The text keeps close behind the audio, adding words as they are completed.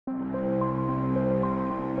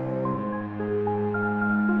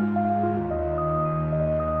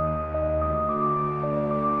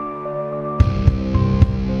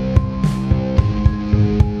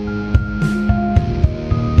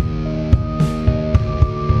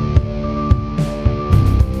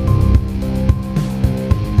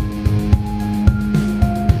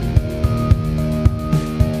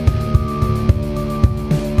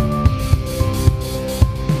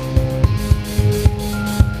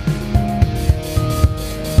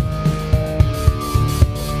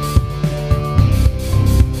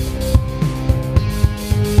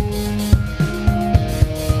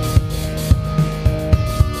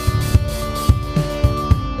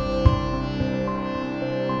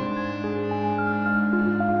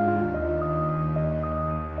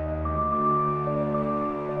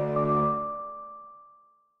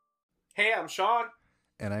I'm Sean.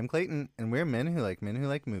 And I'm Clayton, and we're men who like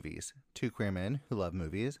movies. Two queer men who love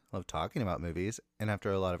movies, love talking about movies, and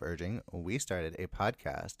after a lot of urging, we started a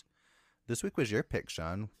podcast. This week was your pick,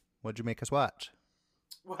 Sean. What'd you make us watch?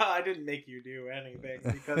 Well, I didn't make you do anything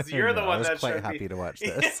because you're the one I was that quite showed happy me... to watch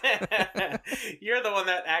this. You're the one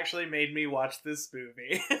that actually made me watch this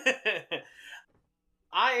movie.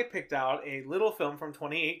 I picked out a little film from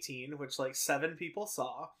 2018, which like 7 people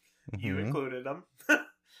saw. You included them.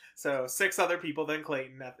 So 6 other people than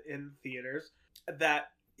Clayton in theaters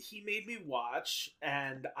that he made me watch,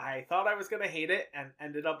 and I thought I was going to hate it and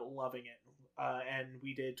ended up loving it. And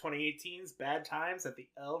we did 2018's Bad Times at the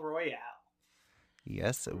El Royale.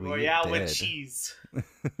 Yes, we Royale did. with cheese.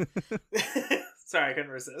 Sorry, I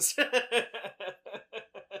couldn't resist.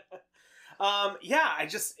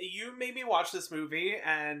 You made me watch this movie,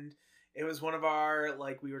 and it was one of our,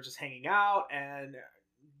 like, we were just hanging out, and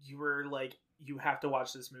you were like, you have to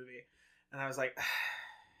watch this movie. And I was like,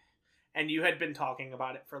 and you had been talking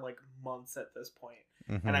about it for like months at this point.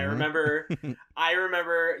 Mm-hmm. And I remember I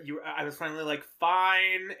was finally like,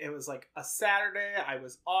 fine. It was like a Saturday. I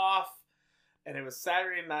was off, and it was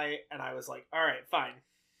Saturday night, and I was like, all right, fine.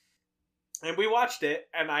 And we watched it,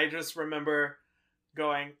 and I just remember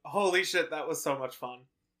going, holy shit, that was so much fun.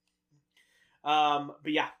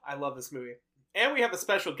 But yeah, I love this movie. And we have a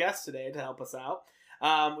special guest today to help us out.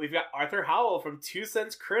 We've got Arthur Howell from 2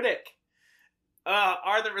 Cents Critic.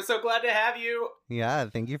 Arthur, we're so glad to have you. Yeah,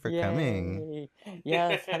 thank you for coming.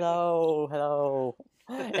 Yes, hello.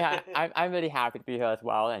 Yeah, I'm really happy to be here as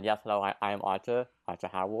well. And yes, hello, I am Arthur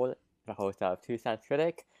Howell, the host of 2 Cents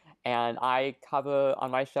Critic. And I cover on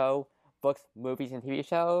my show books, movies, and TV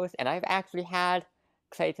shows. And I've actually had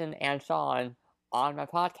Clayton and Sean on my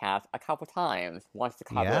podcast a couple times. Once to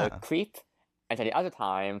cover Creep, and then the other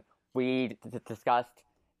time we discussed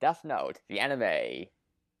Death Note, the anime,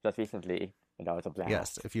 just recently. And that was a blast.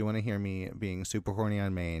 Yes, if you want to hear me being super horny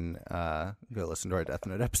on Maine, go listen to our Death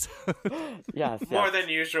Note episode. Yes. More than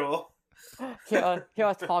usual. Hear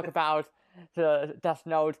us talk about the Death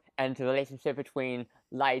Note and the relationship between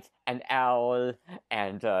Light and L,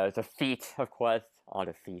 and the feet, of course. All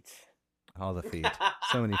the feet. All the feet.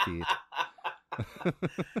 So many feet.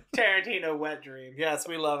 Tarantino wet dream. Yes,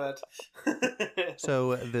 we love it.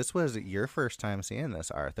 So this was your first time seeing this,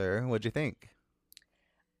 Arthur. What'd you think?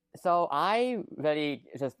 So I really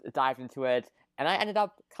just dived into it, and I ended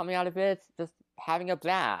up coming out of it just having a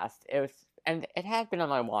blast. It had been on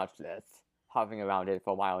my watch list, hovering around it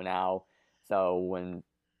for a while now. So when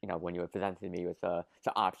you were presenting me with the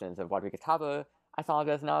options of what we could cover, I saw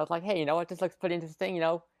this and I was like, hey, you know what? This looks pretty interesting.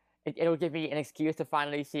 It'll give me an excuse to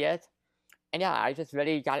finally see it. And yeah, I just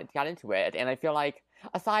really got into it. And I feel like,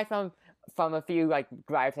 aside from a few like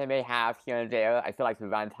gripes I may have here and there, I feel like the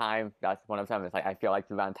runtime, that's one of them. It's like I feel like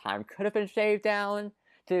the runtime could have been shaved down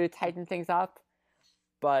to tighten things up.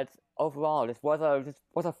 But overall, this was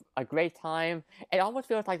a great time. It almost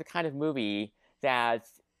feels like the kind of movie that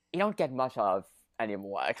you don't get much of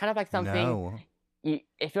anymore. Kind of like something. No.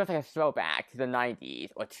 It feels like a throwback to the 90s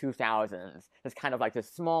or 2000s. It's kind of like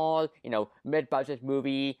this small, mid-budget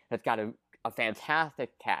movie that's got a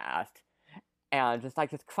fantastic cast. And just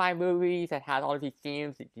like this crime movie that has all of these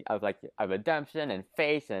themes of like a redemption and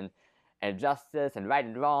faith and justice and right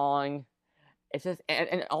and wrong. It's just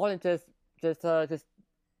and all in just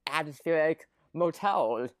atmospheric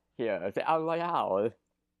motel here, the El Royale.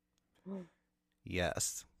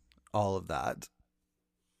 Yes, all of that.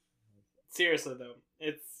 Seriously though,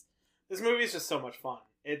 this movie is just so much fun.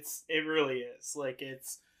 It really is. Like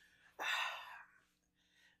it's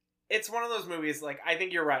one of those movies, like, I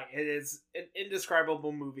think you're right. It is an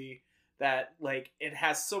indescribable movie that, like, it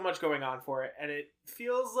has so much going on for it, and it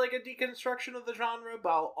feels like a deconstruction of the genre,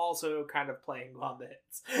 but also kind of playing on the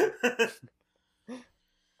hits.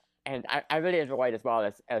 And I really enjoy it as well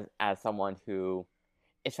as someone who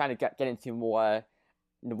is trying to get into more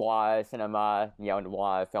noir cinema,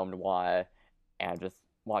 noir, film noir, and just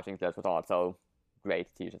watching this was also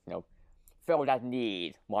great to just, fill that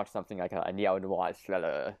need, watch something like a neo-noir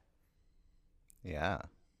thriller. Yeah.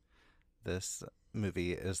 This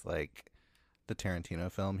movie is like the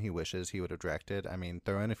Tarantino film he wishes he would have directed. I mean,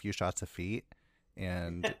 throw in a few shots of feet,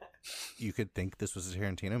 and you could think this was a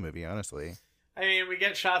Tarantino movie, honestly. I mean, we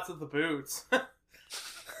get shots of the boots.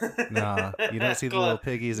 Nah, you don't see the little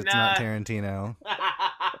piggies. It's not Tarantino.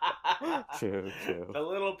 True. The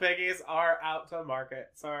little piggies are out to market.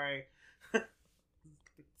 Sorry.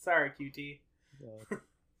 Sorry, QT. Yeah.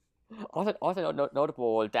 Also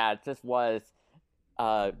notable that this was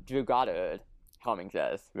Drew Goddard helming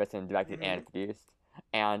this, written, directed, and produced.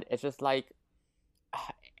 And it's just like,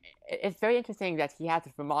 it's very interesting that he has a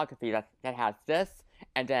filmography that has this,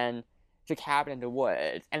 and then The Cabin in the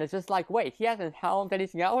Woods, and it's just like, wait, he hasn't helmed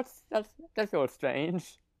anything else? That feels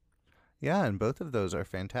strange. Yeah, and both of those are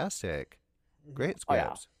fantastic. Great Oh, yeah.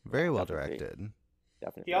 scripts. Very well Definitely. directed.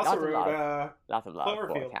 Definitely. He also Lots of wrote lots of love for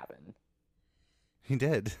Cloverfield. Cabin. He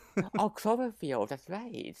did. Oh, Cloverfield, that's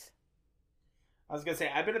right. I was gonna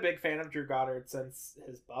say, I've been a big fan of Drew Goddard since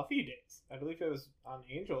his Buffy days. I believe it was on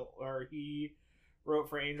Angel, or he wrote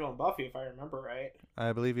for Angel and Buffy, if I remember right.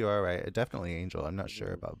 I believe you are right. Definitely Angel. I'm not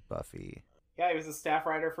sure about Buffy. Yeah, he was a staff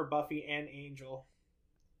writer for Buffy and Angel.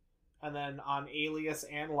 And then on Alias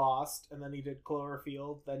and Lost, and then he did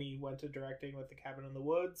Cloverfield. Then he went to directing with The Cabin in the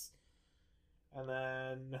Woods. And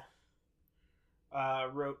then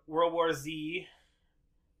wrote World War Z,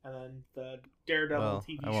 and then the Daredevil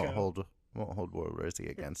TV I show. won't hold World War Z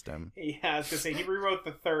against him. Yeah, I was gonna say he rewrote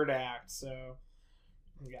the third act, so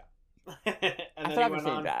yeah. And I then still he haven't went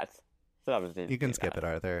seen on. that. Still haven't seen You can seen skip it,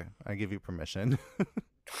 Arthur. I give you permission.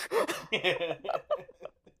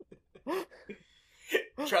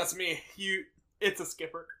 Trust me, it's a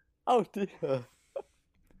skipper. Oh dear.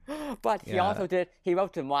 But he Yeah. also he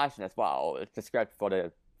wrote The Martian as well, the script for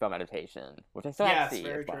the film adaptation, which I still Yes, haven't seen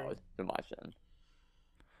very as well, true. The Martian.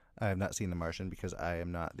 I have not seen The Martian because I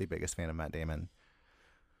am not the biggest fan of Matt Damon.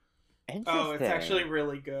 Interesting. Oh, it's actually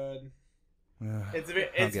really good. It's I'll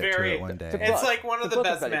it's get very to it one day. The it's book. like one of The the book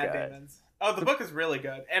is best very Matt good. Damons. Oh, the book is really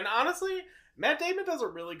good, and honestly, Matt Damon does a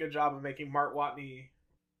really good job of making Mark Watney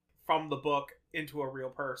from the book into a real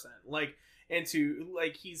person.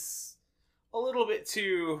 He's a little bit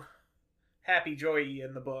too happy joy-y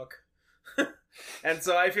in the book. And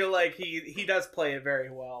so I feel like he does play it very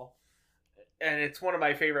well. And it's one of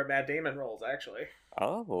my favorite Matt Damon roles, actually.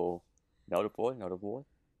 Oh, notable.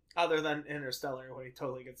 Other than Interstellar, when he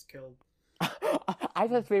totally gets killed. I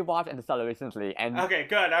just rewatched Interstellar recently, and Okay,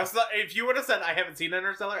 good. If you would have said I haven't seen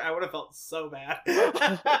Interstellar, I would have felt so bad.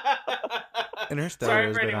 Interstellar Sorry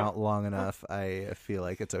has for been anyone- out long enough. I feel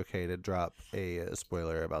like it's okay to drop a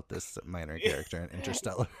spoiler about this minor character in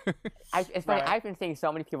Interstellar. it's funny. Right. I've been seeing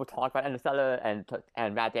so many people talk about Interstellar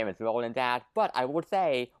and Matt Damon's role in that. But I would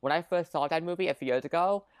say, when I first saw that movie a few years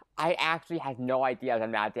ago, I actually had no idea that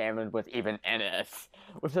Matt Damon was even in it.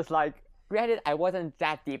 Which is like, granted, I wasn't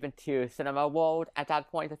that deep into cinema world at that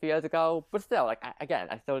point a few years ago, but still, like, I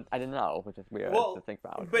didn't know, which is weird to think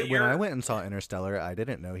about. But When I went and saw Interstellar, I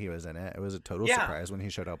didn't know he was in it. It was a total Yeah. surprise when he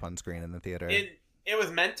showed up on screen in the theater. it was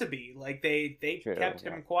meant to be. Like, they True, kept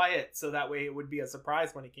him yeah. quiet so that way it would be a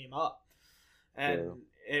surprise when he came up. And True.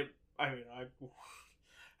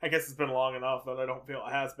 I guess it's been long enough that I don't feel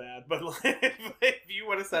as bad. But if you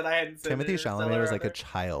would have said I hadn't seen Timothy Interstellar, Chalamet was like a Arthur-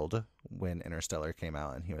 child when Interstellar came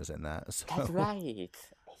out, and he was in that. So. That's right.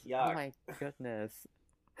 Yuck. Oh my goodness.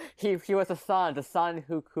 He was the son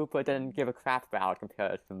who Cooper didn't give a crap about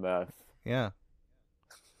compared to Murph. Yeah.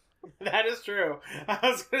 That is true. I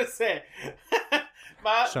was gonna say, Sean,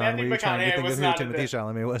 were Matthew you trying to McConaughey think was of who not Timothy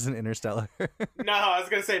Chalamet was in Interstellar? No, I was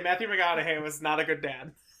gonna say Matthew McConaughey was not a good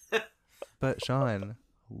dad. But Sean,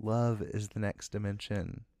 love is the next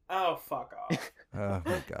dimension. Oh, fuck off, Oh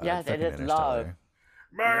my god. Yes, it fucking is love.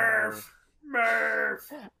 Interstellar.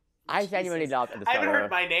 Murph. I genuinely Jesus. loved I Interstellar. haven't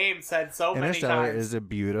heard my name said so many Interstellar times. is a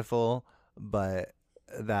beautiful, but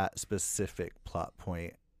that specific plot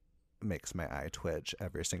point makes my eye twitch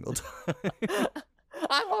every single time.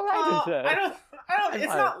 I'm alright with it. I don't. It's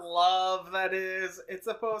fine. not love. That is. It's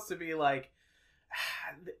supposed to be like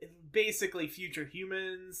basically future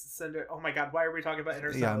humans. Oh my god, why are we talking about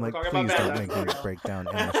Interstellar? Yeah, I'm like, We're talking please about don't Bad make me Times. break down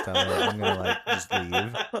Interstellar. I'm gonna like just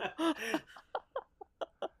leave.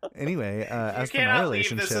 Anyway, as for my cannot leave.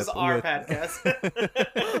 relationship, This is our with...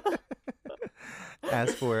 podcast.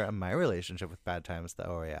 As for my relationship with Bad Times the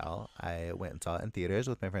Royale, I went and saw it in theaters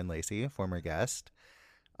with my friend Lacey, former guest,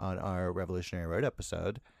 on our Revolutionary Road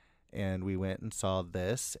episode, and we went and saw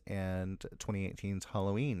this and 2018's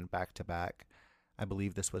Halloween back to back. I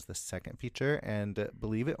believe this was the second feature, and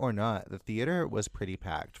believe it or not, the theater was pretty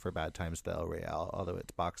packed for Bad Times the Royale, although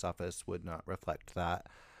its box office would not reflect that,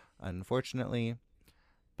 unfortunately.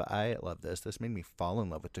 But I love this. This made me fall in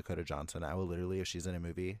love with Dakota Johnson. I will literally, if she's in a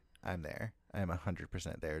movie, I'm there. I am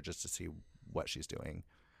 100% there just to see what she's doing.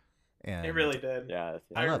 And It really did. Yes.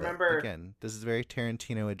 I love remember- it. Again, this is very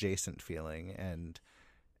Tarantino adjacent feeling, and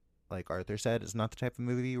like Arthur said, it's not the type of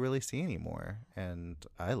movie you really see anymore. And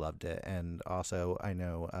I loved it. And also, I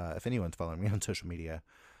know if anyone's following me on social media,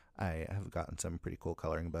 I have gotten some pretty cool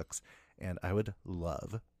coloring books, and I would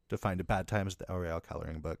love to find a Bad Times the Royale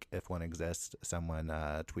coloring book if one exists. Someone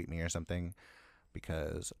tweet me or something,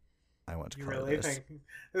 because I want to You color really this. think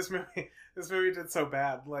this movie did so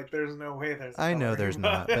bad? Like, there's no way there's. I know there's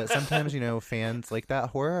not, but book. sometimes, fans, like that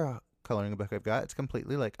horror coloring book I've got, it's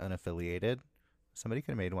completely, like, unaffiliated. Somebody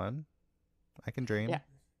could have made one. I can dream. Yeah.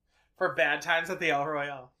 For bad times at the El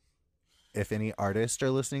Royale. If any artists are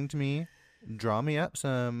listening to me, draw me up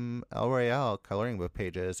some El Royale coloring book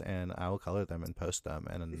pages, and I will color them and post them,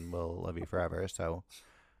 and we'll love you forever. So,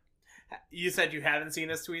 You said you haven't seen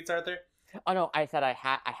his tweets, Arthur? Oh no, I said I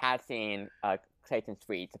had seen Clayton's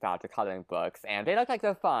tweets about the coloring books, and they look like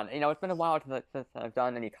they're fun. It's been a while since I've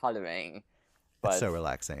done any coloring, but it's so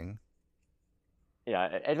relaxing. yeah,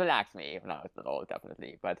 it relaxed me when I was little,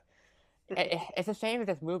 definitely. But it's a shame that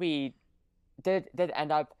this movie did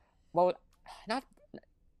end up, well, not.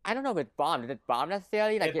 I don't know if it bombed. Did it bomb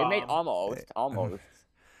necessarily? Like, it made almost. I don't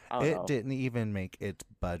It know. didn't even make its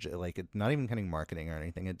budget, like, not even counting marketing or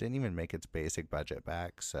anything. It didn't even make its basic budget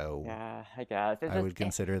back. So Yeah, I guess. I would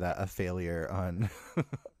consider that a failure on.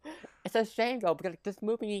 It's a shame though, because this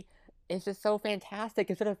movie is just so fantastic.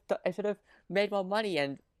 It should have made more money.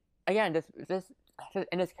 And again, this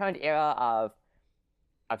in this current era of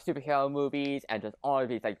superhero movies and just all of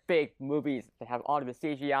these like big movies that have all of the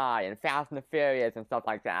CGI and Fast and the Furious and stuff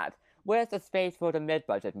like that. Where's the space for the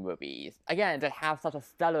mid-budget movies? Again, that have such a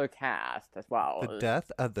stellar cast as well. The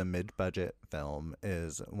death of the mid-budget film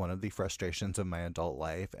is one of the frustrations of my adult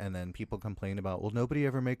life. And then people complain about, well, nobody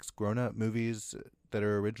ever makes grown-up movies that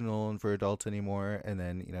are original and for adults anymore. And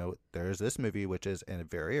then, there's this movie, which is a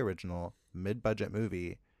very original mid-budget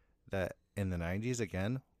movie that in the 90s,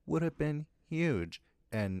 again, would have been huge.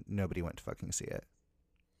 And nobody went to fucking see it.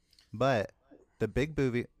 But the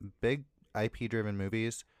big IP-driven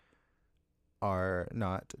movies are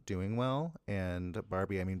not doing well, and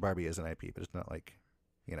Barbie is an IP, but it's not like,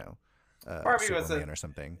 Barbie Superman or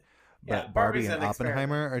something. Yeah, But Barbie's Barbie and an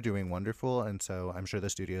Oppenheimer are doing wonderful, and so I'm sure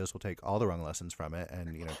the studios will take all the wrong lessons from it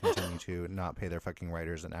and, continue to not pay their fucking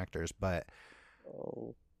writers and actors, but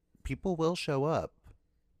people will show up.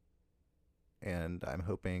 And I'm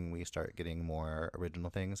hoping we start getting more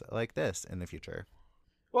original things like this in the future.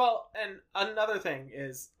 Well, and another thing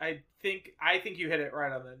is, I think you hit it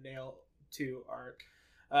right on the nail too, Art.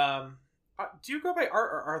 Do you go by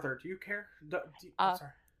Art or Arthur? Do you care? I'm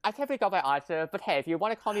sorry. I typically go by Arthur, but hey, if you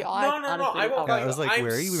want to call me Art, No, honestly, I won't. I was like,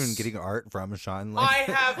 where are you even getting Art from, Sean? Like,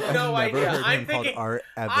 I have no I've never idea. heard I'm him called thinking Art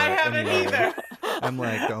ever. I haven't either. I'm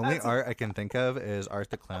like, the only Art I can think of is Art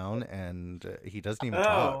the Clown, and he doesn't even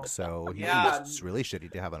talk, so he's really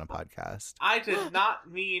shitty to have on a podcast. I did not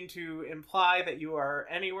mean to imply that you are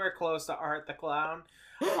anywhere close to Art the Clown,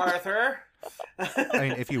 Arthur. I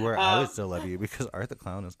mean, if you were, I would still love you because Art the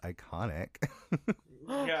Clown is iconic.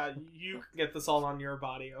 Yeah, you can get this all on your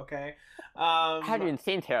body, okay? I haven't even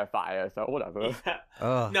seen Terrifier, so whatever.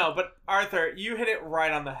 Yeah. No, but Arthur, you hit it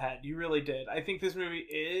right on the head. You really did. I think this movie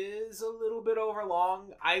is a little bit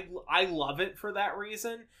overlong. I love it for that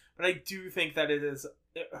reason, but I do think that it is,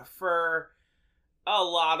 for a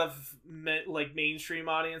lot of mainstream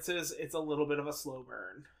audiences, it's a little bit of a slow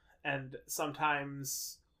burn, and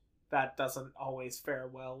sometimes that doesn't always fare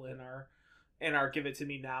well in our give it to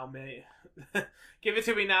me now, give it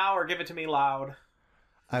to me now or give it to me loud.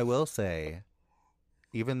 I will say,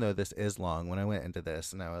 even though this is long, when I went into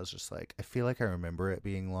this and I was just like, I feel like I remember it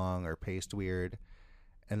being long or paced weird.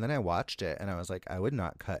 And then I watched it and I was like, I would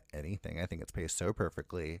not cut anything. I think it's paced so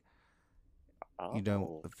perfectly. Oh. You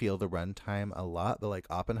don't feel the runtime a lot, but like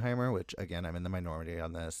Oppenheimer, which again, I'm in the minority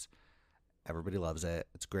on this. Everybody loves it.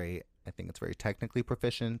 It's great. I think it's very technically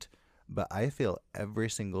proficient, but I feel every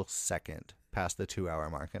single second past the 2-hour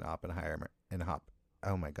mark in Oppenheimer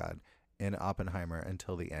in Oppenheimer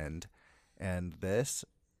until the end. And this,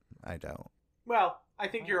 I don't. Well, I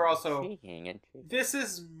think you're also... This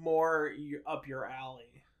is more up your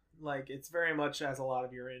alley. Like, it's very much has a lot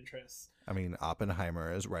of your interests. I mean,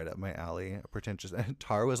 Oppenheimer is right up my alley. Pretentious.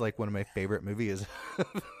 Tar was like one of my favorite movies.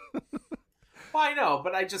 Well, I know,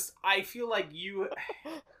 but I feel like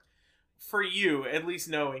for you, at least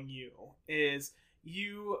knowing you, is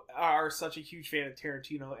you are such a huge fan of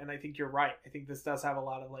Tarantino, and I think you're right. I think this does have a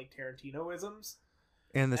lot of like Tarantino-isms.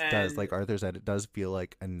 And this does, like Arthur said, it does feel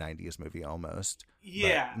like a 90s movie almost.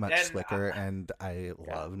 Yeah. Much slicker, and I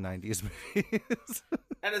love 90s movies.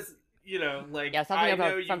 And it's, like... Yeah, something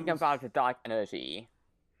about the dark energy.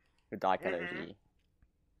 The dark energy.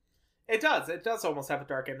 It does. It does almost have a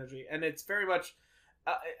dark energy. And it's very much...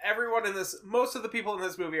 everyone in this... Most of the people in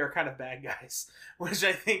this movie are kind of bad guys. Which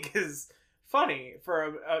I think is funny for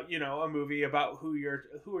a movie about who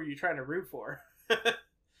are you trying to root for.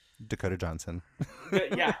 Dakota Johnson.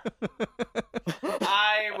 Yeah.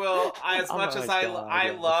 I will, as much as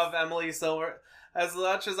I love Emily Silver, As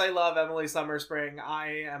much as I love Emily Summerspring,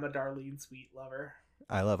 I am a Darlene Sweet lover.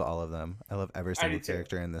 I love all of them. I love every single do too.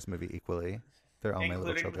 character in this movie equally. They're all my little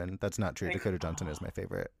Including- children. That's not true. Dakota Johnson is my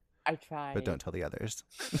favorite, I tried. but don't tell the others.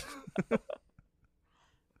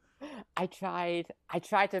 I tried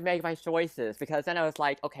to make my choices because then I was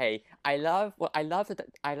like, okay, I love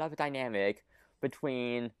the dynamic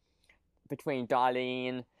between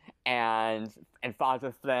Darlene and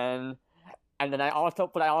Father Flynn, and then I also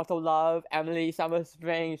love Emily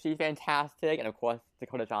Summerspring. She's fantastic, and of course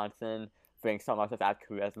Dakota Johnson brings so much of that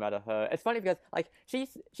charisma to her. It's funny because like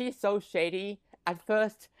she's so shady at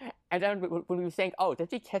first, and then when we think, oh, did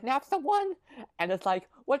she kidnap someone? And it's like,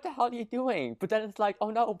 what the hell are you doing? But then it's like, oh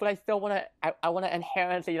no, but I still I want to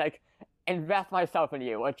inherently like invest myself in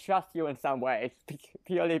you or trust you in some way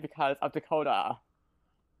purely because of Dakota.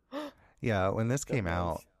 Yeah, when this came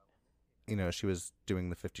out, you know, she was doing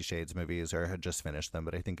the 50 Shades movies or had just finished them,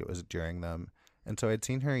 but I think it was during them. And so I'd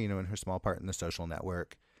seen her, you know, in her small part in The Social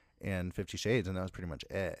Network and 50 Shades, and that was pretty much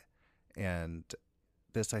it. And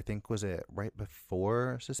this, I think, was it right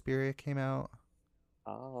before Suspiria came out?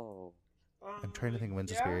 Oh. I'm trying to think when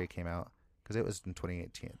Suspiria came out, because it was in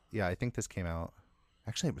 2018. Yeah, I think this came out.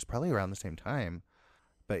 Actually, it was probably around the same time.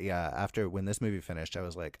 But yeah, after when this movie finished, I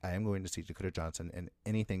was like, I am going to see Dakota Johnson in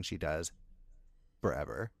anything she does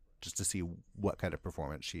forever, just to see what kind of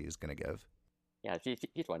performance she's going to give. Yeah, she's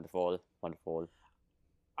wonderful. Wonderful.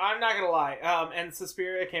 I'm not going to lie. And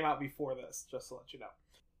Suspiria came out before this, just to let you know.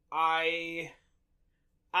 I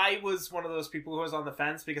was one of those people who was on the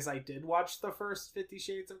fence because I did watch the first 50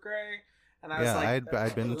 Shades of Grey. And I was like,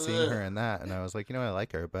 I'd been seeing her in that, and I was like, you know, I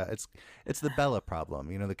like her, but it's the Bella problem.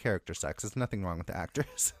 You know, the character sucks. There's nothing wrong with the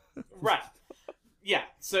actress. Right. Yeah.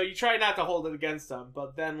 So you try not to hold it against them,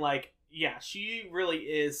 but then like, yeah, she really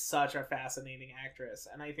is such a fascinating actress,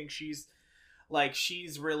 and I think she's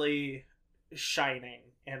really shining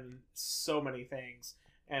in so many things,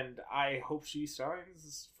 and I hope she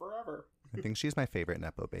shines forever. I think she's my favorite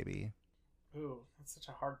Nepo baby. Ooh, that's such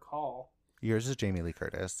a hard call. Yours is Jamie Lee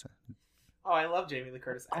Curtis. Oh, I love Jamie Lee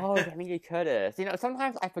Curtis. Oh, Jamie Lee Curtis. You know,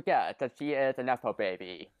 sometimes I forget that she is a Nepo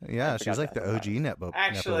baby. Yeah, she's like the OG Nepo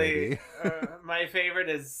Actually, baby. my favorite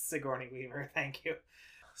is Sigourney Weaver. Thank you.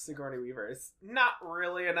 Sigourney Weaver is not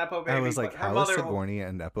really a Nepo baby. I was like, how is Sigourney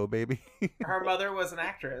a Nepo baby? Her mother was an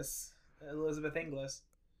actress, Elizabeth Inglis.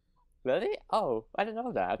 Really? Oh, I didn't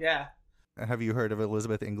know that. Yeah. Have you heard of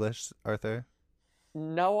Elizabeth English, Arthur?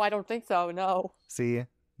 No, I don't think so, no. See?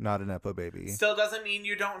 Not a Nepo baby. Still doesn't mean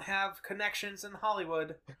you don't have connections in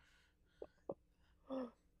Hollywood.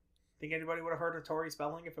 Think anybody would have heard of Tori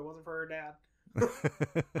Spelling if it wasn't for her dad?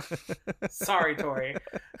 Sorry, Tori.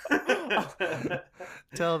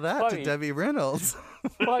 Tell that to Debbie Reynolds.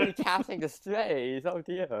 Funny casting the strays. Oh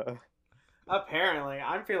dear. Apparently,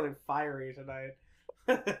 I'm feeling fiery tonight.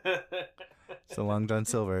 So Long John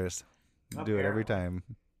Silver's. Do it every time.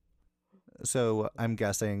 So I'm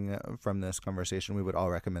guessing from this conversation, we would all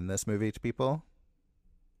recommend this movie to people.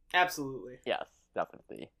 Absolutely. Yes,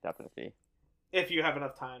 definitely. If you have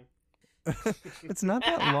enough time. It's not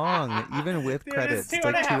that long, even with credits. It's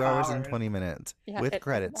like 2 hours and 20 minutes. Yeah, with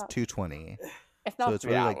credits, 2:20. It's not so it's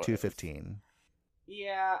really like hours. 2:15.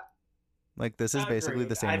 Yeah. Like this is basically Agreed.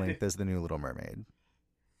 the same length as the new Little Mermaid.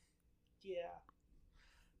 Yeah.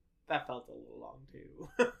 That felt a little long too.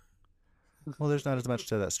 Well, there's not as much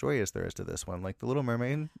to that story as there is to this one. Like The Little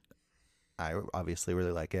Mermaid, I obviously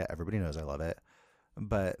really like it. Everybody knows I love it.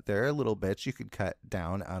 But there are little bits you could cut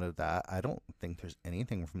down out of that. I don't think there's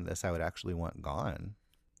anything from this I would actually want gone.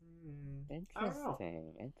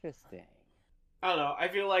 Interesting. I don't know. I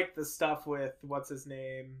feel like the stuff with what's his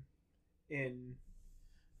name in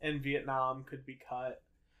Vietnam could be cut.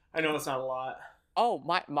 I know it's not a lot. Oh,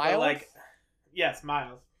 Miles? But like, yes,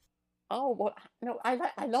 Miles. Oh, well, no,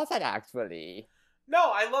 I love that actually.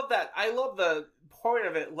 No, I love that. I love the point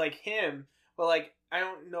of it, like him, but like, I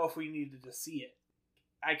don't know if we needed to see it.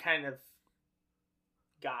 I kind of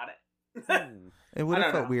got it. It would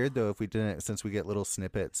have felt know. weird though if we didn't, since we get little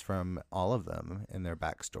snippets from all of them in their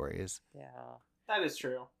backstories. Yeah. That is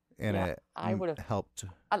true. And Yeah, it I would've- helped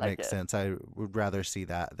I like make it. sense. I would rather see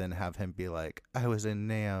that than have him be like, I was in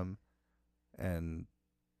Nam. And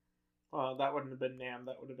Well, that wouldn't have been Nam.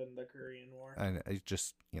 That would have been the Korean War. I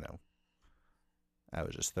just, you know, I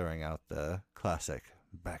was just throwing out the classic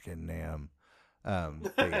back in Nam.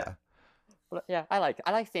 But yeah. Well, yeah, I like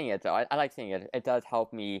seeing it though. I like seeing it. It does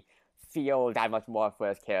help me feel that much more for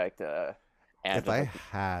his character. And If I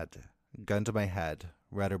had, gun to my head,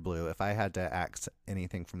 red or blue, if I had to act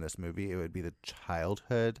anything from this movie, it would be the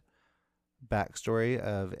childhood backstory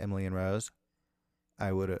of Emily and Rose.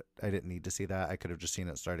 I didn't need to see that. I could have just seen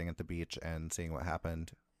it starting at the beach and seeing what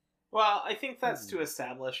happened. Well, I think that's to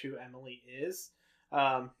establish who Emily is.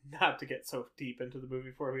 Not to get so deep into the movie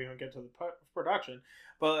before we even get to the production,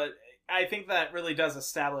 but I think that really does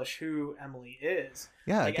establish who Emily is.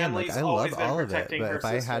 Yeah, like, again, Emily's I always love been all of it, protecting but her if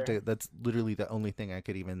I had sister. to, that's literally the only thing I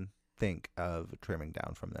could even think of trimming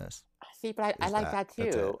down from this. See, but I Is like that that's too.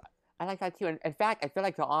 it. I like that too. And in fact, I feel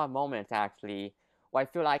like there are moments actually where I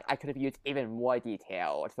feel like I could have used even more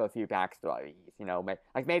details for a few backstories. You know,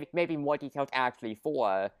 like maybe more details actually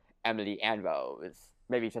for Emily and Rose.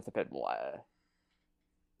 Maybe just a bit more.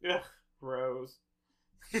 Ugh, Rose.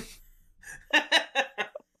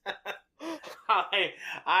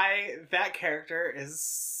 That character is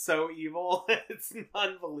so evil. It's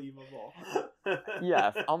unbelievable.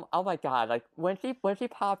 Yes. Oh my God. Like when she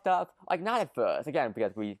popped up, like not at first, again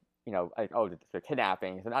because we, you know, like the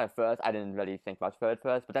kidnapping. So not at first, I didn't really think much of her at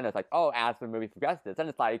first. But then it's like, oh, as the movie progresses, then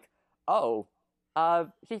it's like, oh,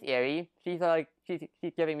 she's eerie. She's like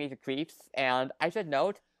she's giving me the creeps. And I should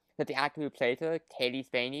note that the actor who plays her, Katie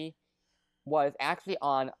Spaney, was actually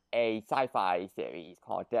on a sci-fi series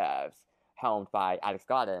called Devs, helmed by Alex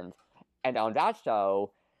Garland. And on that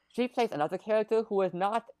show, she plays another character who is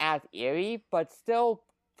not as eerie, but still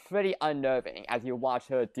pretty unnerving as you watch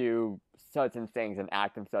her do certain things and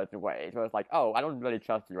act in certain ways. Where it's like, oh, I don't really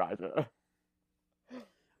trust you either.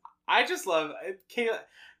 I just love Kaylee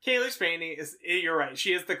Spaney is. You're right.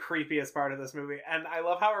 She is the creepiest part of this movie, and I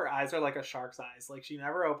love how her eyes are like a shark's eyes. Like she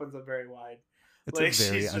never opens them very wide. It's like,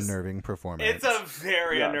 a very unnerving performance. It's a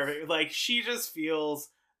very unnerving. Like she just feels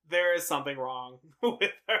there is something wrong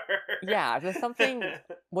with her. Yeah, there's something.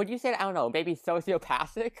 Would you say? I don't know. Maybe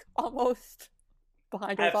sociopathic almost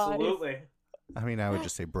behind her eyes. Absolutely. I mean, I would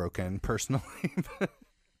just say broken personally.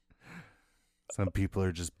 Some people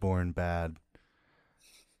are just born bad.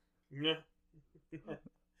 Yeah. But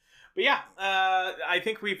yeah, I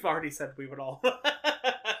think we've already said we would all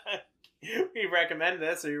we recommend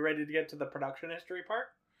this. Are you ready to get to the production history part?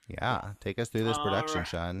 Yeah, take us through this production,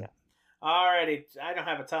 Sean. Yeah. Alrighty, I don't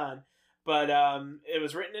have a ton, but it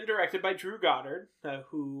was written and directed by Drew Goddard,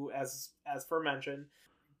 who, as aforementioned,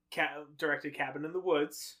 directed Cabin in the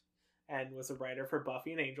Woods, and was a writer for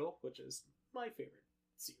Buffy and Angel, which is my favorite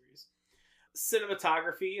series.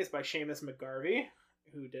 Cinematography is by Seamus McGarvey,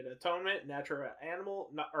 who did Atonement, Nocturnal Animals.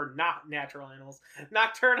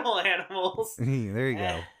 There you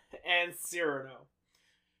go. And Cyrano,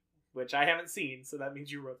 which I haven't seen, so that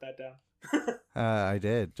means you wrote that down. I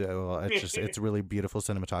did. Well, it's really beautiful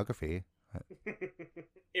cinematography.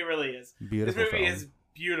 It really is. Beautiful. This movie film. is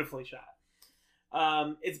beautifully shot.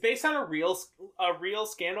 It's based on a real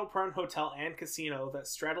scandal-prone hotel and casino that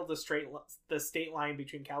straddled the state line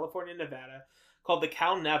between California and Nevada, called the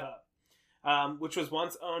Cal Neva, which was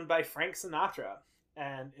once owned by Frank Sinatra,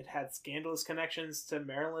 and it had scandalous connections to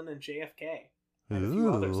Marilyn and JFK and a few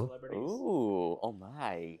other celebrities. Ooh, oh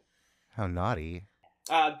my! How naughty!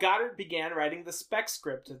 Goddard began writing the spec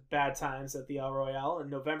script of Bad Times at the El Royale in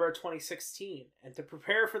November 2016, and to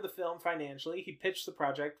prepare for the film financially, he pitched the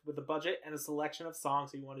project with a budget and a selection of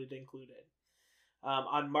songs he wanted included.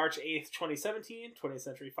 On March 8th, 2017, 20th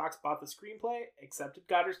Century Fox bought the screenplay, accepted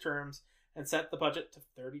Goddard's terms, and set the budget to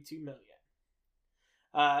 $32 million.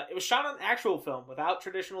 It was shot on actual film without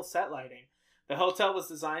traditional set lighting. The hotel was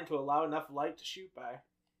designed to allow enough light to shoot by.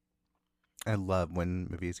 I love when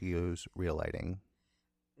movies use real lighting.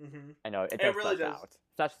 Mm-hmm. I know, it really does.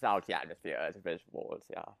 Flushes out the atmosphere, the visuals,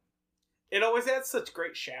 yeah. It always adds such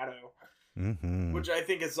great shadow, Mm-hmm. which I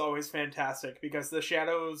think is always fantastic, because the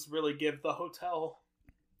shadows really give the hotel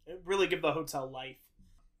life.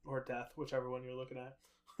 Or death, whichever one you're looking at.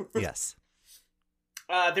 Yes.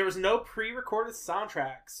 There was no pre-recorded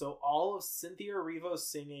soundtrack, so all of Cynthia Erivo's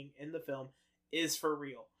singing in the film is for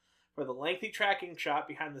real. For the lengthy tracking shot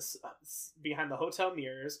behind the hotel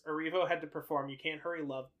mirrors, Erivo had to perform "You Can't Hurry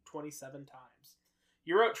Love" 27 times.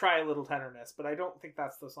 You wrote "Try a Little Tenderness," but I don't think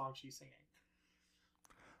that's the song she's singing.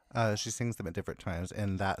 She sings them at different times.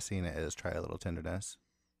 In that scene, it is "Try a Little Tenderness."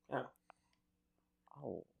 Oh,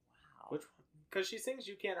 wow. Which one? Because she sings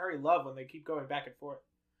 "You Can't Hurry Love" when they keep going back and forth.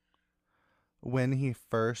 When he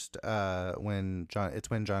first, when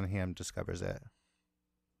John Hamm discovers it.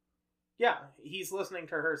 Yeah, he's listening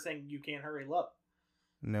to her sing "You Can't Hurry Love."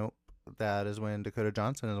 Nope, that is when Dakota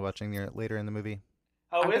Johnson is watching later in the movie.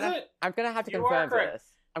 Oh, I'm it? I'm gonna have to You are confirm correct.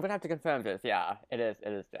 this. I'm gonna have to confirm this. Yeah, it is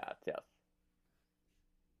that. Yes.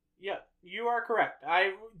 Yeah, you are correct.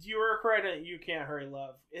 You are correct. "You Can't Hurry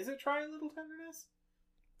Love." Is it "Try a Little Tenderness"?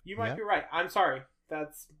 You might be right. I'm sorry.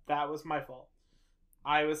 That was my fault.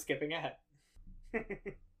 I was skipping ahead.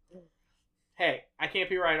 Hey, I can't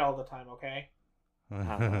be right all the time, okay?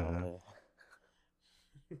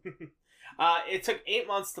 It took 8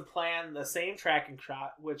 months to plan the same tracking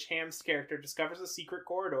shot, which Ham's character discovers a secret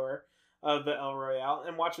corridor of the El Royale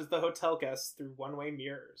and watches the hotel guests through one-way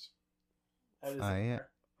mirrors. That is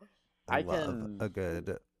I love can- a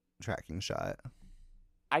good tracking shot.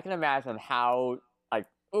 I can imagine how,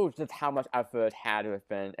 just how much effort had to have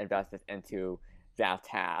been invested into that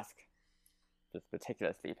task. Just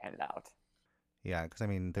meticulously planned out. Yeah, because I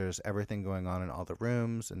mean, there's everything going on in all the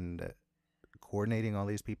rooms and coordinating all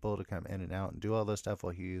these people to come in and out and do all this stuff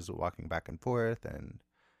while he's walking back and forth. And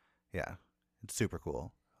yeah, it's super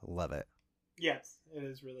cool. Love it. Yes, it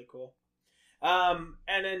is really cool. And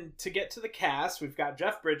then to get to the cast, we've got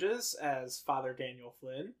Jeff Bridges as Father Daniel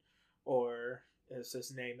Flynn, or is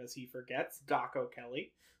his name as he forgets, Doc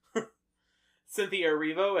O'Kelly. Cynthia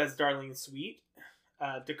Erivo as Darlene Sweet.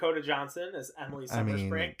 Dakota Johnson as Emily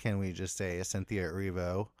Summerspring. I mean, can we just say Cynthia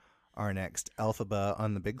Erivo, our next Elphaba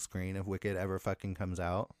on the big screen if Wicked ever fucking comes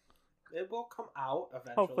out? It will come out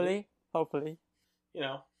eventually. Hopefully. You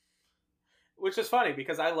know. Which is funny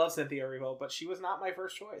because I love Cynthia Erivo, but she was not my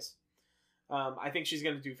first choice. I think she's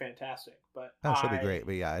going to do fantastic, but She'll be great.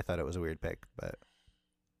 But yeah, I thought it was a weird pick, but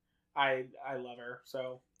I love her,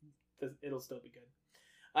 so it'll still be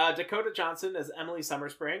good. Dakota Johnson as Emily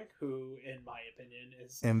Summerspring, who, in my opinion,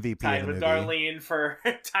 is MVP tied of the with movie. Darlene for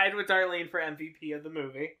MVP of the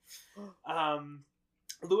movie.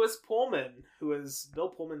 Lewis Pullman, who is Bill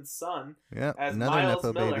Pullman's son, Yeah, as another Miles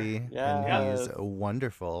Nepo Miller. baby, Yeah. and he's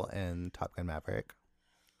wonderful in Top Gun Maverick.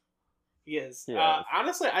 He is. Yes.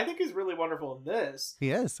 Honestly, I think he's really wonderful in this.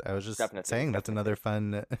 He is. I was just Definitely, saying that's another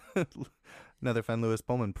fun, Lewis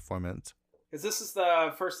Pullman performance. Because this is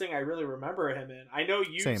the first thing I really remember him in. I know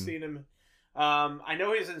you've Same. seen him. I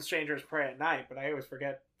know he's in Strangers Pray at Night, but I always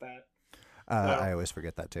forget that. I always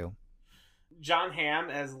forget that too. John Hamm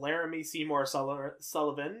as Laramie Seymour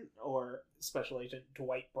Sullivan, or Special Agent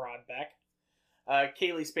Dwight Broadbeck.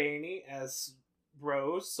 Kaylee Spaney as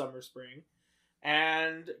Rose Summerspring.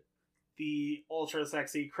 And the ultra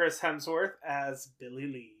sexy Chris Hemsworth as Billy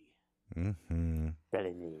Lee. Mm-hmm.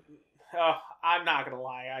 Oh, I'm not gonna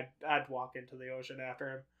lie, I'd walk into the ocean after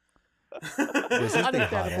him. This is the Understandable.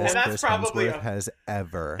 hottest And that's Chris probably Hemsworth has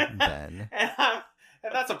ever been.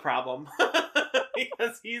 and that's a problem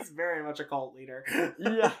because he's very much a cult leader.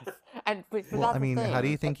 Yes. And but Well, that's I the mean, how thing. do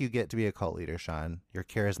you think you get to be a cult leader, Sean? You're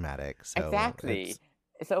charismatic, so Exactly.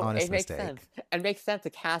 it's So honest it makes mistake. sense. It makes sense to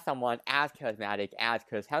cast someone as charismatic as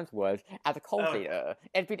Chris Hemsworth as a cult Oh. leader.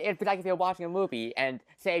 It'd be like if you're watching a movie and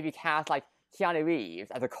say if you cast like Keanu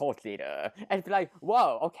Reeves as a cult leader, and it'd be like,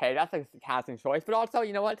 whoa, okay, that's a casting choice. But also,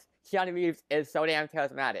 you know what? Keanu Reeves is so damn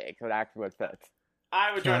charismatic, so it actually would fit.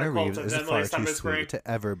 I would join Keanu a cult Reeves of is Emily far too Summerspring. sweet to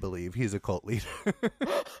ever believe he's a cult leader.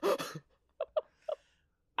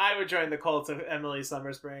 I would join the cult of Emily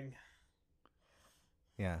Summerspring.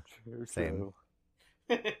 Yeah, same.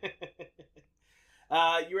 You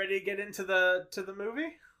ready to get into the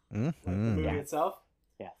movie? Like the Mm-hmm. movie Yeah. itself?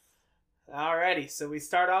 Yes. Alrighty, so we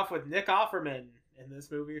start off with Nick Offerman in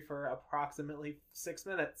this movie for approximately 6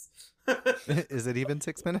 minutes. Is it even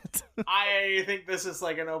 6 minutes? I think this is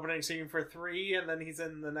like an opening scene for 3, and then he's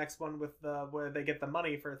in the next one with where they get the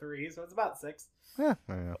money for 3, so it's about 6. Yeah,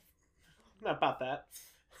 I don't know. Not about that.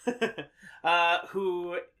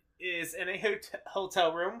 Who is in a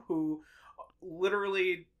hotel room, who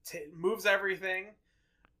literally moves everything,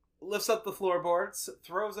 lifts up the floorboards,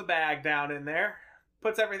 throws a bag down in there,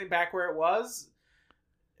 puts everything back where it was.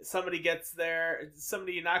 Somebody gets there,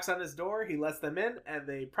 somebody knocks on his door, he lets them in, and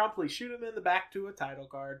they promptly shoot him in the back to a title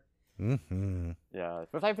card. Mm-hmm. Yeah,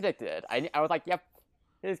 which I predicted. I was like, yep,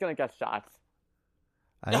 he's gonna get shot.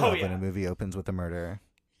 I Oh, love yeah. when a movie opens with a murder.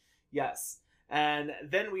 Yes. And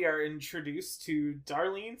then we are introduced to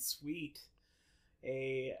Darlene Sweet,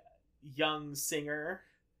 a young singer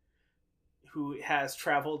who has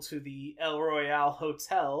traveled to the El Royale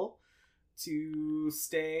Hotel to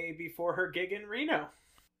stay before her gig in Reno.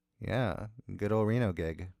 Yeah, good old Reno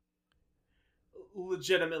gig.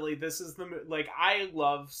 Legitimately, this is I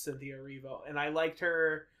love Cynthia Erivo, and I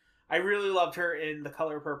really loved her in the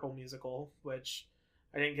Color Purple musical, which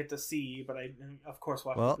I didn't get to see, but I of course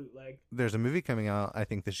watched Well, the bootleg. There's a movie coming out, I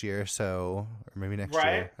think, this year, or maybe next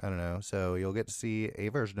Right? year. I don't know. So you'll get to see a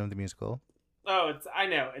version of the musical. Oh, I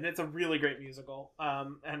know, and it's a really great musical.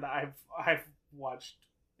 And I've watched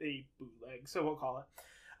the bootleg, so we'll call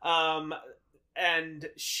it. And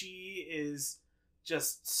she is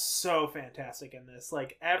just so fantastic in this.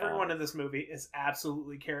 Like, everyone in this movie is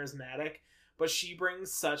absolutely charismatic, but she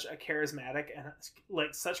brings such a charismatic and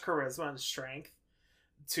like such charisma and strength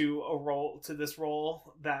to this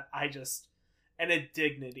role that and a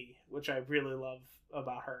dignity, which I really love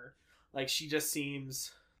about her. Like, she just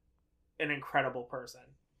seems an incredible person.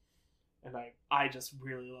 And I just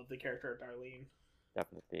really love the character of Darlene.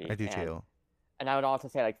 Definitely. I do too. And I would also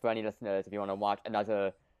say, like, for any listeners, if you want to watch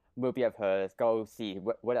another movie of hers, go see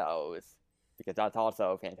Widows, because that's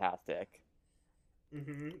also fantastic.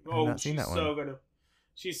 Mm-hmm. Oh, she's so good.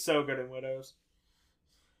 She's so good in Widows.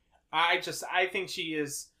 I think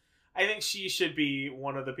she should be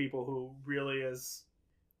one of the people who really is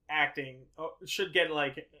acting. Should get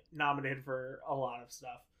like nominated for a lot of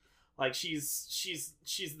stuff. Like she's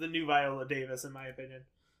the new Viola Davis in my opinion.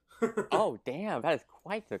 Oh damn, that is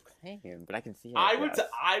quite the claim, but I can see it. I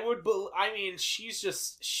mean,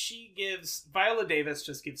 Viola Davis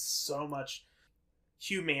just gives so much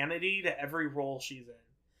humanity to every role she's in.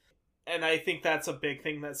 And I think that's a big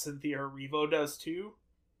thing that Cynthia Erivo does too.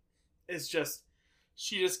 Is just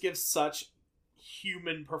she just gives such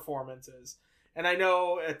human performances. And I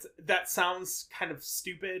know that sounds kind of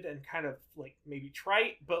stupid and kind of like maybe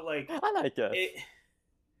trite, but like I like it.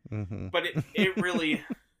 But it really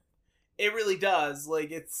it really does. Like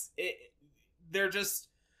they're just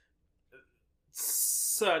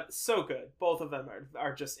so good. Both of them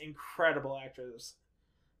are just incredible actors.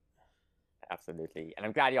 Absolutely. And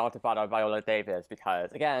I'm glad you also brought up Viola Davis because,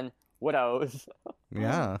 again, Widows.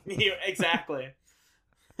 Yeah. Exactly.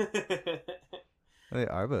 They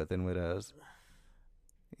are both in Widows.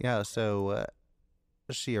 Yeah, so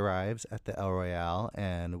she arrives at the El Royale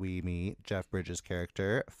and we meet Jeff Bridges'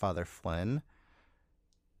 character, Father Flynn.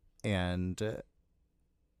 And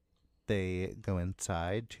they go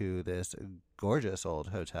inside to this gorgeous old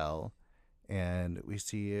hotel and we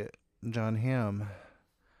see John Hamm.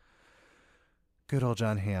 Good old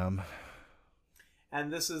John Hamm.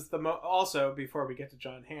 And this is the also, before we get to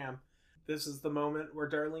John Hamm, this is the moment where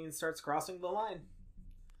Darlene starts crossing the line.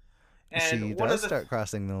 And she does start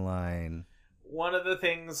crossing the line. One of the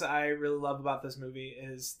things I really love about this movie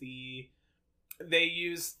is they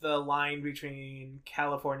use the line between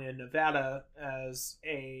California and Nevada as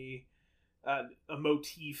a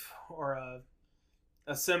motif or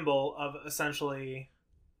a symbol of essentially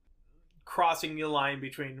crossing the line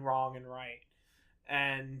between wrong and right.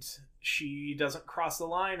 And she doesn't cross the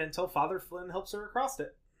line until Father Flynn helps her across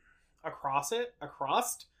it. Across it?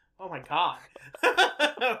 Across? Oh my god.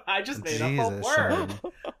 I just made up a word.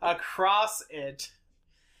 Sean. Across it.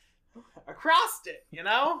 Across it, you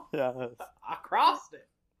know? Yes. Across it.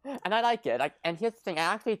 And I like it. And here's the thing, I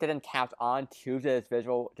actually didn't catch on to this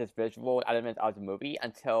visual element of the movie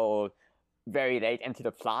until very late into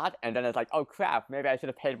the plot, and then it's like, oh crap, maybe I should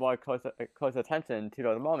have paid more close attention to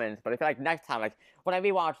those moments. But I feel like next time, like when I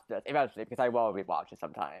rewatch this, eventually, because I will rewatch it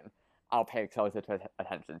sometime, I'll pay closer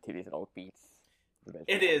attention to these little beats.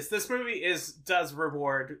 It is. This movie does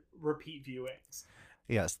reward repeat viewings.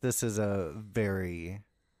 Yes, this is a very,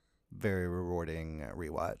 very rewarding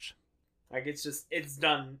rewatch. Like it's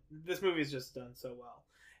done. This movie is just done so well,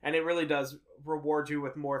 and it really does reward you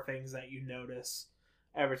with more things that you notice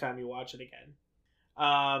every time you watch it again.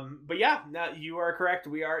 But yeah, now you are correct.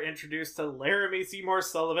 We are introduced to Laramie Seymour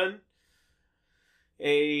Sullivan,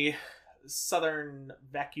 a southern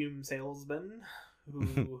vacuum salesman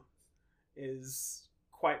who is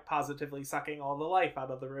quite positively sucking all the life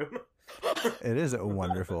out of the room. It is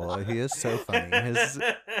wonderful. He is so funny. His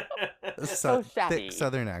so thick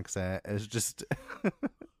southern accent is just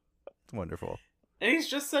it's wonderful. And he's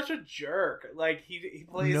just such a jerk. Like he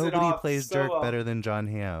plays Nobody it off plays so jerk well. better than John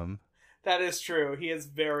Hamm. That is true. He is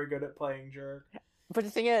very good at playing jerk. But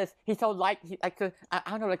the thing is, he's so I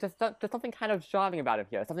don't know, like there's something kind of charming about him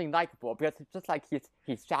here, something likable, because it's just like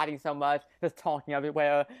he's chatting so much, just talking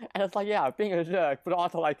everywhere, and it's like, yeah, being a jerk, but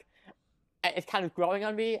also like it's kind of growing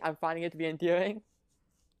on me. I'm finding it to be endearing.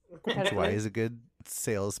 That's why he's a good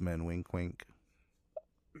salesman. Wink, wink.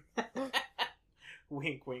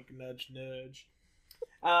 Wink, wink, nudge, nudge.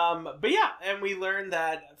 But yeah, and we learn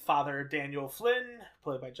that Father Daniel Flynn,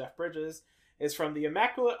 played by Jeff Bridges, is from the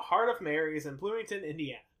Immaculate Heart of Mary's in Bloomington,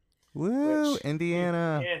 Indiana. Woo,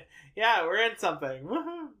 Indiana. Yeah, we're in something.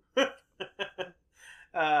 Woohoo!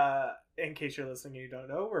 In case you're listening and you don't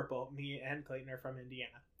know, me and Clayton are from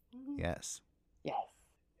Indiana. Yes. Yes.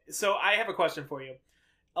 So I have a question for you.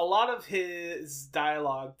 A lot of his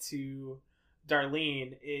dialogue to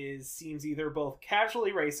Darlene seems either both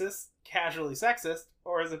casually racist, casually sexist,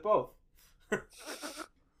 or is it both?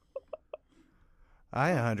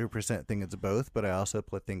 I 100% think it's both, but I also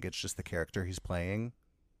think it's just the character he's playing.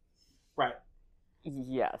 Right.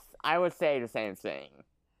 Yes, I would say the same thing.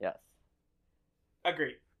 Yes.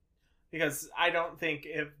 Agreed. Because I don't think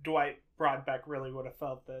if Dwight Broadbeck really would have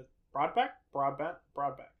felt that... Broadbeck?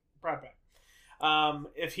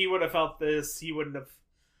 If he would have felt this, he wouldn't have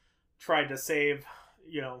tried to save,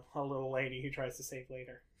 a little lady who tries to save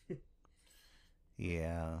later.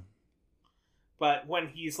 Yeah. But when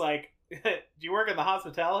he's like, do you work in the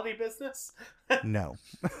hospitality business? No.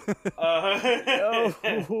 Oh.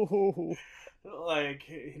 Like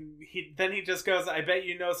he just goes, I bet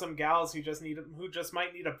you know some gals who just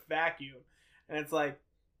might need a vacuum. And it's like,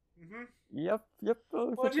 Yep.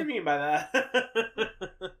 Oh, what do you mean by that?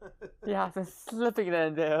 Yeah, just slipping it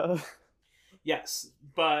in there. Yes,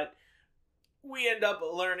 but we end up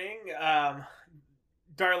learning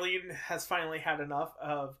Darlene has finally had enough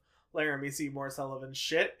of Laramie Seymour Sullivan's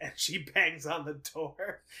shit, and she bangs on the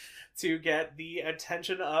door to get the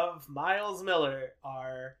attention of Miles Miller,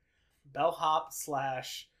 our bellhop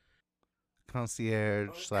slash concierge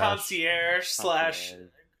slash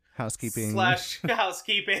housekeeping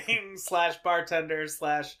slash bartender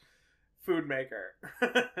slash food maker.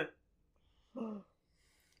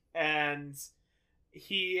 And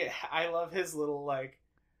I love his little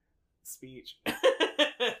speech.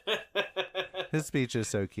 His speech is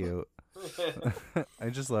so cute. I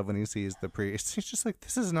just love when he sees the priest. He's just like,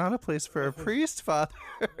 this is not a place for a priest, Father.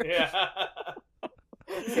 Yeah.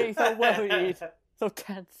 He's so worried, so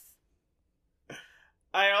tense.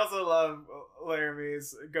 I also love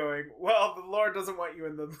Laramie's going, well, the Lord doesn't want you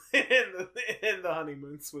in the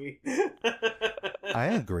honeymoon suite. I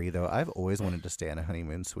agree, though. I've always wanted to stay in a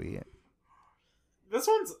honeymoon suite. This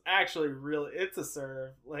one's actually it's a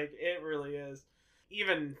serve. It really is.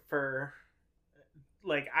 Even for,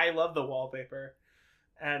 I love the wallpaper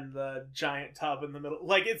and the giant tub in the middle.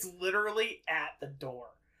 It's literally at the door.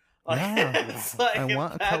 It's I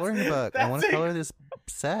want a coloring book. I want to color this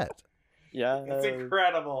set. Yeah. It's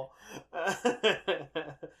incredible.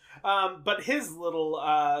 But his little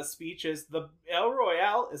speech is, the El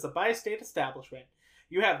Royale is a bi-state establishment.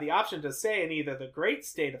 You have the option to stay in either the great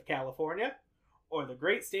state of California or the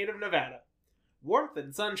great state of Nevada. Warmth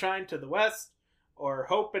and sunshine to the west, or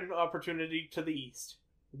hope and opportunity to the east.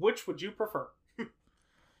 Which would you prefer?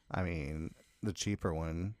 I mean, the cheaper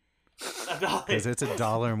one. Because it's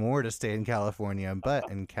 $1 more to stay in California,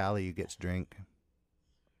 but in Cali you get to drink.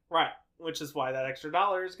 Right, which is why that extra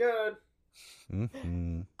 $1 is good.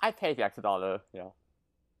 Mm-hmm. I paid the extra $1, yeah.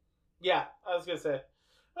 Yeah, I was gonna say.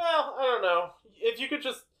 Well, I don't know. If you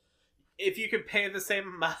could pay the same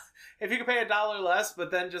amount, if you could pay $1 less, but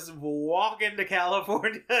then just walk into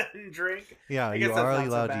California and drink. Yeah, you are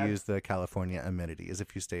allowed to use the California amenities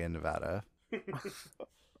if you stay in Nevada.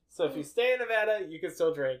 So if you stay in Nevada, you can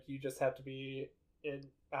still drink. You just have to be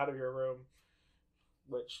out of your room,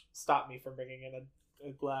 which stopped me from bringing in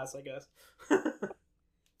a glass, I guess.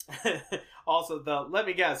 Also, let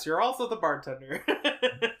me guess, you're also the bartender.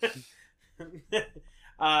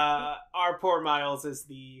 Our poor Miles is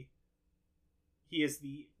the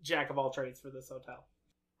jack of all trades for this hotel.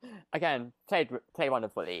 Again, played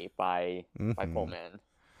wonderfully by Pullman.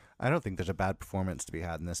 I don't think there's a bad performance to be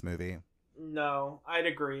had in this movie. No, I'd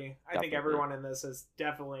agree. I think everyone in this is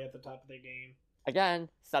definitely at the top of their game. Again,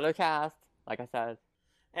 stellar cast, like I said.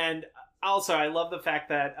 And also, I love the fact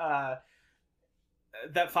that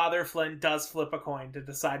that Father Flynn does flip a coin to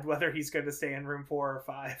decide whether he's going to stay in room 4 or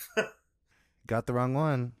 5. Got the wrong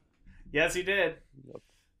one. Yes, he did. Yep.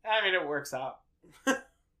 I mean, it works out.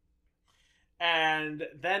 And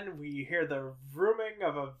then we hear the vrooming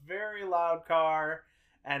of a very loud car,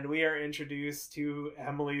 and we are introduced to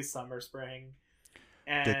Emily Summer Spring.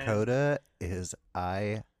 And Dakota is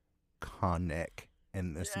iconic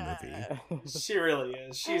in this movie. She really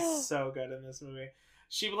is. She's so good in this movie.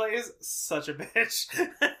 She plays such a bitch.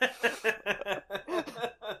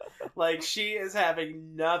 She is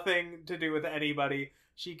having nothing to do with anybody.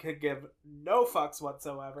 She could give no fucks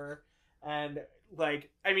whatsoever. And,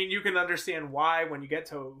 you can understand why when you get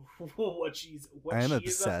to what she's I am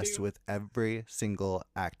obsessed with every single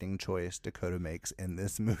acting choice Dakota makes in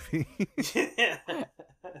this movie.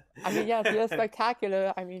 I mean, yeah, she is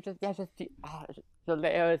spectacular. I mean, just the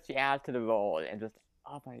layers she adds to the role, and just,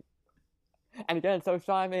 oh my... And again, so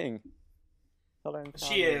charming.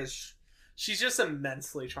 She is. She's just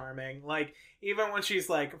immensely charming. Even when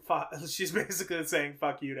she's she's basically saying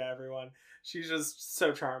fuck you to everyone. She's just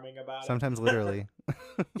so charming about Sometimes literally.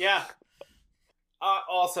 Yeah.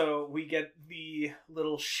 Also, we get the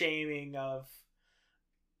little shaming of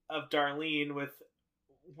Darlene with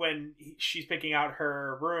when she's picking out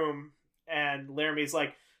her room, and Laramie's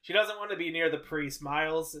like, she doesn't want to be near the priest,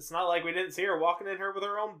 Miles. It's not like we didn't see her walking in here with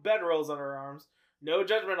her own bedrolls on her arms. No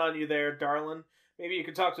judgment on you there, darling. Maybe you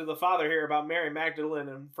could talk to the father here about Mary Magdalene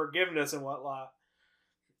and forgiveness and whatnot.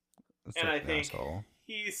 And I think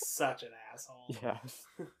he's such an asshole. Yes.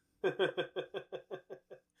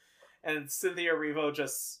 And Cynthia Erivo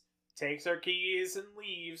just takes her keys and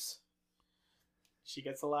leaves. She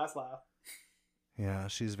gets the last laugh. Yeah,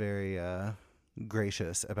 she's very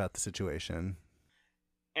gracious about the situation.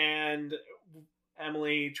 And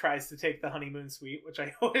Emily tries to take the honeymoon suite, which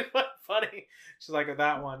I always find funny. She's like,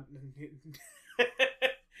 that one.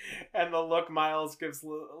 And the look Miles gives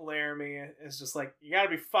Laramie is just like, you gotta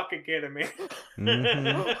be fucking kidding me.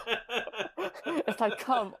 It's like,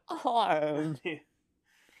 come on.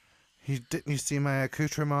 Didn't you see my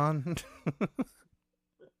accoutrement?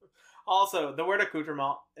 Also, the word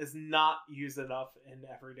accoutrement is not used enough in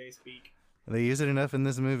everyday speak. They use it enough in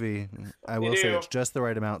this movie. I will say do. it's just the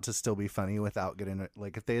right amount to still be funny without getting...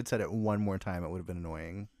 Like, if they had said it one more time, it would have been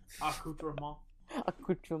annoying. Accoutrement.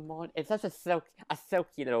 Accoutrement. It's such a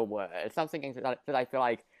silky little word. It's something that I feel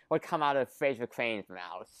like would come out of Fraser Crane's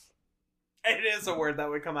mouth. It is a word that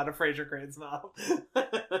would come out of Fraser Crane's mouth.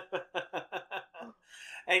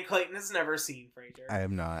 And Clayton has never seen Frasier. I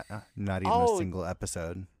have not. Not even a single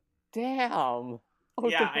episode. Damn. Oh,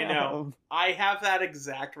 yeah, damn. I know. I have that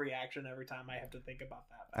exact reaction every time I have to think about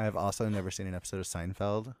that. I have also never seen an episode of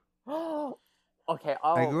Seinfeld. Okay.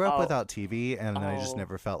 I grew up without TV, and I just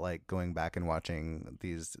never felt like going back and watching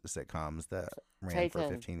these sitcoms that ran for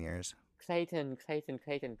 15 years. Clayton.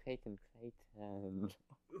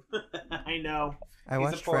 I know. I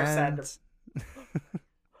watched Friends.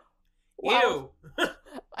 Ew.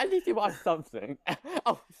 At least you watched something.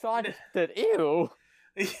 Oh, Sean did ew.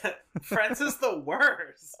 Yeah, Friends is the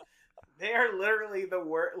worst. They are literally the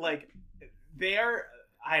worst. Like, they are.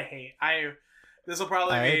 This will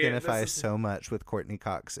probably I be. identify so much with Courtney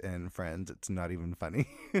Cox in Friends. It's not even funny.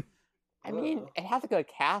 I mean, it has a good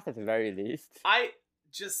cast at the very least.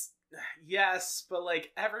 Yes, but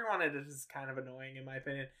like everyone in it is kind of annoying in my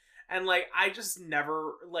opinion. And like I just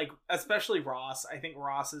never like, especially Ross. I think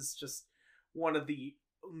Ross is just one of the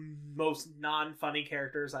most non-funny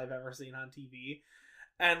characters I've ever seen on TV.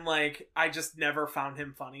 And like I just never found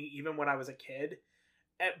him funny even when I was a kid.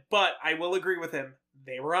 But I will agree with him.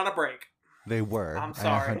 They were on a break. They were. I'm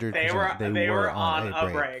sorry. They were on a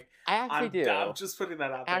break. I actually do. I'm just putting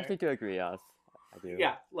that out there. I actually do agree, yes. I do.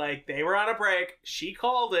 Yeah, like they were on a break. She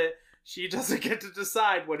called it. She doesn't get to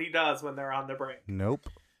decide what he does when they're on the break. Nope.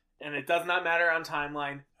 And it does not matter on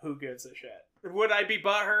timeline. Who gives a shit? Would I be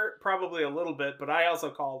butthurt? Probably a little bit, but I also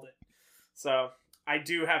called it. So I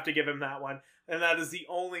do have to give him that one. And that is the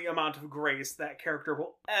only amount of grace that character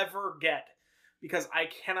will ever get. Because I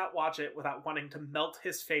cannot watch it without wanting to melt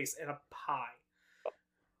his face in a pie.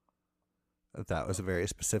 That was very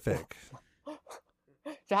specific.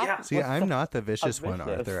 Yeah. See, I'm not the vicious one,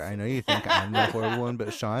 Arthur. I know you think I'm the horrible one,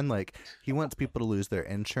 but Sean, like, he wants people to lose their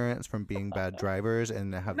insurance from being bad drivers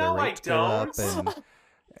and have their rates go up. And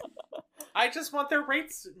I just want their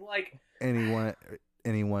rates, like... And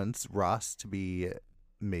he wants Ross to be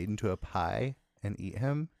made into a pie and eat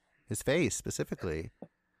him. His face, specifically.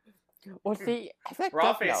 Well, see, I feel like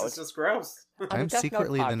Raw face is just gross. I'm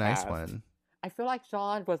secretly the nice one. I feel like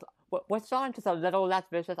Sean was Sean just a little less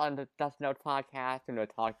vicious on the Death Note podcast when we were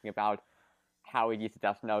talking about how we use the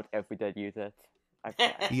Death Note if we did use it.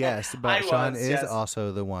 Yes, but Sean is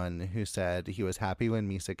also the one who said he was happy when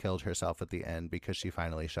Misa killed herself at the end because she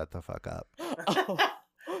finally shut the fuck up. Oh,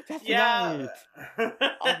 that's right.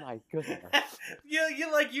 Oh my goodness.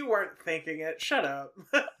 You weren't thinking it. Shut up.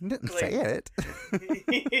 Didn't say it.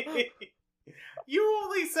 You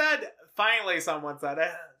only said finally someone said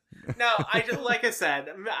it. No, like I said,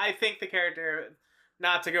 I think the character,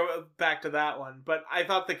 not to go back to that one, but I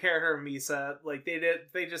thought the character of Misa, like they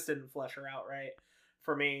just didn't flesh her out right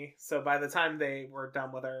for me. So by the time they were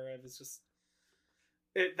done with her, it was just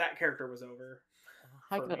that character was over.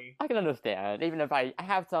 I can understand, even if I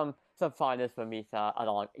have some fondness for Misa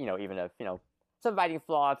along, even if some writing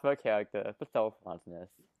flaws for a character, but still fondness.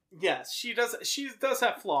 Yes, she does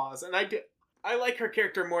have flaws, and I like her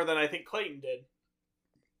character more than I think Clayton did.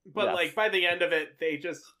 But yes. Like by the end of it, they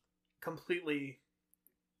just completely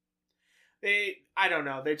I don't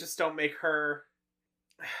know, they just don't make her.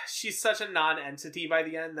 She's such a non-entity by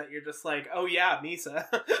the end that you're just like, oh yeah, Misa.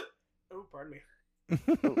 Oh, pardon me.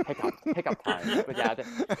 Ooh, hiccup time. But yeah,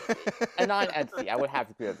 a non-entity, I would have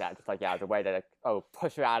to agree with that. Just like, yeah, the way that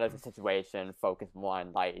push her out of the situation, focus more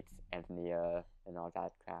on Light, Antonia, and all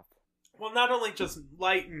that crap. Well, not only just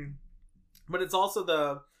Light, but it's also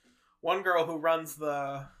the one girl who runs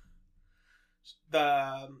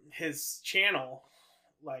his channel.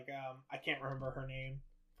 Like, I can't remember her name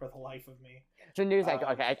for the life of me. The news anchor.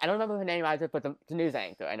 Okay, I don't remember her name either, but the news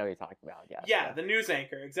anchor. I know what you're talking about. Yeah. Yeah, the news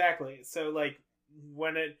anchor, exactly. So like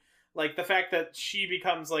when Like, the fact that she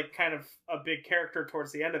becomes, like, kind of a big character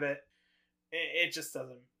towards the end of it just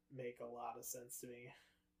doesn't make a lot of sense to me.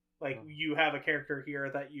 Like, you have a character here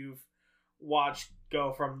that you've watched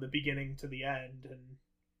go from the beginning to the end, and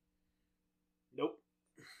nope.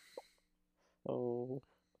 Oh.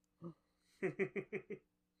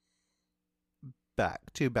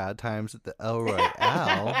 Back to Bad Times at the El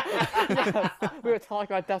Royale. Yes, we were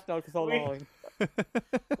talking about Death Note for so long.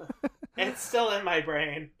 It's still in my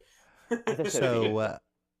brain. So,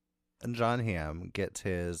 John Hamm gets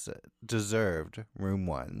his deserved room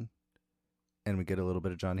 1, and we get a little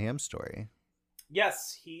bit of John Hamm's story.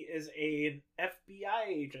 Yes, he is an FBI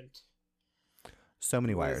agent. So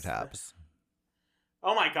many wiretaps.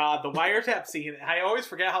 Oh my god, the wiretap scene. I always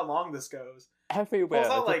forget how long this goes. Everywhere.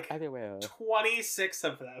 Pulls out, like, everywhere. 26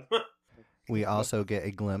 of them. We also get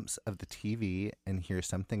a glimpse of the TV and hear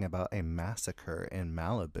something about a massacre in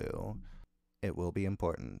Malibu. It will be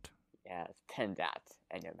important. Yes, pin that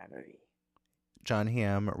in your memory. John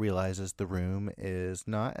Hamm realizes the room is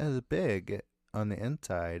not as big on the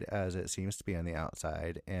inside as it seems to be on the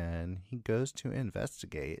outside, and he goes to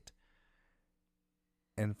investigate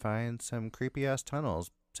and finds some creepy-ass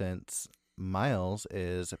tunnels since Miles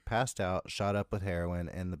is passed out, shot up with heroin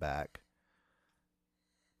in the back.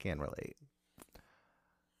 Can relate.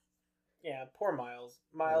 Yeah, poor Miles.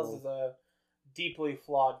 Miles is a deeply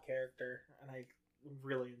flawed character, and I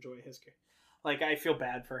really enjoy his character. Like, I feel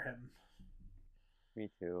bad for him. Me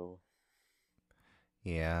too.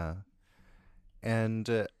 Yeah.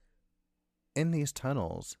 And in these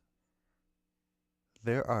tunnels,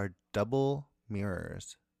 there are double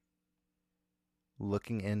mirrors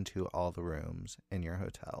looking into all the rooms in your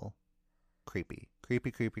hotel. Creepy.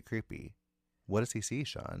 Creepy, creepy, creepy. What does he see,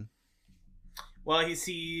 Sean? Well, he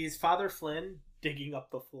sees Father Flynn digging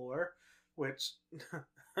up the floor, which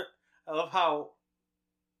I love how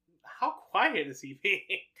quiet is he being?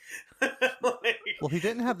 Like, Well, he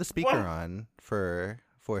didn't have the speaker on for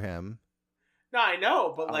him. No, I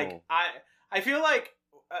know, but like I feel like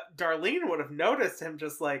Darlene would have noticed him.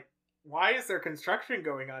 Just like, why is there construction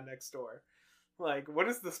going on next door? Like, what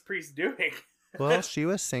is this priest doing? Well, she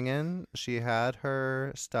was singing. She had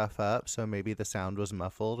her stuff up, so maybe the sound was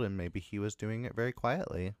muffled, and maybe he was doing it very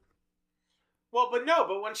quietly. Well,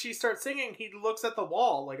 but when she starts singing, he looks at the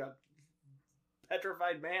wall like a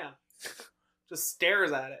petrified man. Just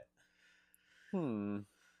stares at it.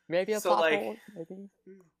 Maybe a so, plot like, hole, maybe.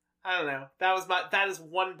 I don't know. That is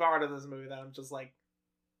one part of this movie that I'm just like,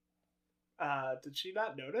 did she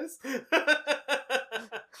not notice?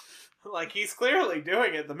 Like, he's clearly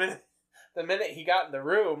doing it the minute he got in the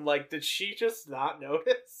room. Like, did she just not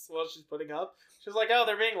notice while she's putting up? She's like, oh,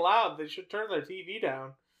 they're being loud. They should turn their TV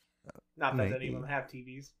down. Not that any of them have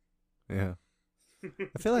TVs. Yeah.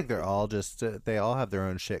 I feel like they're all just, they all have their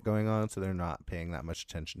own shit going on, so they're not paying that much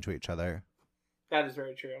attention to each other. That is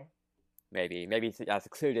very true. Maybe it's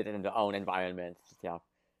secluded in their own environment. Yeah.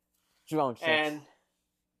 Your own shit.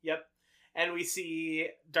 And we see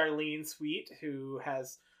Darlene Sweet, who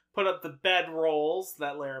has put up the bed rolls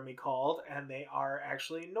that Laramie called, and they are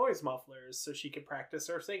actually noise mufflers, so she can practice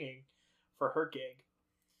her singing for her gig.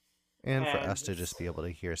 And for us to just be able to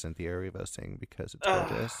hear Cynthia Erivo sing because it's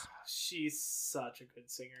gorgeous. She's such a good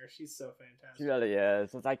singer. She's so fantastic. She really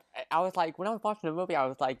is. It's like, I was like, when I was watching the movie, I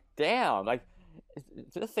was like, damn, like,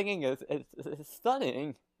 this singing is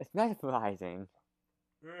stunning. It's mesmerizing.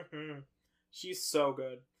 Mm-hmm. She's so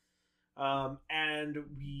good. And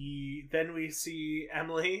we see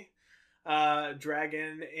Emily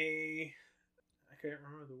dragging I can't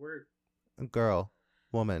remember the word. Girl,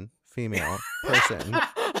 woman, female, person.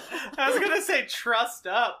 I was gonna say trussed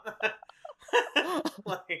up.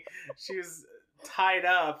 Like, she was tied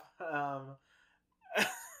up.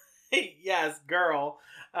 Yes, girl.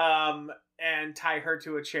 And tie her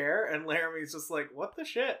to a chair, and Laramie's just like, what the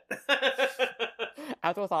shit?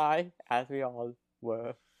 As was I, as we all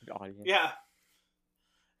were, the audience. Yeah.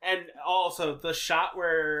 And also, the shot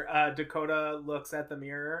where Dakota looks at the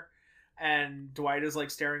mirror, and Dwight is, like,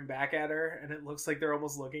 staring back at her, and it looks like they're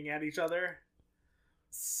almost looking at each other.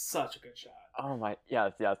 Such a good shot. Oh my,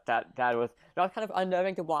 yes, that was kind of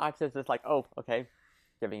unnerving to watch. It's just like, oh, okay,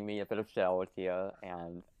 giving me a bit of chills here,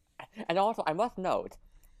 and also, I must note,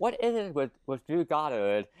 what is it with Drew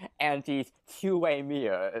Goddard and these two-way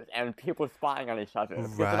mirrors and people spying on each other?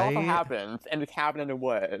 Because it also happens in the cabin in the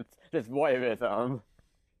woods. This voyeurism.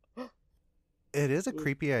 It is a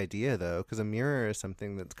creepy idea, though, because a mirror is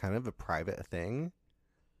something that's kind of a private thing.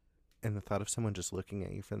 And the thought of someone just looking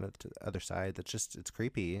at you from the other side, it's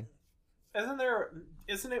creepy. Isn't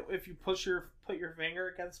it if you put your finger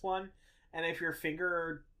against one, and if your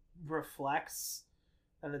finger reflects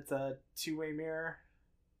and it's a two-way mirror,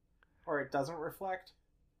 or it doesn't reflect.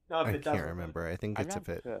 No, if I it doesn't. can't remember. I think I'm it's not if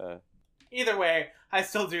it. sure. Either way, I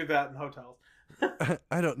still do that in hotels.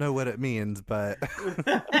 I don't know what it means, but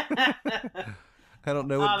I don't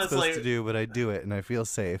know what it's supposed Honestly. to do, but I do it, and I feel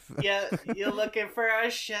safe. Yeah, you looking for a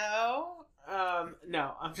show?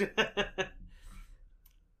 No, I'm just...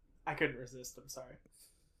 I couldn't resist. I'm sorry.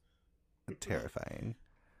 Terrifying.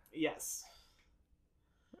 Yes.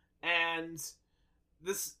 And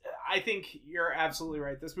this, I think you're absolutely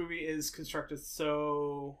right. This movie is constructed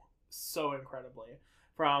so incredibly.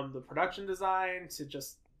 From the production design to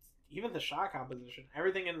just even the shot composition.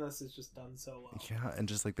 Everything in this is just done so well. Yeah, and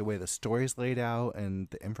just like the way the story's laid out and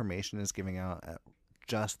the information is giving out at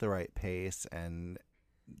just the right pace and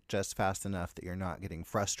just fast enough that you're not getting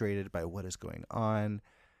frustrated by what is going on.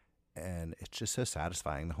 And it's just so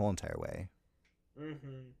satisfying the whole entire way.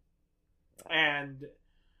 Mm-hmm. And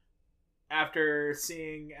after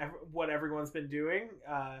seeing what everyone's been doing,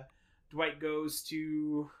 Dwight goes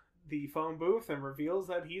to the phone booth and reveals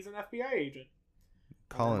that he's an FBI agent.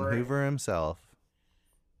 Colin Hoover himself.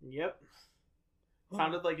 Yep.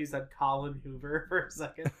 Sounded like you said Colin Hoover for a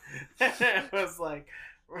second. It was like,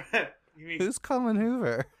 you mean, who's Colin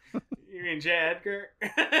Hoover? You mean J. Edgar?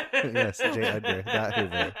 Yes, J. Edgar, not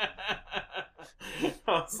Hoover.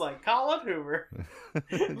 I was like, Colin Hoover.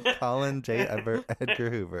 Colin J. Edgar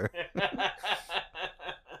Hoover.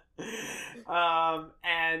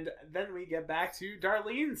 And then we get back to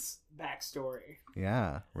Darlene's backstory.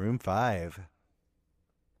 Yeah, room 5.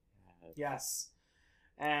 Yes.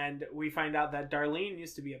 And we find out that Darlene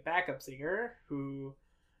used to be a backup singer who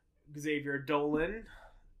Xavier Dolan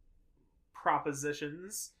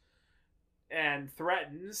propositions and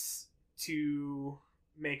threatens to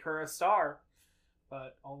make her a star,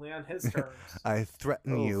 but only on his terms. I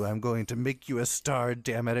threaten you. I'm going to make you a star,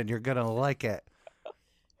 damn it, and you're going to like it.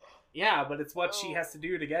 Yeah, but it's what she has to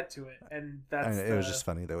do to get to it. And that's it was just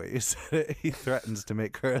funny the way you said it. He threatens to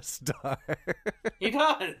make her a star. He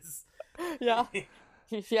does. Yeah.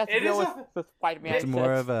 She has to deal with Spider-Man. It's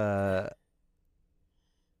more of a...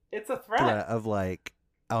 It's a threat of like,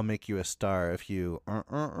 I'll make you a star if you...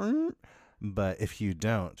 But if you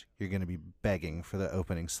don't, you're going to be begging for the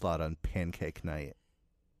opening slot on Pancake Night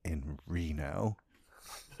in Reno.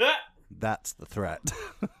 That's the threat.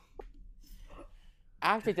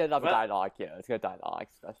 I actually did love the dialogue here. It's good dialogue,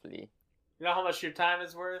 especially. You know how much your time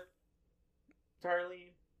is worth,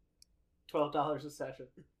 Darlene? $12 a session.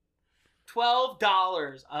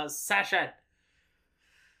 $12 a session!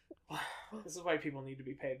 This is why people need to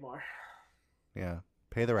be paid more. Yeah.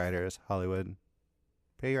 Pay the writers, Hollywood.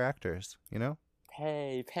 Pay your actors, you know?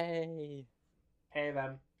 Pay. Pay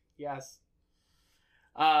them. Yes.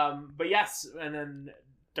 But yes, and then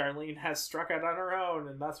Darlene has struck out on her own,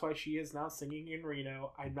 and that's why she is now singing in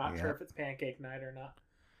Reno. I'm not sure if it's Pancake Night or not.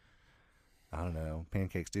 I don't know.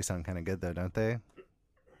 Pancakes do sound kind of good, though, don't they?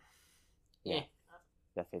 Yeah.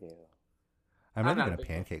 Yes, they do. I'm not even a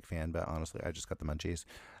pancake fan, but honestly, I just got the munchies.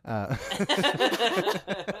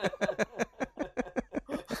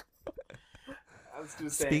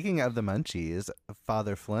 Speaking of the munchies,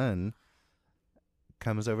 Father Flynn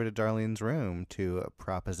comes over to Darlene's room to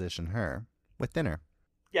proposition her with dinner.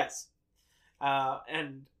 Yes.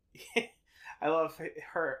 And I love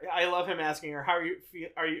her. I love him asking her, "How are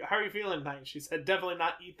you feeling tonight?" She said, "Definitely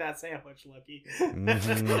not eat that sandwich, Lucky." Mm-hmm.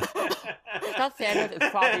 That sandwich is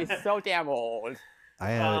probably so damn old.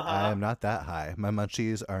 I am not that high. My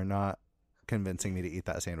munchies are not convincing me to eat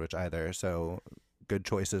that sandwich either. So good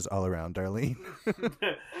choices all around, Darlene.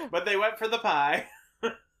 But they went for the pie.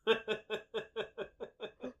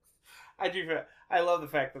 I love the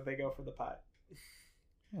fact that they go for the pie.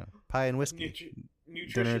 Yeah, pie and whiskey.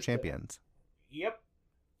 Dinner champions. Yep.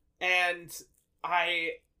 And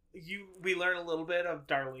we learn a little bit of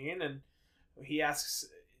Darlene, and he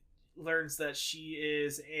learns that she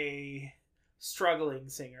is a struggling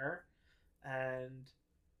singer, and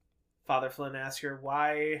Father Flynn asks her,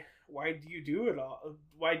 why do you do it all?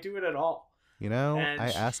 Why do it at all? You know, I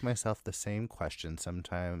ask myself the same question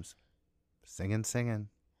sometimes. Singing.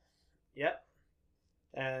 Yep.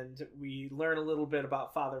 And we learn a little bit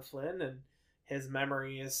about Father Flynn, and his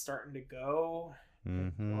memory is starting to go,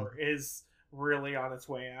 or is really on its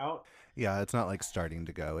way out. Yeah, it's not like starting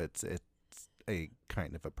to go. It's a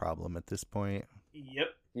kind of a problem at this point. Yep.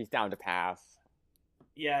 He's down to pass.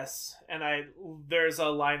 Yes, and there's a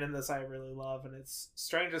line in this I really love, and it's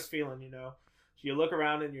strangest feeling, you know. You look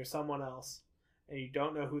around and you're someone else, and you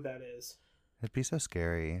don't know who that is. It'd be so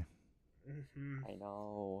scary. Mm-hmm. I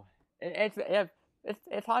know.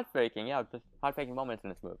 It's heartbreaking. Yeah, just heartbreaking moments in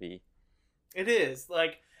this movie. It is,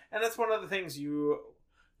 like, and that's one of the things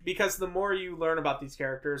Because the more you learn about these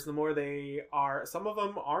characters, the more they are... Some of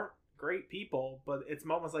them aren't great people, but it's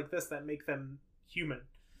moments like this that make them human.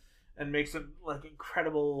 And makes them, like,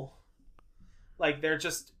 incredible... Like, they're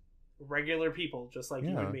just regular people, just like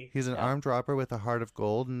you and me. He's an armed robber with a heart of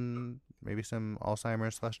gold and maybe some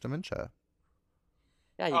Alzheimer's/dementia.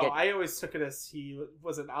 Yeah, I always took it as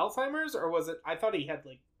was it Alzheimer's, or was it... I thought he had,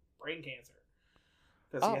 like, brain cancer.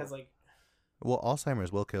 Because he has, like... Well,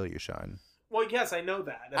 Alzheimer's will kill you, Sean. Well, yes, I know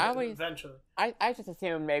that. Eventually. I just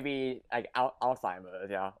assumed maybe, like,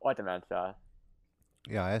 Alzheimer's, or dementia.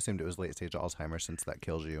 Yeah, I assumed it was late-stage Alzheimer's since that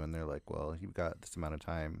kills you, and they're like, well, you've got this amount of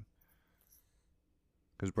time.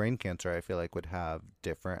 Because brain cancer, I feel like, would have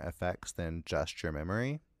different effects than just your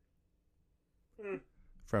memory.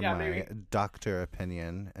 From my doctor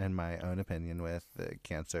opinion and my own opinion with the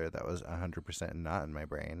cancer, that was 100% not in my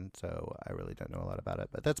brain, so I really don't know a lot about it.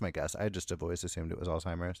 But that's my guess. I just have always assumed it was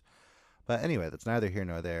Alzheimer's. But anyway, that's neither here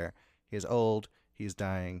nor there. He's old, he's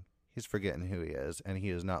dying, he's forgetting who he is, and he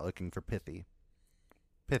is not looking for pithy.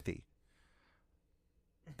 Pithy.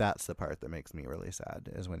 That's the part that makes me really sad,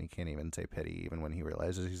 is when he can't even say pity, even when he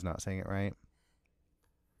realizes he's not saying it right.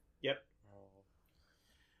 Yep.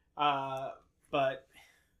 But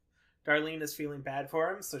Darlene is feeling bad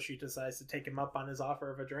for him, so she decides to take him up on his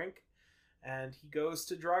offer of a drink. And he goes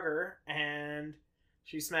to drug her, and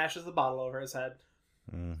she smashes the bottle over his head.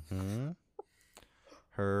 Mm-hmm.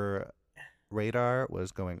 Her radar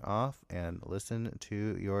was going off, and listen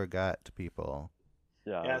to your gut, people.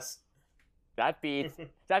 Yeah. Yes. That beat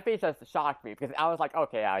just shocked me, because I was like,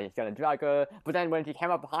 okay, yeah, he's gonna drug her. But then when she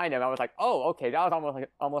came up behind him, I was like, oh, okay, that was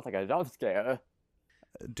almost like a jump scare.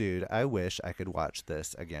 Dude, I wish I could watch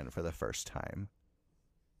this again for the first time.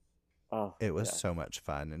 Oh, it was so much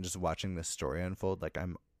fun, and just watching this story unfold, like,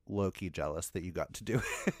 I'm low-key jealous that you got to do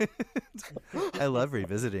it. I love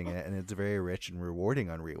revisiting it, and it's very rich and rewarding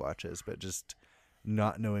on rewatches, but just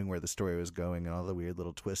not knowing where the story was going and all the weird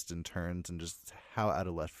little twists and turns and just how out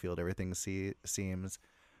of left field everything seems.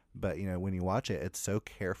 But, you know, when you watch it, it's so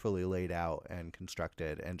carefully laid out and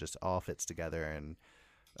constructed and just all fits together, and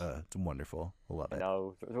it's wonderful. I love it.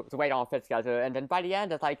 No, the way it all fits together. And then by the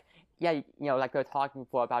end, it's like, yeah, you know, like we were talking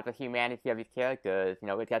before about the humanity of these characters, you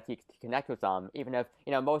know, it gets you to connect with them, even if,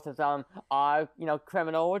 you know, most of them are, you know,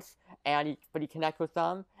 criminals, but you connect with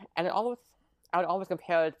them. And I would almost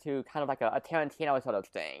compare it to kind of like a Tarantino sort of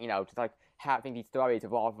thing, you know, just like having these stories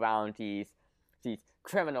revolve around these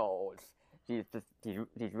criminals, these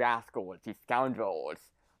rascals, these scoundrels,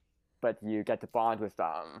 but you get to bond with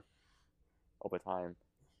them over time.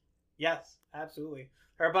 Yes, absolutely.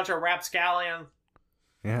 They're a bunch of rapscallions.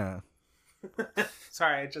 Yeah.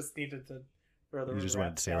 Sorry, I just needed to throw the... You just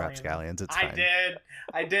wanted to say rapscallions. It's fine.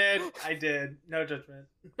 I did. No judgment.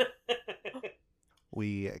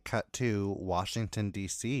 We cut to Washington,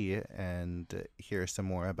 D.C., and hear some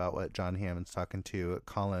more about what John Hammond's talking to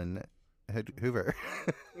Colin Hoover.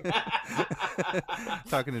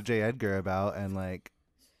 Talking to J. Edgar about, and like,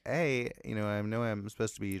 hey, you know I'm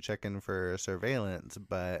supposed to be checking for surveillance,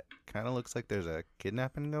 but kind of looks like there's a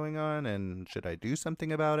kidnapping going on, and should I do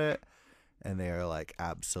something about it? And they are like,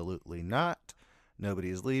 absolutely not.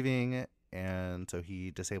 Nobody's leaving. And so he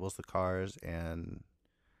disables the cars and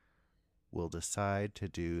will decide to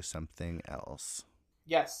do something else.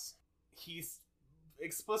 Yes. He's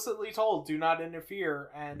explicitly told, do not interfere.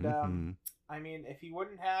 And, I mean, if he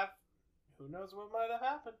wouldn't have, who knows what might have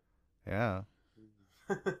happened. Yeah.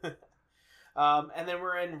 And then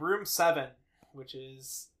we're in room 7, which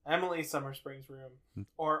is Emily Summerspring's room,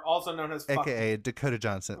 or also known as AKA Dakota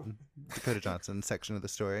Johnson section of the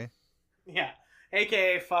story. Yeah,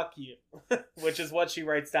 AKA fuck you, which is what she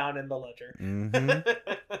writes down in the ledger.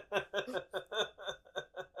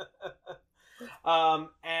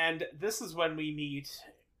 And this is when we meet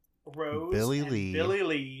Rose Billy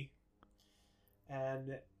Lee.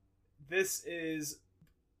 And this is...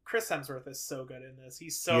 Chris Hemsworth is so good in this.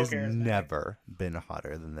 He's so charismatic. He's never been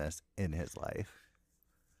hotter than this in his life.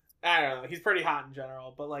 I don't know. He's pretty hot in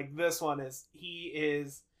general, but like this one is...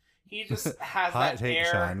 He just has hot that take,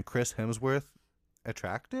 air... Sean. Chris Hemsworth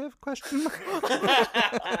attractive? Question mark.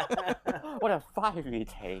 What a fiery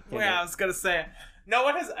take. Yeah, I was gonna say, no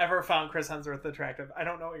one has ever found Chris Hemsworth attractive. I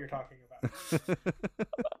don't know what you're talking about.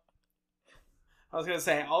 I was gonna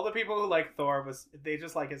say, all the people who like Thor they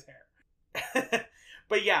just like his hair.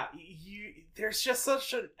 But yeah, there's just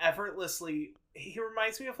such an effortlessly... He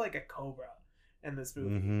reminds me of like a cobra in this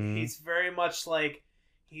movie. He's very much like...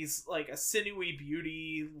 He's like a sinewy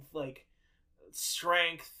beauty, like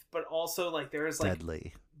strength, but also like there is like...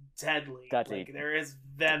 Deadly. Like there is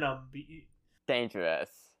venom. Dangerous.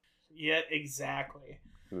 Yeah, exactly.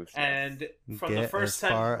 Ruthless. And from Get the first as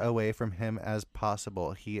 10 far away from him as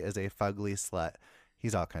possible. He is a fugly slut.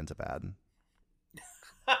 He's all kinds of bad.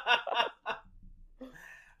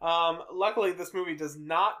 Luckily, this movie does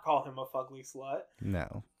not call him a fugly slut.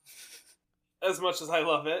 No. As much as I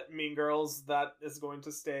love it, Mean Girls, that is going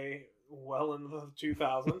to stay well in the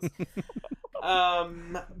 2000s.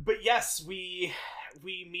 But yes, we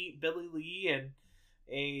meet Billy Lee and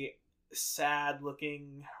a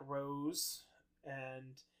sad-looking Rose,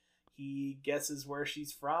 and he guesses where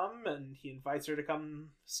she's from, and he invites her to come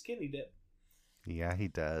skinny dip. Yeah, he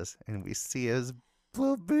does. And we see his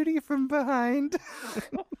little booty from behind.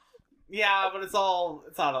 Yeah, but it's out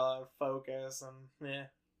of focus, and yeah.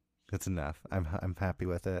 It's enough. I'm happy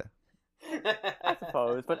with it. I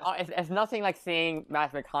suppose, but it's nothing like seeing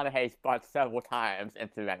Matthew McConaughey's butt several times in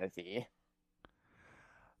Serenity.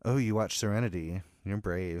 Oh, you watched Serenity. You're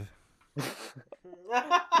brave.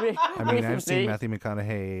 I I mean, I've seen Matthew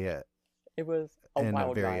McConaughey It was a in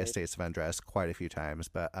wild various ride. states of undress quite a few times,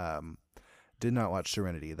 but did not watch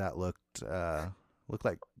Serenity. That looked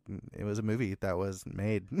like it was a movie that was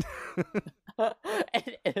made.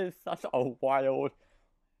 It is such a wild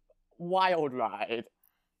ride.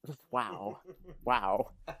 Just wow.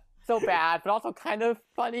 So bad, but also kind of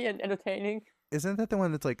funny and entertaining. Isn't that the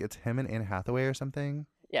one that's like it's him and Anne Hathaway or something?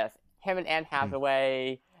 Yes, him and Anne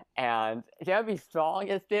Hathaway, and Jeremy Strong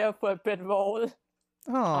is there for a bit role.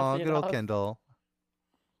 Oh, see good old enough. Kendall.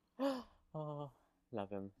 Oh, love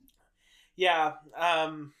him. Yeah,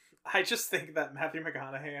 I just think that Matthew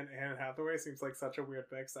McConaughey and Anne Hathaway seems like such a weird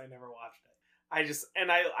mix. I never watched it.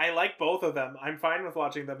 I like both of them. I'm fine with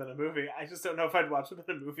watching them in a movie. I just don't know if I'd watch them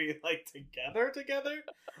in a movie like together.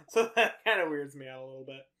 So that kind of weirds me out a little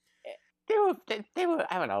bit. They were.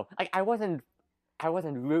 I don't know. Like I wasn't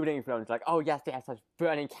rooting for them. It's like, oh yes, they have such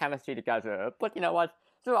burning chemistry together. But you know what?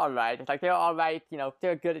 They're all right. It's like they're all right. You know,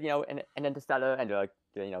 they're good. You know, in Interstellar, and they're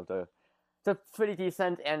pretty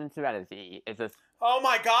decent in Serenity. It's just. Oh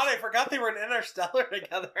my god! I forgot they were in Interstellar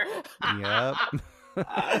together. Yep.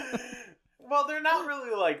 Well, they're not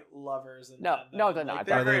really like lovers. No, they're not.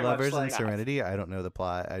 Are they very much lovers in like- Serenity? I don't know the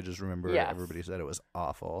plot. I just remember Yes. everybody said it was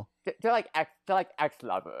awful. They're like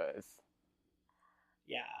ex-lovers.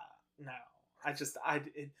 Yeah, no. I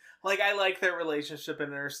like their relationship in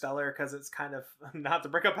Interstellar because it's kind of not to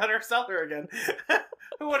bring up Interstellar again.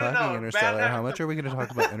 Who would have Fucking known? Interstellar. How much are we going to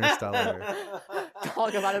talk about Interstellar?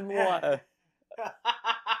 Talk about it more.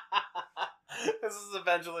 This is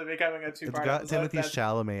eventually becoming a two-part It's got episode. Timothy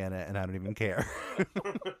Chalamet in it, and I don't even care.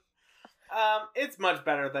 It's much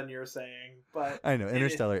better than you're saying, but I know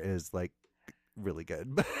Interstellar is like really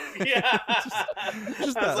good. But yeah, just I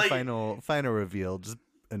was that like, final reveal just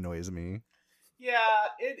annoys me. yeah,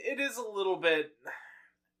 it is a little bit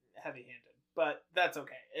heavy-handed, but that's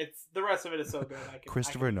okay. It's the rest of it is so good.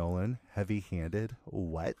 Christopher Nolan, heavy-handed.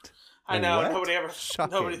 What? I know What? nobody ever.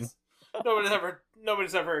 Shocking.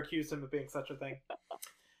 Nobody's ever accused him of being such a thing.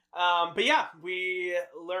 But yeah, we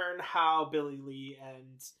learn how Billy Lee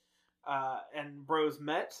and Rose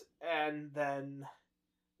met, and then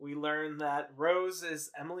we learn that Rose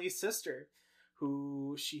is Emily's sister,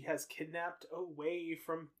 who she has kidnapped away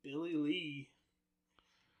from Billy Lee.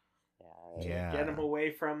 Yeah. Get him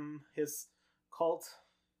away from his cult.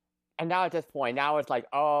 And now at this point, now it's like,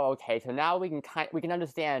 oh, okay, so now we can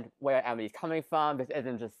understand where Emily's coming from. This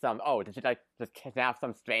isn't just did she like just kidnap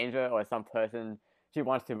some stranger or some person she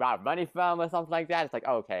wants to rob money from or something like that? It's like,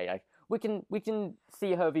 okay, like we can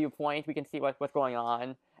see her viewpoint, we can see what's going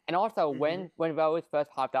on. And also when Rose first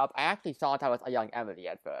popped up, I actually thought that was a young Emily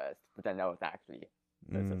at first, but then no, it's actually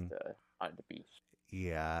her sister on the beach.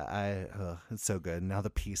 Yeah, it's so good. Now the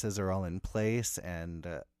pieces are all in place, and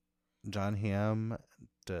John Hamm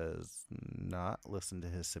does not listen to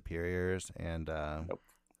his superiors and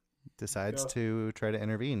decides to try to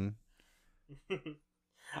intervene.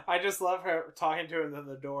 I just love her talking to him in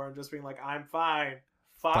the door and just being like, I'm fine.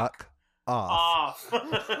 Fuck off.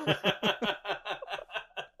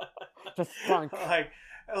 Just spunk.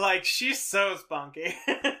 like she's so spunky.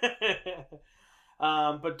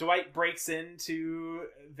 But Dwight breaks into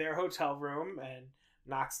their hotel room and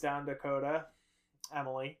knocks down Dakota,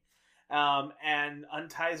 Emily, and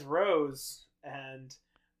unties Rose. And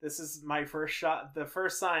this is my first shot. The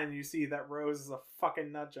first sign you see that Rose is a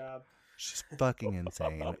fucking nut job. She's fucking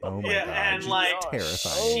insane. Oh my Yeah, god. and, She's like,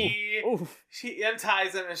 terrifying. She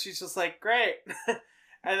unties him and she's just like, great.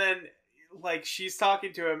 And then like she's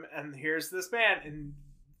talking to him and here's this man, and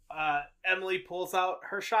Emily pulls out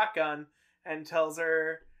her shotgun and tells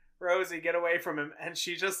her, Rosie, get away from him. And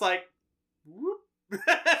she just like, whoop.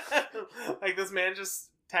 Like this man just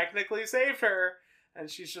technically saved her, and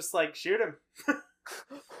she's just like, shoot him.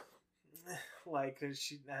 Like,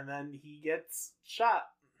 and then he gets shot.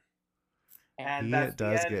 And He that's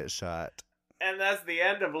does get shot. And that's the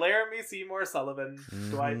end of Laramie Seymour Sullivan,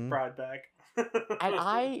 Dwight Broadbeck.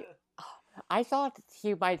 And I thought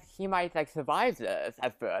he might like survive this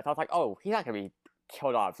at first. I was like, oh, he's not gonna be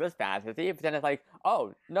killed off this fast, is he? But then it's like,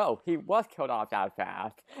 oh no, he was killed off that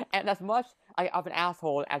fast. And as much of an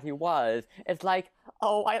asshole as he was, it's like,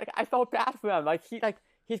 oh, I felt bad for him.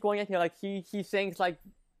 He's going in here he thinks like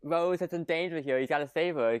Rose is in danger here. He's got to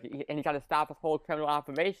save her, and he's got to stop this whole criminal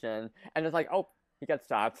operation. And it's like, oh, he gets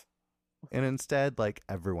stopped. And instead, like,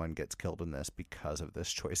 everyone gets killed in this because of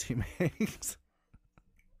this choice he makes.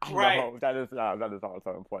 Right. No, that is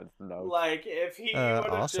also important to note. Like, if he would have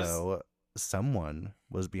also, someone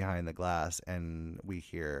was behind the glass, and we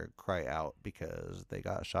hear cry out because they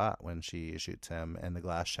got shot when she shoots him, and the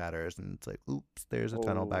glass shatters, and it's like, oops, there's a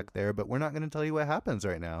tunnel back there, but we're not going to tell you what happens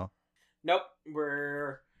right now. Nope,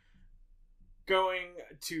 we're going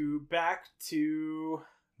back to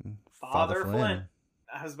Father Flynn.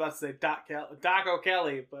 I was about to say Doc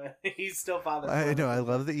O'Kelly, but he's still Father Flynn. I know. I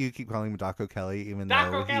love that you keep calling him Doc O'Kelly, even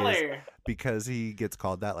Doc though O'Kelly! He is, because he gets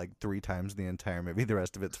called that like 3 times in the entire movie. The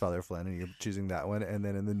rest of it's Father Flynn, and you're choosing that one. And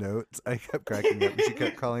then in the notes, I kept cracking up. And she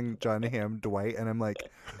kept calling John Hamm Dwight, and I'm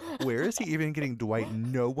like, where is he even getting Dwight?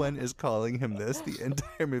 No one is calling him this the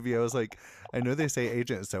entire movie. I was like, I know they say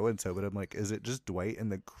Agent so and so, but I'm like, is it just Dwight in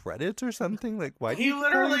the credits or something? Like, why? He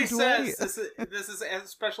literally says this is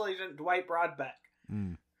Special Agent Dwight Broadbeck.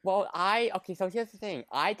 Well, so here's the thing.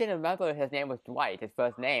 I didn't remember his name was Dwight, his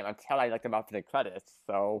first name, until I looked him up in the credits.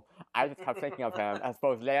 So I just kept thinking of him as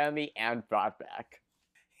both Laramie and Broadbeck.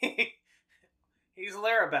 He's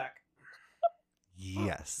Larabeck.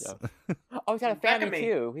 Yes. Yeah. Oh, he had a family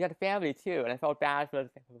too. He had a family too, and I felt bad for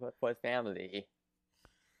his family.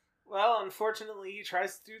 Well, unfortunately, he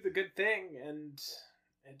tries to do the good thing, and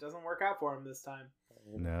it doesn't work out for him this time.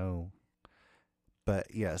 No.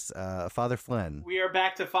 But yes, Father Flynn. We are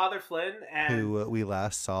back to Father Flynn, who we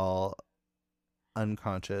last saw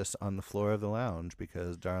unconscious on the floor of the lounge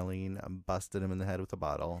because Darlene busted him in the head with a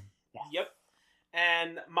bottle. Yep.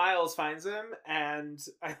 And Miles finds him, and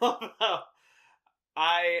I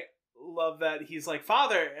love that he's like,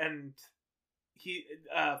 Father, and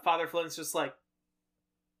Father Flynn's just like,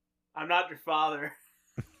 I'm not your father.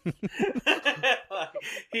 Like,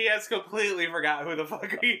 he has completely forgot who the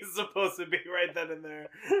fuck he's supposed to be right then and there.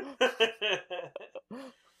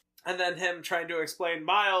 And then him trying to explain,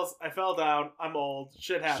 Miles, I fell down, I'm old,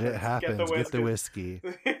 shit happens. Get the whiskey.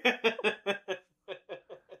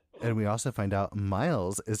 And we also find out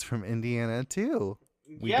Miles is from Indiana too.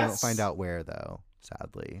 We don't find out where though,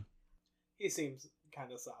 sadly. He seems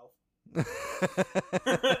kind of south.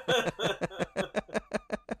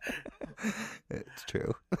 It's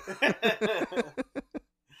true.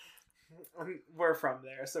 We're from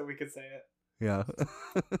there, so we could say it. Yeah.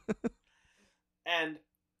 And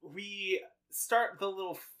we start the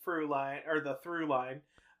little through line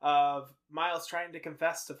of Miles trying to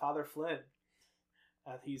confess to Father Flynn.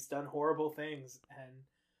 He's done horrible things, and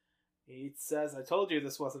he says, I told you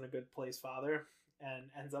this wasn't a good place, Father, and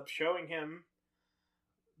ends up showing him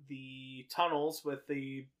the tunnels with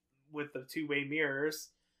the two-way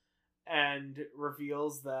mirrors, and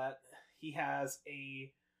reveals that he has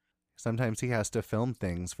sometimes he has to film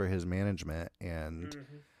things for his management and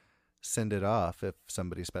send it off if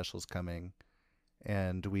somebody special's coming.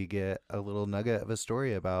 And we get a little nugget of a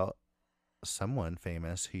story about someone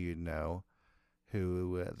famous who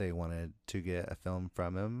they wanted to get a film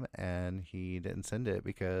from him, and he didn't send it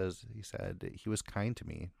because he said he was kind to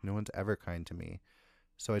me. No one's ever kind to me.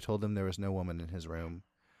 So I told him there was no woman in his room.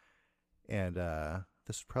 And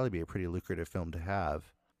this would probably be a pretty lucrative film to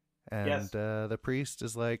have. And the priest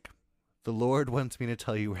is like, the Lord wants me to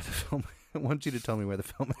tell you where the film wants you to tell me where the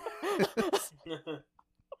film is.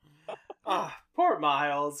 Poor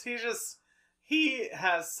Miles. He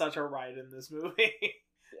has such a right in this movie.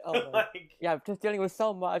 Just dealing with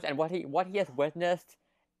so much, and what he has witnessed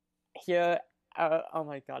here. Oh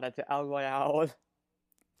my god, that's El Royale.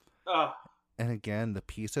 And again, the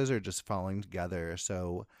pieces are just falling together.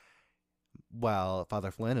 So while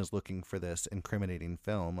Father Flynn is looking for this incriminating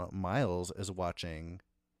film, Miles is watching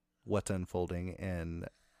what's unfolding in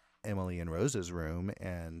Emily and Rose's room,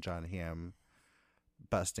 and John Hamm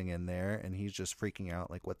busting in there, and he's just freaking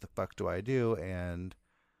out like, what the fuck do I do? And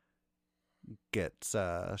gets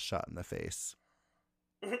shot in the face.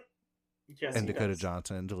 Yes, and Dakota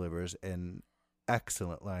Johnson delivers an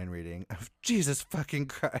excellent line reading of Jesus fucking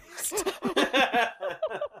Christ.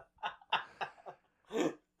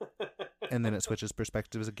 And then it switches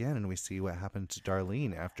perspectives again, and we see what happened to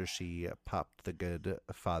Darlene after she popped the good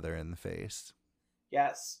father in the face.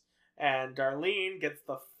 Yes. And Darlene gets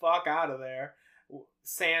the fuck out of there.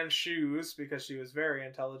 Sans shoes, because she was very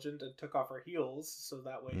intelligent, and took off her heels so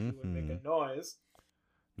that way she would make a noise.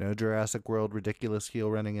 No Jurassic World ridiculous heel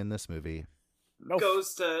running in this movie. Nope.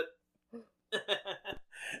 Goes to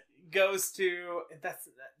that's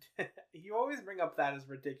you always bring up that as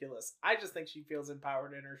ridiculous. I just think she feels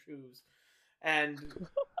empowered in her shoes. And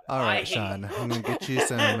all right, Sean, I'm gonna get you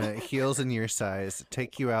some heels in your size,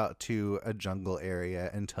 take you out to a jungle area,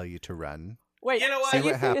 and tell you to run. Wait, you know what? See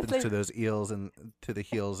what happens to those eels and to the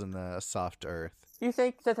heels in the soft earth. You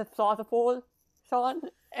think that it's plausible, Sean,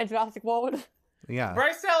 in Jurassic World? Yeah.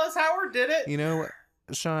 Bryce Dallas Howard did it. You know,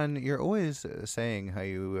 Sean, you're always saying how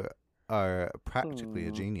you are practically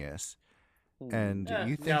a genius, and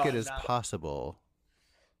you think it is possible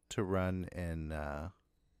to run in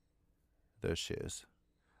those shoes.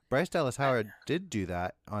 Bryce Dallas Howard did do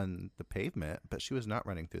that on the pavement, but she was not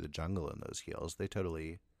running through the jungle in those heels. They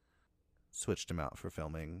totally switched them out for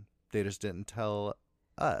filming. They just didn't tell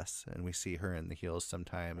us, and we see her in the heels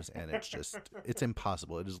sometimes, and it's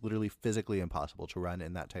impossible. It is literally physically impossible to run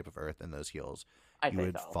in that type of earth in those heels. You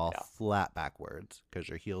would fall flat backwards because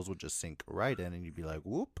your heels would just sink right in, and you'd be like,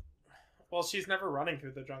 whoop. Well, she's never running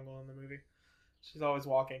through the jungle in the movie. She's always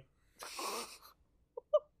walking.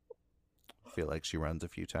 I feel like she runs a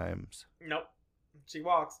few times. Nope. She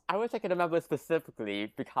walks. I wish I could remember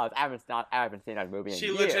specifically because I haven't seen that movie in years.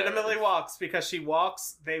 She legitimately walks because she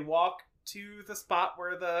walks. They walk to the spot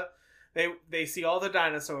where they see all the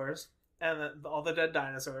dinosaurs and all the dead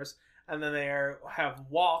dinosaurs, and then have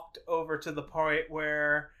walked over to the point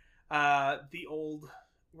where the old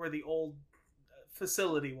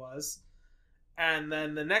facility was, and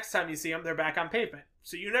then the next time you see them, they're back on pavement.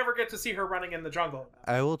 So you never get to see her running in the jungle.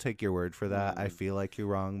 I will take your word for that. I feel like you're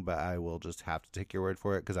wrong, but I will just have to take your word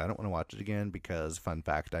for it because I don't want to watch it again because, fun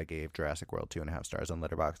fact, I gave Jurassic World 2.5 stars on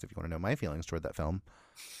Letterboxd if you want to know my feelings toward that film.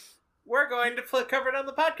 We're going to cover it on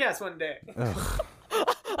the podcast one day.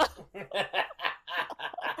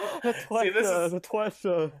 The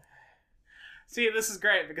Twister. See, this is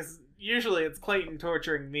great because usually it's Clayton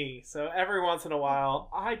torturing me. So every once in a while,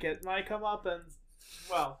 I get my comeuppance.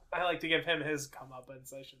 Well, I like to give him his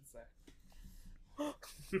comeuppance, I should say.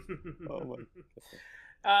 Oh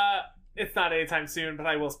my. It's not anytime soon, but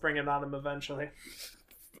I will spring it on him eventually.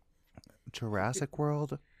 Jurassic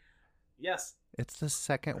World? Yes. It's the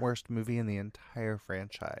second worst movie in the entire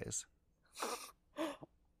franchise.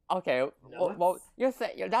 Okay, well, you're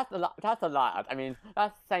saying that's a lot. That's a lot. I mean,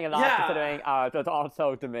 that's saying a lot considering there's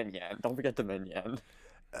also Dominion. Don't forget Dominion.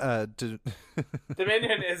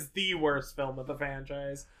 Dominion is the worst film of the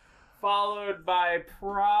franchise, followed by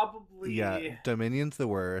probably Dominion's the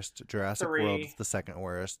worst. Jurassic 3. World's the second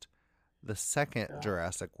worst. The second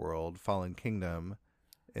Jurassic World, Fallen Kingdom,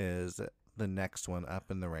 is the next one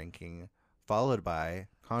up in the ranking, followed by,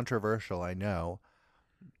 controversial, I know,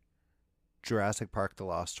 Jurassic Park: The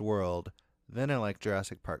Lost World. Then I like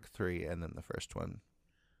Jurassic Park 3, and then the first one.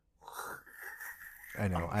 I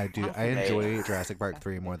know, I do. I enjoy Jurassic Park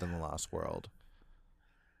 3 more than The Lost World.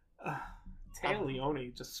 Taya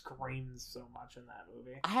Leone just screams so much in that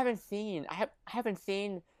movie. I haven't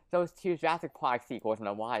seen those two Jurassic Park sequels in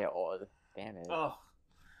a while. Damn it. Oh.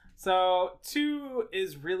 So 2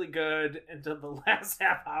 is really good until the last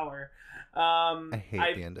half hour. I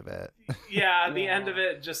hate the end of it. The end of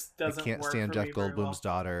it just doesn't work. I can't stand Jeff Goldblum's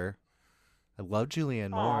daughter. I love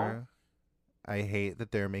Julianne Moore. I hate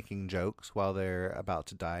that they're making jokes while they're about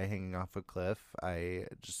to die hanging off a cliff.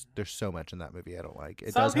 There's so much in that movie I don't like.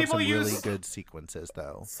 It does have some really good sequences,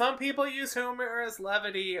 though. Some people use humor as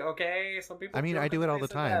levity, okay? Some people. I mean, I do it all the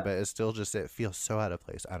time, but it's still just, it feels so out of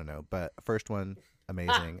place. I don't know. But first one,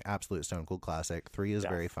 amazing. Absolute Stone Cold classic. 3 is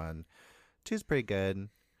very fun. 2 is pretty good.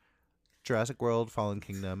 Jurassic World, Fallen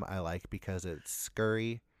Kingdom, I like because it's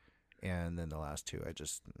scurry. And then the last 2, I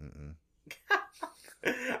just...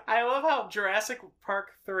 I love how Jurassic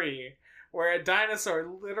Park 3, where a dinosaur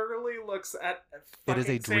literally looks at it is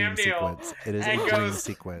a dream sequence. It is a dream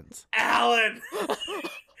sequence. Alan!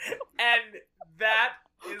 And that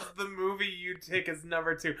is the movie you take as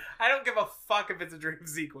number 2. I don't give a fuck if it's a dream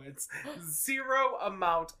sequence. 0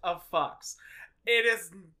 amount of fucks. It is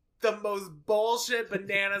the most bullshit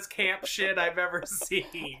bananas camp shit I've ever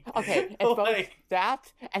seen. Okay, it's both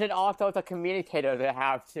that, and then also the communicator they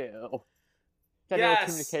have too. The new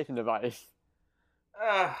communication device.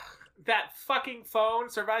 That fucking phone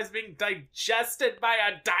survives being digested by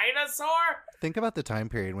a dinosaur? Think about the time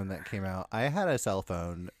period when that came out. I had a cell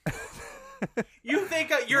phone. You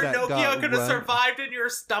think your Nokia could have survived in your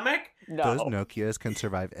stomach? Those Nokias can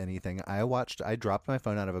survive anything. I dropped my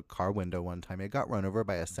phone out of a car window one time. It got run over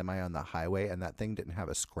by a semi on the highway, and that thing didn't have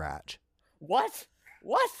a scratch. What?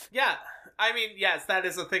 Yeah, I mean, yes, that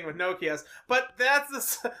is a thing with Nokias, but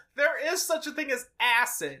there is such a thing as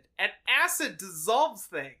acid, and acid dissolves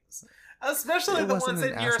things, especially the ones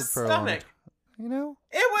in your stomach. You know,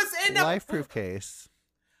 it was in a life-proof case.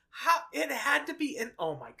 How it had to be in?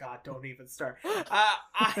 Oh my god! Don't even start. It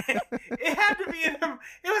had to be in. It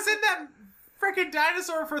was in that freaking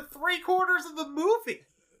dinosaur for 3/4 of the movie.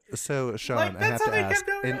 So, Sean, I have to ask: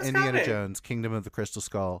 in Indiana Jones, Kingdom of the Crystal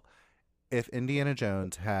Skull, if Indiana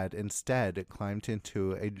Jones had instead climbed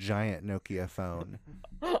into a giant Nokia phone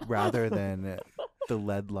rather than the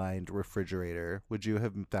lead-lined refrigerator, would you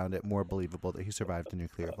have found it more believable that he survived a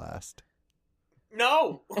nuclear blast?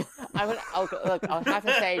 No. I'll have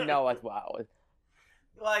to say no as well.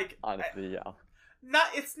 Like, honestly, yeah.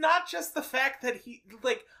 It's not just the fact that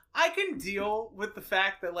I can deal with the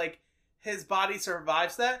fact that his body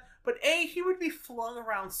survives that, but A, he would be flung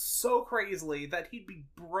around so crazily that he'd be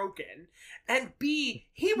broken, and B,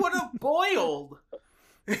 he would have boiled.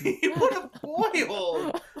 He would have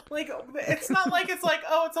boiled. It's not like it's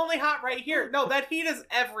oh, it's only hot right here. No, that heat is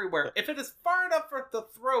everywhere. If it is far enough for it to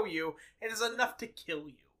throw you, it is enough to kill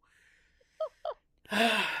you.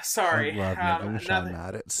 Sorry. I love making Sean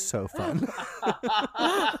mad. It's so fun.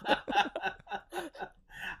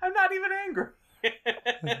 I'm not even angry.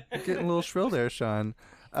 Getting a little shrill there, Sean.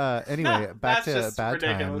 Anyway, back to Bad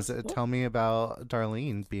ridiculous. Times. Tell me about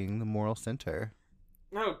Darlene being the moral center.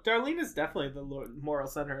 No, Darlene is definitely the moral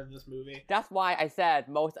center of this movie. That's why I said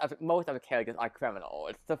most of the characters are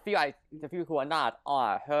criminals. The few who are not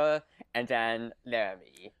are her and then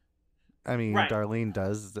Laramie. I mean, right. Darlene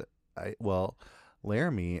does.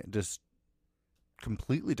 Laramie just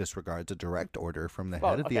completely disregards a direct order from the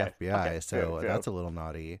head of the FBI, so true. That's a little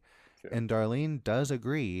naughty. True. And Darlene does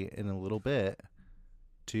agree in a little bit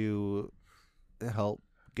to help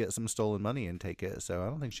get some stolen money and take it, so I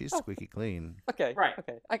don't think she's squeaky clean. Okay, right.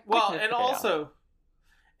 Okay. And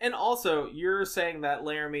also, you're saying that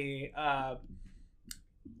Laramie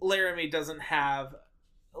doesn't have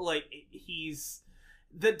he's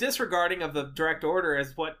the disregarding of the direct order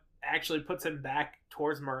is what actually puts him back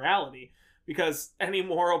towards morality, because any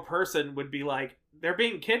moral person would be they're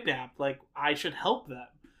being kidnapped, I should help them.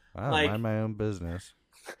 Wow, mind my own business.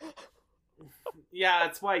 Yeah,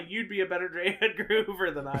 that's why you'd be a better J. Edgar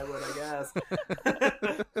Hoover than I would, I guess.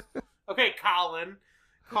 Okay, Colin,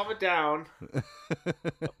 calm it down.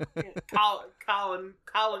 Colin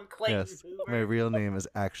Clayton yes, Hoover. My real name is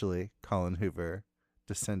actually Colin Hoover,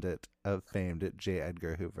 descendant of famed J.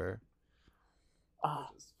 Edgar Hoover.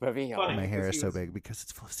 My hair is so big because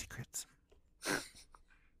it's full of secrets.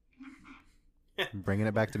 Bringing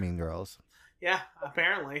it back to Mean Girls. Yeah,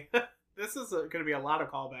 apparently. This is going to be a lot of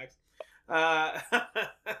callbacks.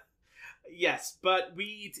 Yes, but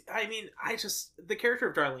the character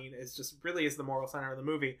of Darlene is the moral center of the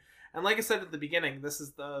movie. And like I said at the beginning, this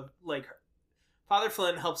is Father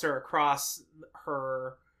Flynn helps her across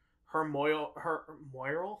her moral,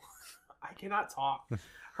 I cannot talk.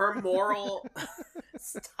 Her moral,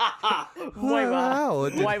 stop. Wow,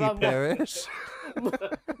 did he perish?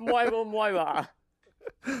 Moira.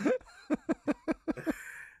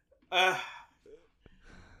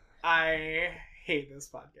 I hate this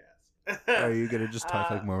podcast. Are you going to just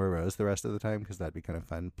talk like Moira Rose the rest of the time? Because that'd be kind of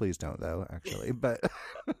fun. Please don't, though, actually. But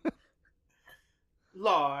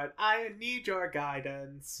Lord, I need your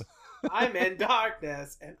guidance. I'm in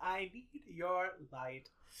darkness, and I need your light.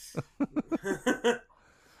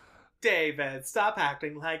 David, stop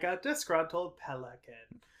acting like a disgruntled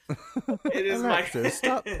pelican. It is Alexis,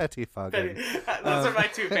 stop pettifogging. Those are my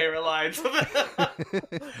two favorite lines.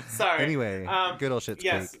 Sorry. Anyway, good old Schitt's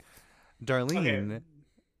Creek. Darlene,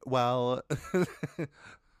 while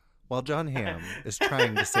John Hamm is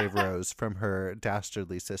trying to save Rose from her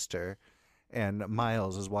dastardly sister, and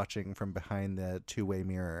Miles is watching from behind the two-way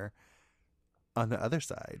mirror, on the other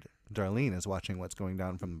side, Darlene is watching what's going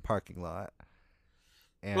down from the parking lot.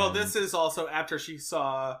 And well, this is also after she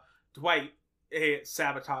saw Dwight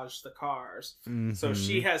sabotage the cars. Mm-hmm. So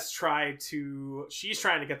she's trying to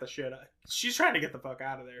get the shit out. She's trying to get the fuck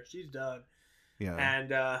out of there. She's done. Yeah.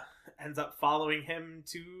 And ends up following him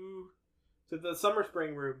to the Summer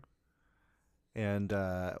Spring room. And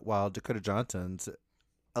while Dakota Johnson's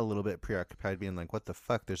a little bit preoccupied being like, what the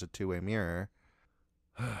fuck, there's a two-way mirror.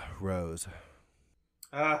 Rose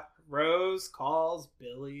calls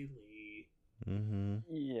Billy Lee. Mm-hmm.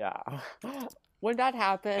 Yeah. When that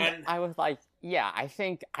happened, I was like, yeah, I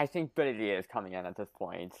think Billy Lee is coming in at this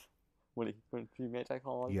point. When he made that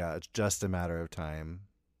call. Yeah, it's just a matter of time.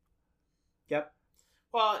 Yep.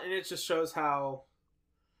 Well, and it just shows how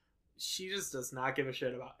she just does not give a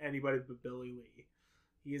shit about anybody but Billy Lee.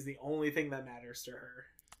 He is the only thing that matters to her.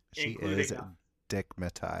 She is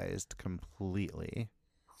digmatized completely.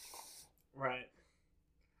 Right.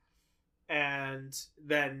 And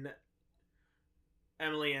then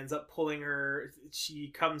Emily ends up pulling her. She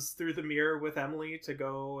comes through the mirror with Emily to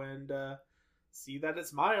go and see that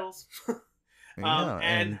it's Miles. Yeah,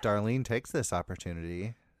 and Darlene takes this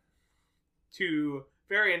opportunity to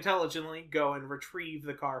very intelligently go and retrieve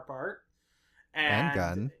the car part. And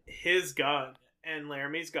gun. His gun. And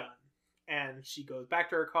Laramie's gun. And she goes back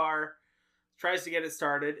to her car, tries to get it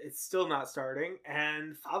started. It's still not starting.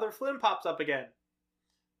 And Father Flynn pops up again.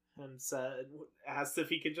 And asked if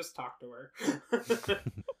he could just talk to her.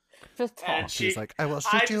 Just talk. And she's like, I will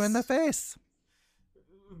shoot you in the face.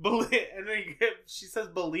 And then she says,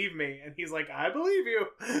 believe me. And he's like, I believe you.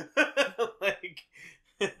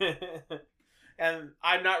 And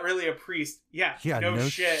I'm not really a priest. Yeah, no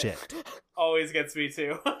shit. Always gets me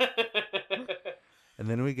too. And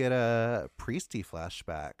then we get a priesty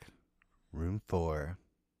flashback. Room 4.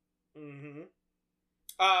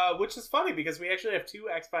 Mm-hmm. Which is funny because we actually have 2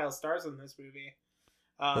 X-Files stars in this movie.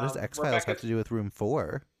 What does X-Files have to do with Room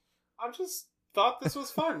 4? I just thought this was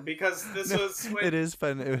fun because this was... When... It is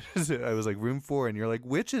fun. I was like, Room 4, and you're like,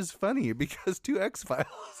 which is funny? Because 2 X-Files.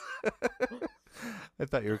 I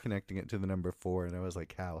thought you were connecting it to the number 4, and I was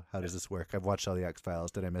like, how? How does this work? I've watched all the X-Files.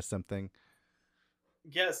 Did I miss something?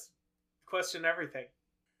 Yes. Question everything.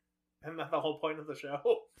 Isn't that the whole point of the show?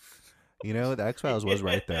 You know, the X-Files was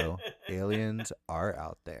right, though. Aliens are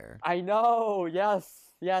out there. I know, yes.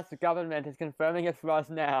 Yes, the government is confirming it for us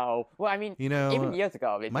now. Well, I mean, even years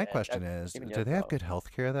ago. My question is, do they have good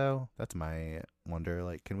health care, though? That's my wonder.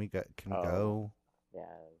 Like, can we go? Yeah.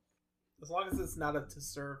 As long as it's not a to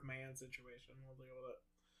serve man situation, we'll deal with it.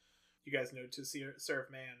 You guys know to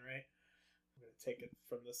serve man, right? I'm going to take it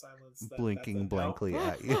from the silence. Blinking blankly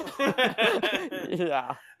at you.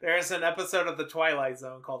 Yeah. There's an episode of The Twilight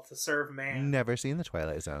Zone called To Serve Man. Never seen The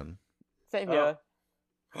Twilight Zone. Same here.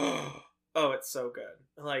 Oh, it's so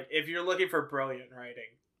good. Like, if you're looking for brilliant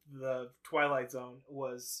writing, The Twilight Zone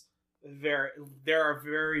was there are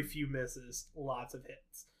very few misses, lots of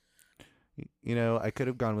hits. You know, I could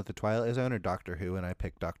have gone with The Twilight Zone or Doctor Who, and I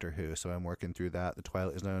picked Doctor Who, so I'm working through that. The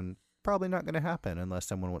Twilight Zone, probably not going to happen unless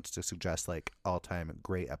someone wants to suggest, like, all-time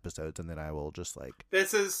great episodes, and then I will just, like...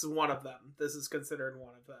 This is one of them. This is considered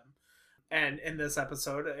one of them. And in this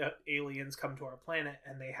episode, aliens come to our planet,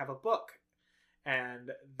 and they have a book. And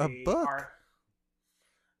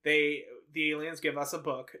they the aliens give us a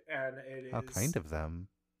book, and it is... How kind of them.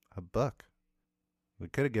 A book. We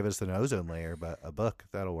could have given us an ozone layer, but a book,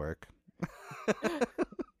 that'll work.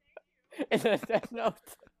 It's a Death Note.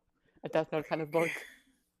 A Death Note kind of book.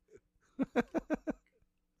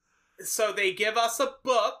 So they give us a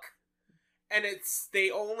book, and they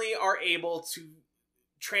only are able to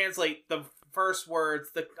translate the first words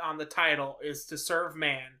on the title is to serve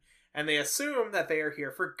man. And they assume that they are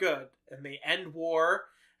here for good. And they end war,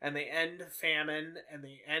 and they end famine, and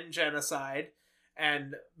they end genocide,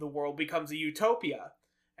 and the world becomes a utopia.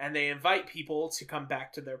 And they invite people to come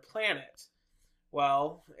back to their planet.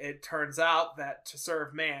 Well, it turns out that to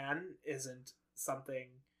serve man isn't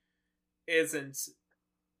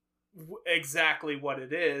exactly what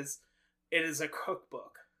it is. It is a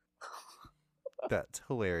cookbook. That's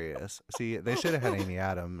hilarious. See, they should have had Amy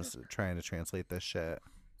Adams trying to translate this shit.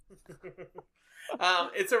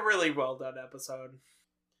 It's a really well done episode.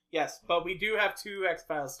 Yes, but we do have 2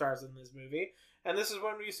 X-Files stars in this movie, and this is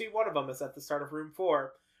when we see one of them is at the start of Room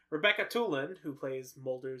 4. Rebecca Tulin, who plays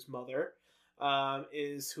Mulder's mother,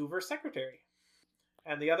 is Hoover's secretary.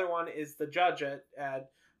 And the other one is the judge at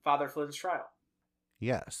Father Flynn's trial.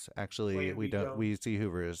 Yes, actually, we see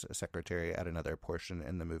Hoover's secretary at another portion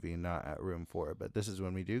in the movie, not at Room 4. But this is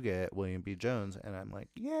when we do get William B. Jones, and I'm like,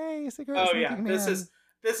 yay, cigarette smoking man.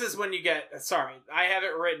 This is when you get... Sorry, I have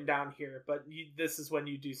it written down here, but this is when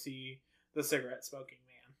you do see the cigarette smoking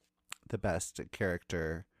man. The best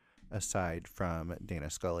character aside from Dana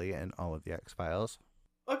Scully and all of the X-Files.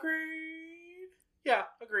 Agreed. Yeah,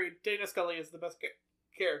 agreed. Dana Scully is the best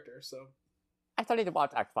character, so... I still need to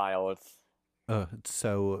watch X-Files. Oh, it's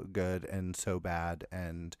so good and so bad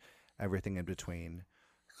and everything in between.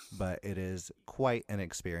 But it is quite an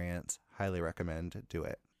experience. Highly recommend. Do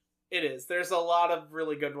it. It is. There's a lot of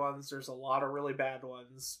really good ones. There's a lot of really bad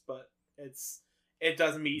ones, but it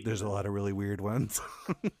does meet. There's a lot of really weird ones.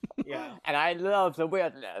 Yeah. And I love the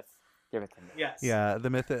weirdness. Give it to me. Yes. Yeah,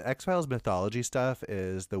 the X-Files mythology stuff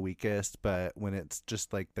is the weakest, but when it's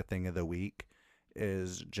just like the thing of the week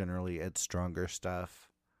is generally its stronger stuff.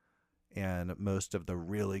 and most of the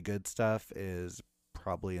really good stuff is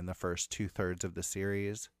probably in the first 2/3 of the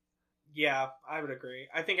series. Yeah, I would agree.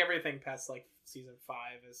 I think everything past like season 5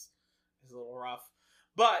 is a little rough,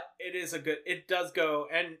 but it does go,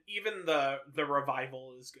 and even the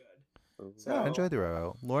revival is good. So I enjoy the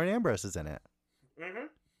Royale. Lauren Ambrose is in it. Mm-hmm.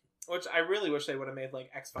 Which I really wish they would have made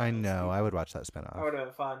like X-Files. I know. I would watch that spinoff. That would have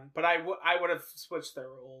been fun, but I would have switched their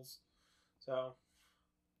roles. So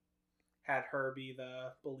had her be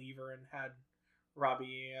the believer and had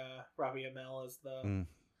Robbie Amell as the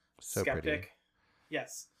so skeptic. Pretty.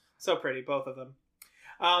 Yes, so pretty, both of them.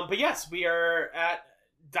 But yes, we are at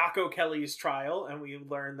Daco Kelly's trial, and we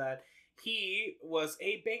learn that he was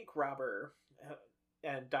a bank robber,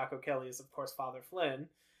 and Daco Kelly is of course Father Flynn,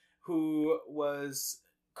 who was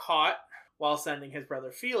caught while sending his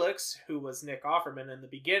brother Felix, who was Nick Offerman in the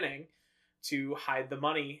beginning, to hide the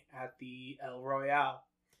money at the El Royale.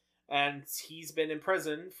 And he's been in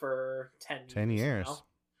prison for 10 years now,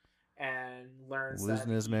 and learns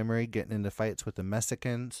losing his memory, getting into fights with the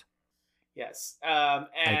Mexicans. Yes. I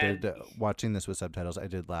did, watching this with subtitles, I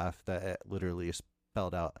did laugh that it literally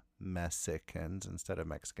spelled out Mexicans instead of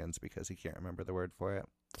Mexicans because he can't remember the word for it.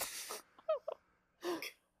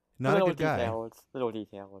 Not a good guy. Little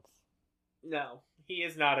details. No, he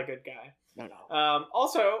is not a good guy. No.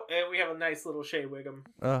 Also, we have a nice little Shea Wiggum.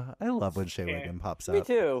 I love when Shea Wiggum pops up.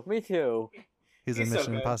 Me too. He's in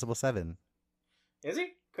Mission Impossible 7. Is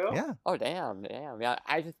he? Cool. Yeah. Oh damn. Yeah,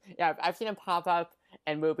 I've seen him pop up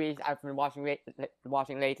in movies I've been watching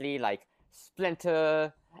lately, like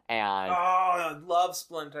Splinter and. Oh, I love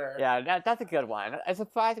Splinter. Yeah, that's a good one. A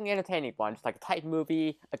surprisingly entertaining one. Just like a tight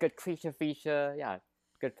movie, a good creature feature. Yeah,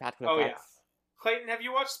 good practical effects. Yeah. Clayton, have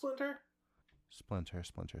you watched Splinter? Splinter.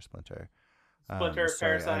 Splinter,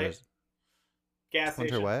 sorry, Parasite, gas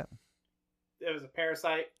Splinter station. what? It was a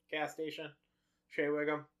Parasite, gas station, Shea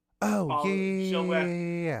Wiggum. Oh,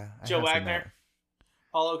 yeah. Jill Wagner.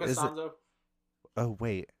 Paulo Is it- Costanzo. Oh,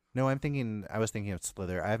 wait. No, I was thinking of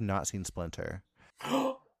Slither. I have not seen Splinter.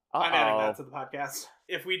 I'm adding that to the podcast.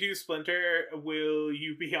 If we do Splinter, will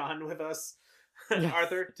you be on with us? Yes.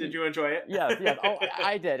 Arthur, did you enjoy it? Yes. Oh,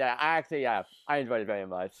 I did. I enjoyed it very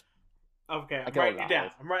much. Okay, I'm writing you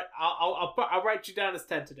down. I'll write you down as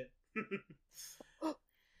tentative.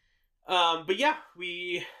 But yeah,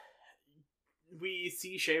 we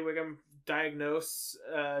see Shea Wiggum diagnose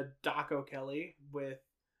Daco Kelly with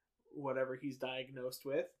whatever he's diagnosed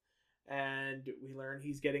with, and we learn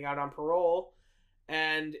he's getting out on parole.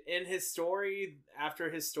 And in his story, after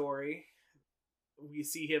his story, we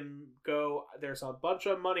see him go, there's a bunch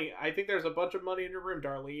of money. I think there's a bunch of money in your room,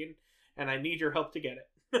 Darlene, and I need your help to get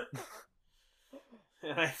it.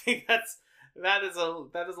 And I think that is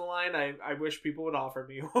a line I wish people would offer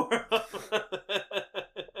me.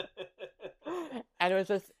 And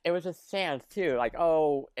it was just chance too. Like,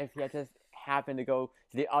 oh, if he had just happened to go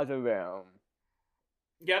to the other room.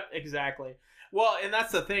 Yep, exactly. Well, and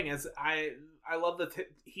that's the thing is I love that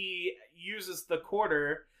he uses the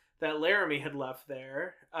quarter that Laramie had left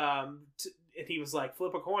there. And he was like,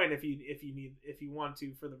 flip a coin if you want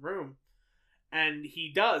to for the room. And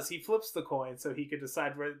he does. He flips the coin so he could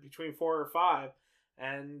decide between 4 or 5.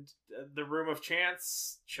 And the room of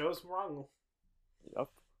chance chose wrong. Yep.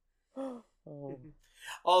 Oh.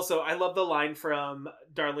 Also, I love the line from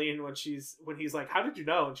Darlene when he's like, "How did you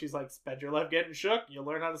know?" And she's like, "Spend your life getting shook. You'll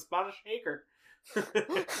learn how to spot a shaker."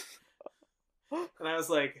 And I was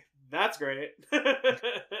like, "That's great."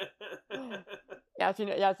 Yeah, she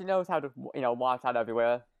knows how to watch out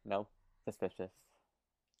everywhere. Suspicious.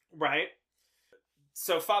 Right.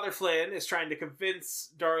 So Father Flynn is trying to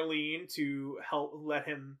convince Darlene to let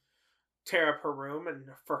him tear up her room and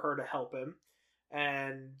for her to help him.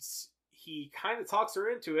 And he kind of talks her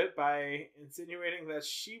into it by insinuating that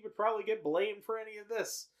she would probably get blamed for any of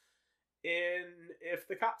this if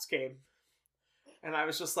the cops came. And I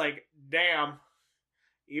was just like, damn,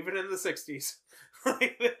 even in the 60s,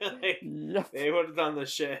 Yes. they would have done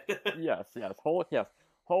this shit. Yes.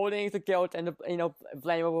 Holding the guilt and the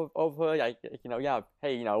blame over like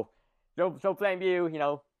hey don't blame you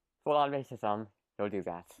full on racism. Don't do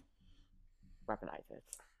that. Weaponize it.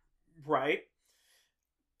 Right.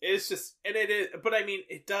 It's just, and it is, but I mean,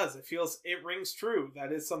 it does. It rings true.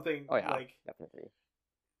 That is something. Oh yeah, like definitely.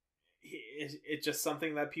 It's just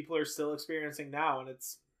something that people are still experiencing now, and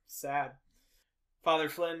it's sad. Father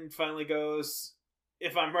Flynn finally goes,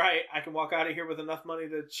 "If I'm right, I can walk out of here with enough money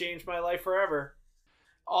to change my life forever."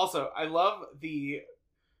 Also, I love the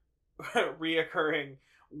reoccurring,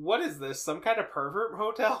 what is this, some kind of pervert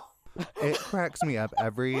hotel? It cracks me up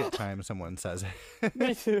every time someone says it.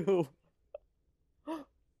 Me too.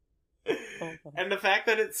 And the fact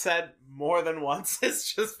that it's said more than once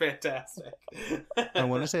is just fantastic. I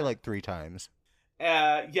want to say like 3 times.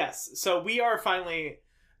 Yes. So we are finally...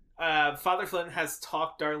 Father Flynn has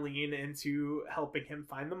talked Darlene into helping him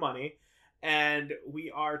find the money. And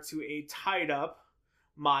we are to a tied-up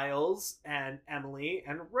Miles and Emily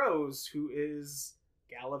and Rose, who is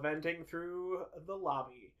gallivanting through the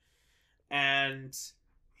lobby. And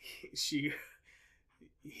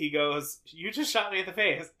he goes, "You just shot me in the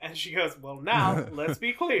face." And she goes, "Well, now, let's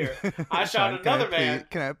be clear. I shot another man.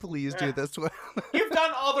 Can I please do this one? You've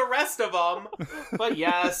done all the rest of them, but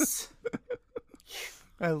yes."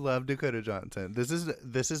 I love Dakota Johnson.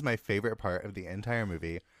 This is my favorite part of the entire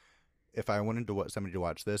movie. If I wanted to watch somebody to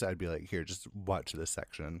watch this, I'd be like, here, just watch this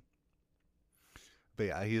section. But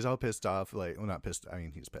yeah, he's all pissed off. Like, well, not pissed. I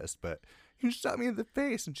mean, he's pissed, but you shot me in the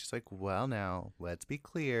face. And she's like, "Well, now, let's be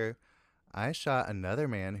clear. I shot another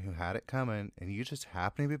man who had it coming, and you just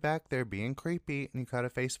happen to be back there being creepy, and you caught a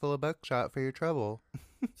face full of buckshot for your trouble."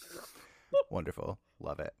 Wonderful.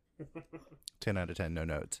 Love it. 10 out of 10, no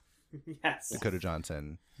notes. Yes. Dakota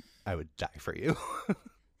Johnson, I would die for you.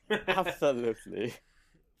 Absolutely.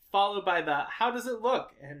 Followed by the, "How does it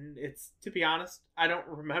look?" And it's, to be honest, I don't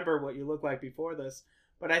remember what you looked like before this,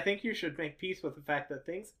 but I think you should make peace with the fact that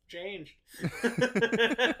things have changed.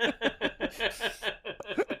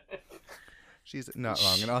 She's not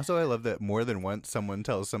wrong. And also, I love that more than once someone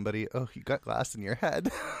tells somebody, "Oh, you got glass in your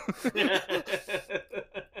head."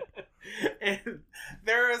 And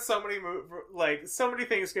there are so many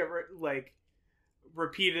things get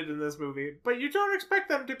repeated in this movie, but you don't expect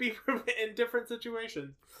them to be in different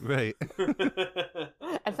situations. Right.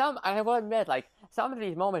 And I will admit, like, some of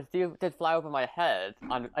these moments did fly over my head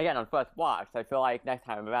on first watch. So I feel like next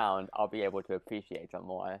time around, I'll be able to appreciate them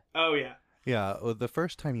more. Oh, yeah. Yeah, well, the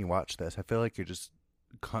first time you watch this, I feel like you're just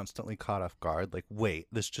constantly caught off guard. Like, wait,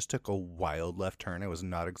 this just took a wild left turn I was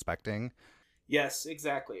not expecting. Yes,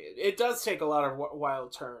 exactly. It does take a lot of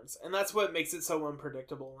wild turns, and that's what makes it so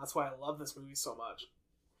unpredictable, and that's why I love this movie so much.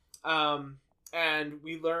 And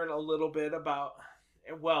we learn a little bit about,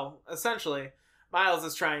 well, essentially, Miles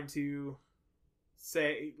is trying to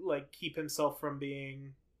keep himself from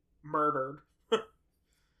being murdered.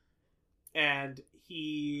 And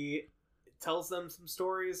he tells them some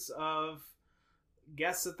stories of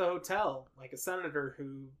guests at the hotel, like a senator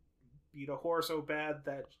who beat a horse so bad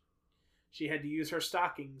that she had to use her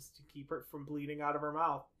stockings to keep her from bleeding out of her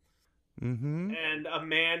mouth. Mm-hmm. And a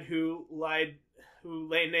man who lay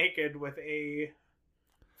naked with a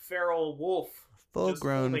feral wolf.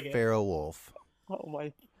 Full-grown feral wolf. Oh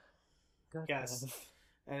my god. Yes.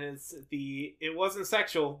 And it wasn't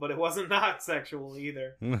sexual, but it wasn't not sexual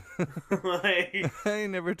either. Like, I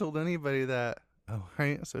never told anybody that. Oh,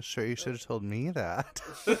 right. So sure, you should have told me that.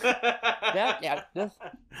 Yeah,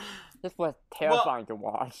 this was terrifying to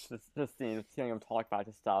watch. This scene, hearing him talk about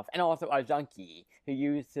this stuff, and also a junkie who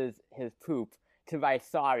used his poop to write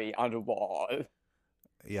 "sorry" on the wall.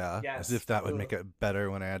 Yeah, yes. As if that would make it better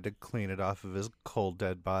when I had to clean it off of his cold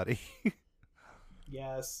dead body.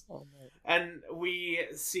 Yes. Oh, man. And we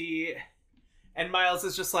see, and Miles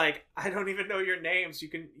is just like, "I don't even know your names. You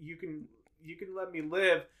can let me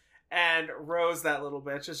live." And Rose, that little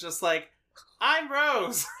bitch, is just like, "I'm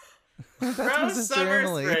Rose." Rose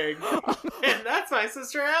Summerspring. And that's my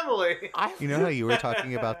sister Emily. You know how you were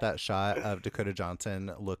talking about that shot of Dakota Johnson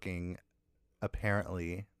looking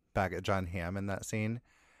apparently back at John Hamm in that scene?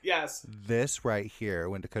 Yes. This right here,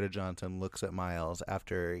 when Dakota Johnson looks at Miles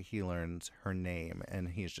after he learns her name, and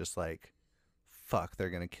he's just like, "Fuck, they're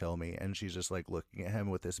gonna kill me." And she's just like looking at him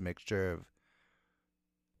with this mixture of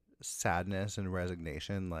sadness and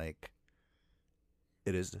resignation. Like,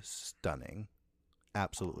 it is stunning.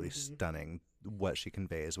 Absolutely stunning what she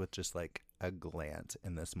conveys with just like a glance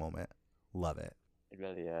in this moment. Love it. It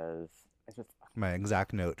really is. It's just my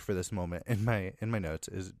exact note for this moment in my notes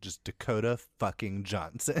is just Dakota fucking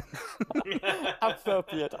Johnson.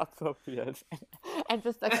 appropriate. And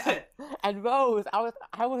just like, and Rose, I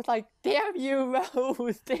was like, "Damn you,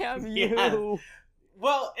 Rose! Damn you!" Yeah.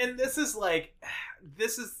 Well, and this is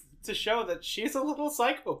to show that she's a little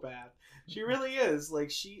psychopath. She really is. Like,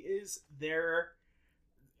 she is there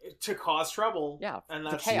to cause trouble. Yeah, and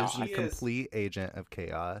that's chaos. She's a complete agent of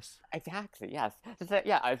chaos. Exactly, yes. Just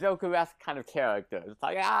a Joker-esque kind of character. It's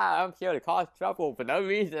like, I'm here to cause trouble for no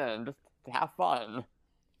reason, just to have fun.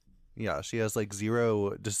 Yeah, she has like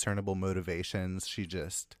zero discernible motivations. She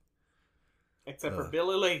just... Except for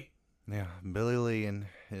Billy Lee. Yeah, Billy Lee and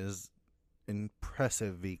his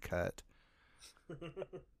impressive V-cut.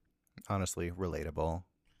 Honestly, relatable.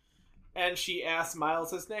 And she asks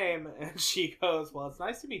Miles his name, and she goes, "Well, it's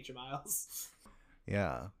nice to meet you, Miles."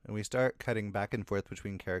 Yeah, and we start cutting back and forth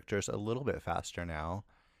between characters a little bit faster now,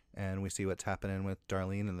 and we see what's happening with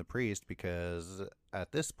Darlene and the priest, because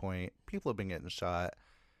at this point, people have been getting shot.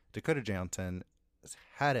 Dakota Johnson has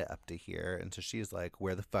had it up to here, and so she's like,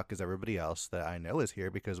 where the fuck is everybody else that I know is here,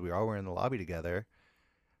 because we all were in the lobby together,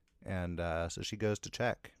 and so she goes to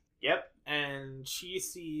check. Yep, and she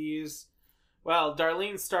sees... Well,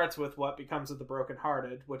 Darlene starts with What Becomes of the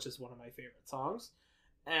Brokenhearted, which is one of my favorite songs.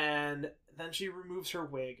 And then she removes her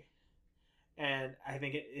wig. And I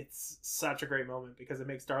think it's such a great moment because it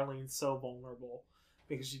makes Darlene so vulnerable.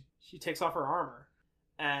 Because she takes off her armor.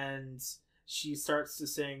 And she starts to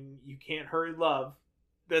sing, You Can't Hurry Love.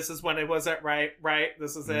 This is when it was at right.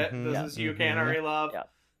 This is it. Mhm. This Yeah. is You Can't Hurry Love.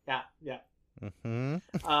 Yeah. Yeah.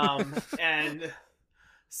 Mm-hmm. And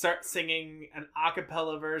start singing an a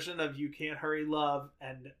cappella version of You Can't Hurry Love,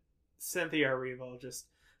 and Cynthia Erivo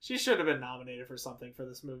she should have been nominated for something for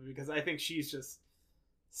this movie because I think she's just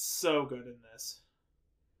so good in this.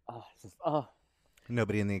 Oh.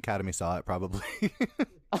 Nobody in the Academy saw it, probably.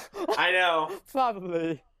 I know.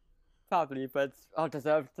 Probably, but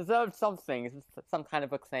deserved something, some kind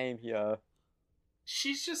of acclaim here.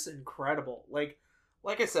 She's just incredible. Like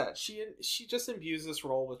I said, she just imbues this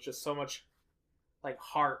role with just so much like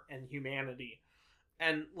heart and humanity,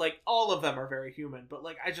 and like all of them are very human, but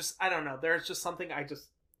like I don't know, there's just something I just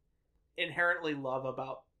inherently love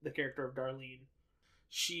about the character of Darlene.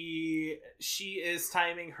 She is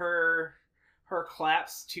timing her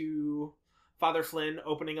claps to Father Flynn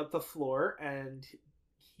opening up the floor, and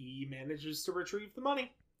he manages to retrieve the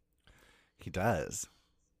money. He does.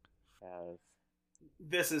 Yes.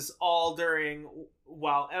 This is all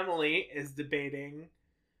while Emily is debating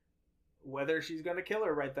whether she's going to kill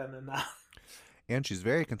her right then and now. And she's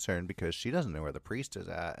very concerned because she doesn't know where the priest is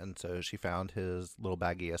at. And so she found his little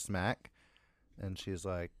baggie of smack. And she's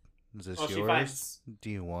like, is this yours?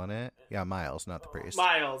 Do you want it? Yeah, Miles, not the priest.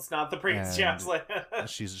 Miles, not the priest. Yeah,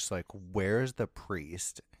 she's just like, where's the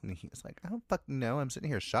priest? And he's like, I don't fucking know. I'm sitting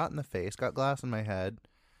here shot in the face, got glass in my head.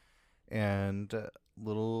 And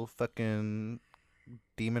little fucking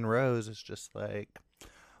Demon Rose is just like,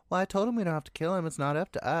 well, I told him we don't have to kill him. It's not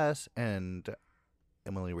up to us. And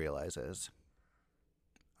Emily realizes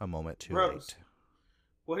a moment too Rose, late.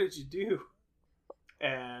 What did you do?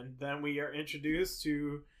 And then we are introduced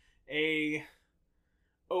to a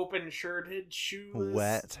open-shirted, shoeless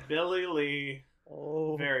Wet Billy Lee.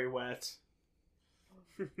 Oh. Very wet.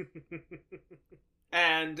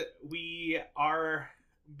 And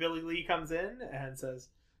Billy Lee comes in and says,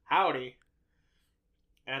 howdy.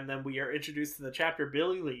 And then we are introduced to the chapter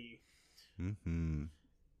Billy Lee. Mm-hmm.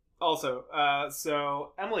 Also,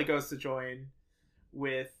 so Emily goes to join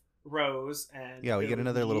with Rose and Yeah, we Billy get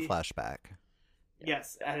another little Lee. flashback.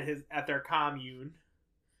 Yes, at their commune,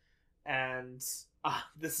 and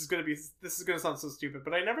this is gonna sound so stupid,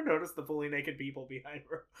 but I never noticed the fully naked people behind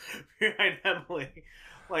Emily.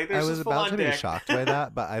 Like, there's I was just about full-on to be dick. shocked by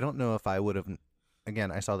that, but I don't know if I would have.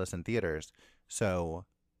 Again, I saw this in theaters, so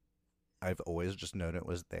I've always just known it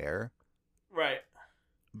was there. Right.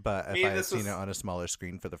 But if I had seen it on a smaller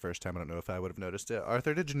screen for the first time, I don't know if I would have noticed it.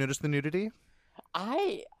 Arthur, did you notice the nudity?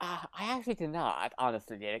 I actually did not,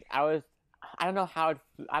 honestly. Like, I don't know how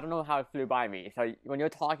it flew by me. So when you're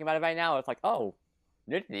talking about it right now, it's like, oh,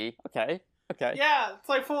 nudity. Okay. Yeah, it's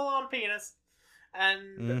like full-on penis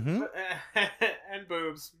and Mhm. and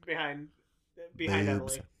boobs behind Boobs.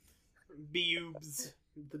 Emily. Boobs.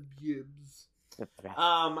 The boobs.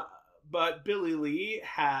 But Billy Lee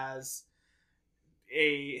has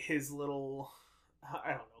his little,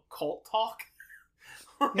 I don't know, cult talk.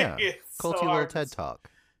 Yeah, It's so culty little hard. TED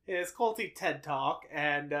Talk. His culty TED Talk,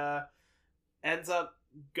 and ends up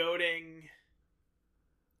goading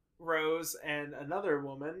Rose and another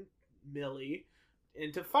woman, Millie,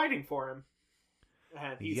 into fighting for him.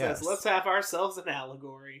 And he says, let's have ourselves an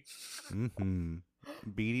allegory. Mm-hmm.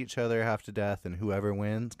 Beat each other half to death, and whoever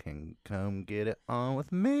wins can come get it on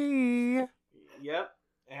with me. Yep.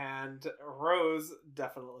 And Rose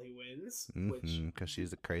definitely wins, which Because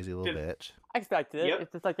she's a crazy little bitch. I expected it. Yep.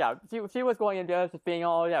 It's just like, yeah, she was going in there just being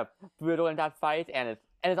all brutal in that fight, and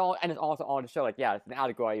it's also on the show, like, yeah, it's an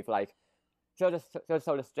allegory for, like, they're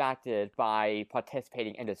so distracted by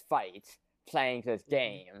participating in this fight, playing this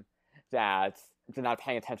game, that they're not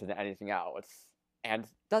paying attention to anything else. And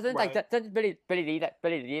doesn't Billy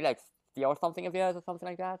Lee like steal something of theirs or something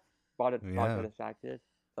like that? While they're distracted,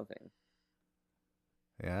 something.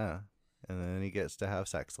 Yeah, and then he gets to have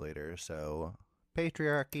sex later. So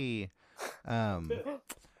patriarchy.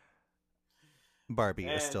 Barbie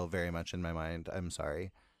is still very much in my mind. I'm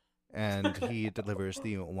sorry. And he delivers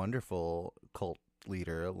the wonderful cult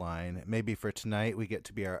leader line. Maybe for tonight we get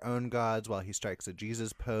to be our own gods while he strikes a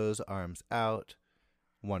Jesus pose, arms out.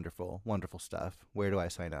 Wonderful, wonderful stuff. Where do I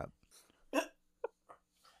sign up?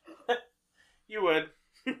 You would.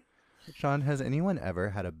 Sean, has anyone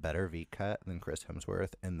ever had a better V cut than Chris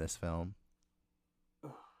Hemsworth in this film?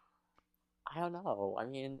 I don't know. I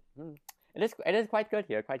mean, it is quite good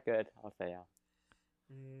here. Quite good, I'll say,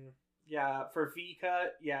 yeah. Yeah, for V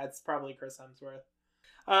cut, yeah, it's probably Chris Hemsworth.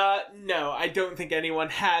 No, I don't think anyone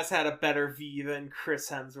has had a better V than Chris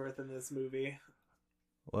Hemsworth in this movie.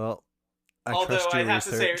 Well, I Although trust your I'd have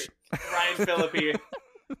research. to say Ryan Phillippe.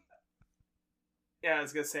 Yeah, I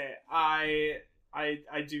was gonna say I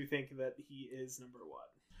do think that he is number one.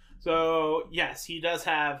 So yes, he does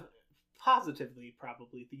have positively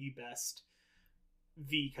probably the best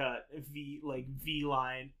V cut, V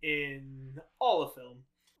line in all of film.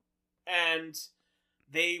 And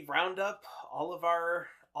they round up all of our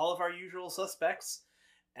usual suspects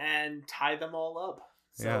and tie them all up.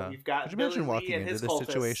 So we've got Could you Billy imagine Lee walking and into his this cultists.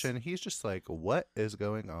 situation? He's just like, what is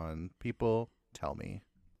going on? People, tell me.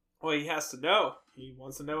 Well, he has to know. He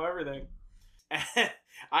wants to know everything.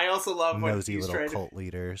 I also love when Nosy he's little trying cult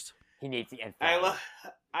leaders. He needs the info.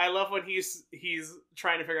 I love when he's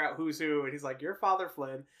trying to figure out who's who, and he's like, "You're Father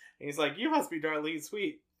Flynn," and he's like, "You must be Darlene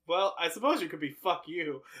Sweet." Well, I suppose you could be "fuck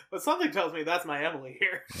you," but something tells me that's my Emily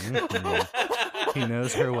here. Mm-hmm. He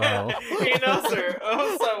knows her well. He knows her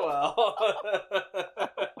oh so well.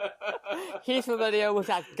 He's familiar with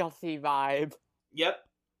that gutsy vibe. Yep,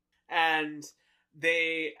 and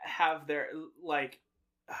they have their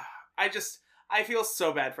I feel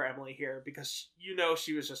so bad for Emily here because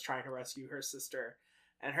she was just trying to rescue her sister,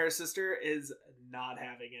 and her sister is not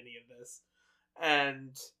having any of this.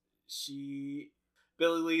 And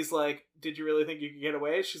Billy Lee's like, "Did you really think you could get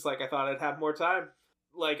away?" She's like, "I thought I'd have more time.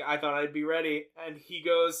 Like, I thought I'd be ready." And he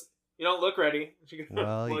goes, "You don't look ready." She goes,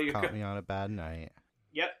 Well, you caught me on a bad night.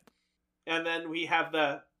 Yep. And then we have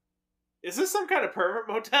is this some kind of pervert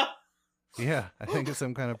motel? Yeah, I think it's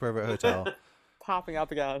some kind of pervert hotel. Popping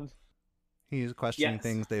up again. He's questioning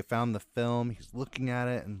things. They found the film. He's looking at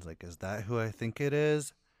it and he's like, is that who I think it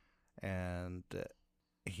is? And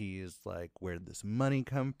he's like, where did this money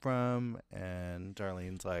come from? And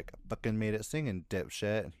Darlene's like, I fucking made it singing,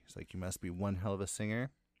 dipshit. And he's like, you must be one hell of a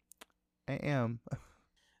singer. I am.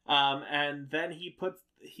 And then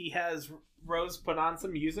he has Rose put on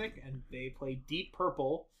some music and they play Deep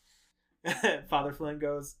Purple. Father Flynn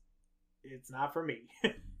goes, "It's not for me."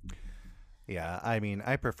 Yeah, I mean,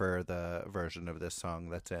 I prefer the version of this song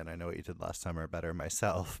that's in I Know What You Did Last Summer better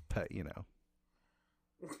myself, but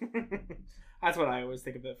That's what I always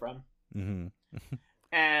think of it from. Mm-hmm.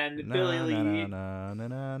 And Billy Lee.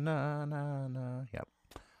 Yep.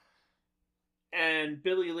 And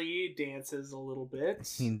Billy Lee dances a little bit.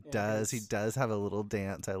 He does have a little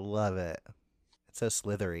dance. I love it. It's so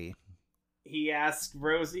slithery. He asks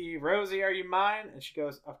Rosie, "Are you mine?" And she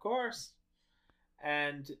goes, "Of course."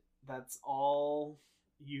 And that's all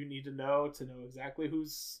you need to know exactly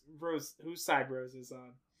whose side Rose is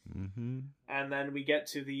on. Mm-hmm. And then we get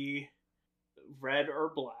to the red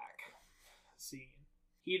or black scene.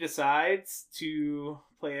 He decides to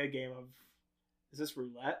play a game of... Is this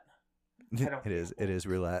roulette? It is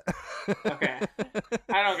roulette. Okay.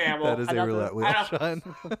 I don't gamble. That is a roulette wheel, Sean.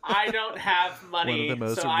 I don't have money, One of the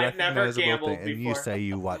most so I've never recognizable gambled things. And before. you say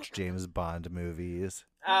you watch James Bond movies.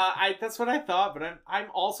 That's what I thought, but I'm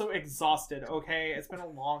also exhausted. Okay, it's been a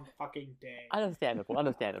long fucking day.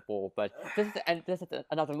 Understandable. But this is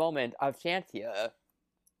another moment of chance here.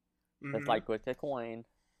 Mm-hmm. It's like with the coin.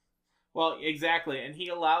 Well, exactly, and he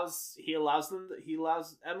allows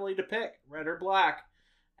Emily to pick red or black,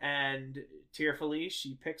 and tearfully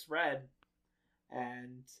she picks red,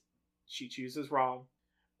 and she chooses wrong.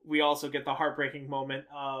 We also get the heartbreaking moment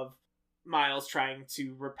of Miles trying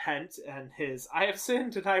to repent, and "I have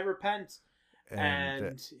sinned and I repent,"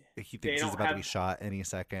 and he thinks he's about to be shot any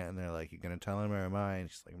second, and they're like, "You gonna tell him or am I?"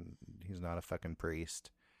 And she's like, "He's not a fucking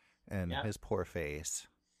priest," and his poor face.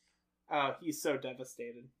 Oh, he's so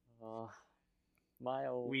devastated.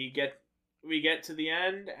 Miles. We get to the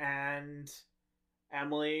end, and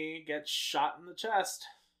Emily gets shot in the chest.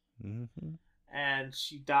 Mm-hmm. And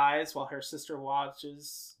she dies while her sister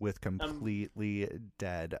watches. With completely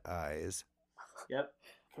dead eyes. Yep.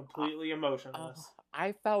 Completely emotionless.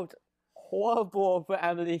 I felt horrible for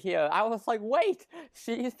Emily here. I was like, wait,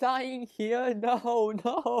 she's dying here?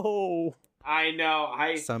 No. I know.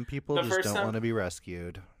 Some people just don't want to be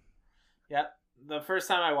rescued. Yep. The first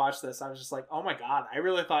time I watched this, I was just like, oh my god, I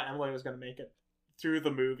really thought Emily was going to make it through the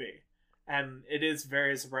movie. And it is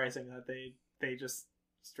very surprising that they just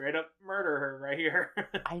straight up murder her right here.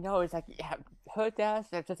 I know, it's like, yeah, her death,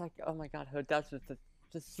 it's just like, oh my god, her death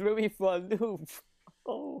just threw me for a loop.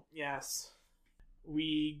 Oh. Yes.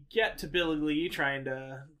 We get to Billy Lee trying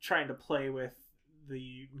to play with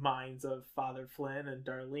the minds of Father Flynn and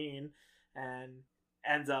Darlene, and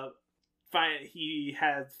ends up he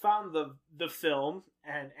had found the film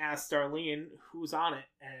and asked Darlene who's on it,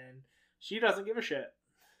 and she doesn't give a shit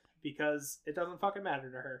because it doesn't fucking matter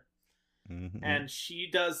to her. Mm-hmm. And she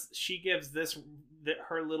gives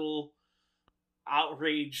her little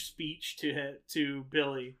outraged speech to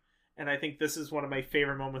Billy, and I think this is one of my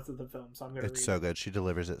favorite moments of the film, so I'm going to read It's so good. She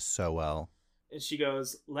delivers it so well. And she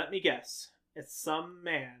goes, "Let me guess. It's some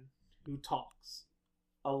man who talks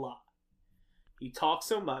a lot. He talks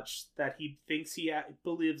so much that he thinks he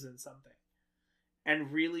believes in something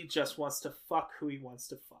and really just wants to fuck who he wants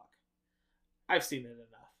to fuck. I've seen it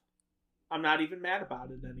enough. I'm not even mad about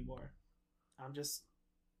it anymore. I'm just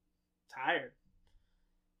tired.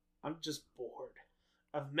 I'm just bored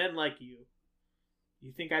of men like you.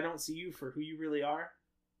 You think I don't see you for who you really are?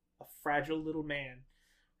 A fragile little man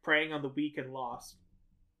preying on the weak and lost.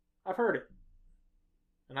 I've heard it.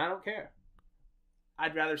 And I don't care.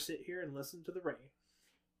 I'd rather sit here and listen to the rain."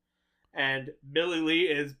 And Billy Lee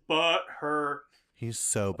is butthurt. He's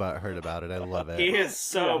so butthurt about it. I love it. He is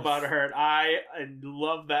so Yes. butthurt. I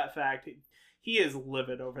love that fact. He is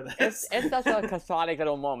livid over this. It's such a cathartic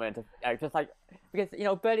little moment, just like, because,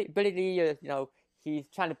 Billy Lee, he's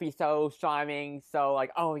trying to be so charming, so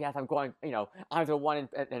like, oh yes, I'm the one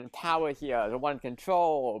in power here, the one in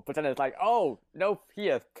control, but then it's like, oh, nope, he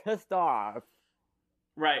is pissed off.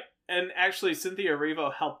 Right. And actually, Cynthia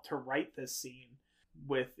Erivo helped to write this scene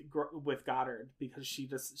with Goddard, because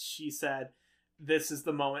she said, this is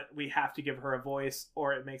the moment we have to give her a voice,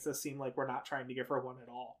 or it makes us seem like we're not trying to give her one at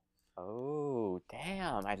all. Oh,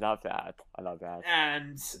 damn. I love that.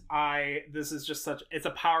 And this is just it's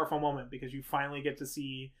a powerful moment, because you finally get to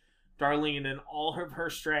see Darlene in all of her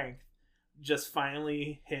strength just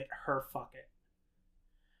finally hit her fuck it.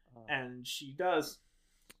 And she does.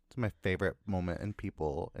 It's my favorite moment in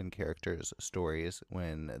people and characters' stories,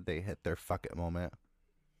 when they hit their fuck it moment.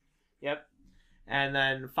 Yep. And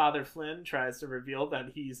then Father Flynn tries to reveal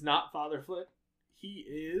that he's not Father Flynn. He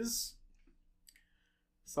is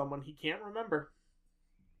someone he can't remember.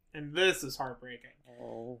 And this is heartbreaking.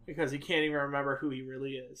 Oh. Because he can't even remember who he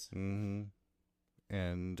really is. Mm-hmm.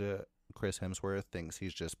 And Chris Hemsworth thinks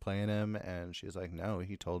he's just playing him, and she's like, no,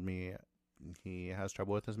 he told me he has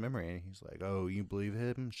trouble with his memory. And he's like, oh, you believe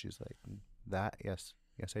him? She's like, that? Yes,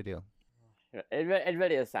 I do. It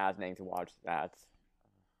really is saddening to watch that.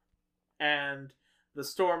 And the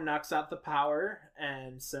storm knocks out the power,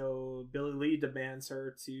 and so Billy Lee demands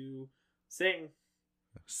her to sing.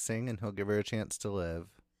 Sing, and he'll give her a chance to live.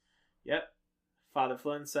 Yep. Father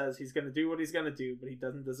Flynn says he's going to do what he's going to do, but he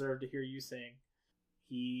doesn't deserve to hear you sing.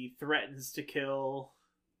 He threatens to kill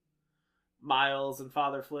Miles and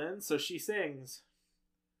Father Flynn, so she sings.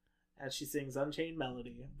 And she sings Unchained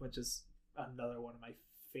Melody, which is another one of my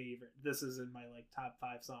favorite. This is in my top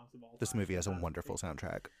 5 songs of all time. This movie has a wonderful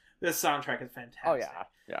soundtrack. This soundtrack is fantastic. Oh,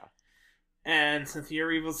 yeah. And Cynthia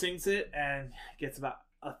Erivo sings it and gets about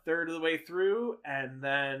a third of the way through, and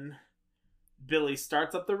then Billy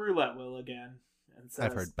starts up the roulette wheel again and says,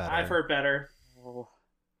 I've heard better. Oh.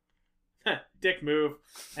 Dick move.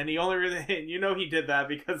 And the only reason he did that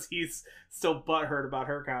because he's still butthurt about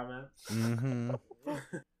her comment. Mm-hmm.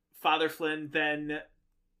 Father Flynn then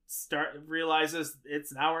realizes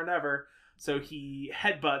it's now or never, so he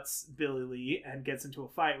headbutts Billy Lee and gets into a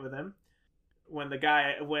fight with him. When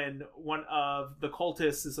one of the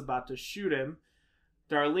cultists is about to shoot him,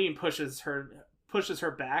 Darlene pushes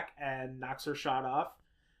her back and knocks her shot off,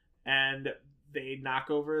 and they knock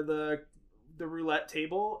over the roulette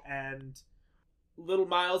table, and little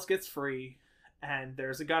Miles gets free, and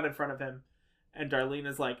there's a gun in front of him, and Darlene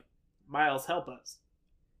is like, Miles, help us.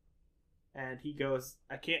 And he goes,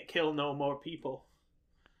 I can't kill no more people.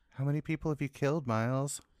 How many people have you killed,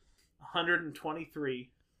 Miles?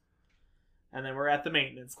 123. And then we're at the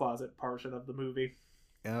maintenance closet portion of the movie.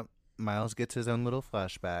 Yep. Miles gets his own little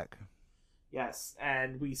flashback. Yes,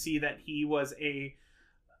 and we see that he was a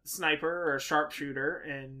sniper or a sharpshooter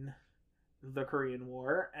in the Korean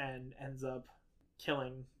War and ends up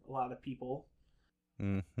killing a lot of people.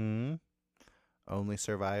 Mm-hmm. Only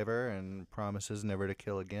survivor and promises never to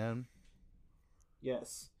kill again.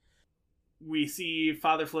 Yes. We see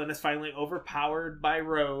Father Flynn is finally overpowered by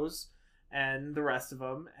Rose and the rest of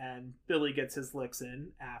them, and Billy gets his licks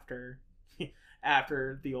in after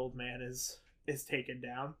the old man is taken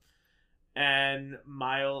down. And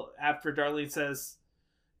after Darlene says,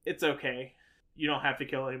 it's okay, you don't have to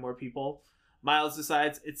kill any more people. Miles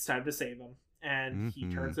decides it's time to save him, and he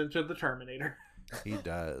turns into the Terminator. He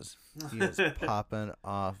does. He is popping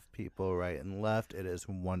off people right and left. It is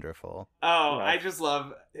wonderful. Oh,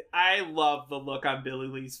 I love the look on Billy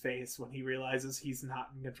Lee's face when he realizes he's not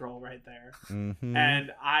in control right there. Mm-hmm.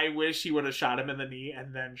 And I wish he would have shot him in the knee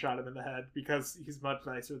and then shot him in the head, because he's much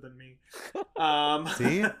nicer than me.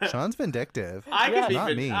 See? Sean's vindictive.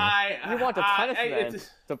 Not me. You want the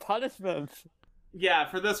punishment. The punishment. Yeah,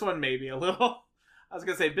 for this one, maybe a little. I was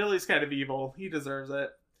going to say, Billy's kind of evil. He deserves it.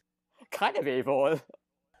 Kind of evil.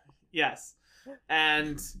 Yes.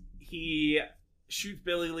 And he shoots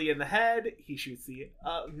Billy Lee in the head. He shoots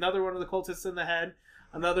another one of the cultists in the head.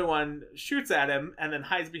 Another one shoots at him and then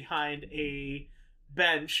hides behind a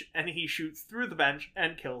bench, and he shoots through the bench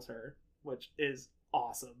and kills her, which is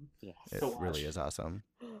awesome. Yes. It really is awesome.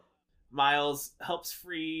 Miles helps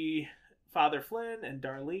free Father Flynn and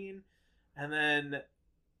Darlene, and then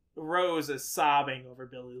Rose is sobbing over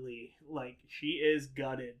Billy Lee. Like, she is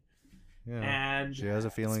gutted. Yeah. And she has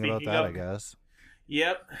a feeling about that, I guess.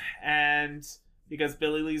 Yep. And because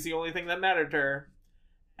Billy Lee's the only thing that mattered to her.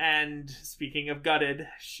 And speaking of gutted,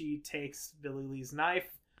 she takes Billy Lee's knife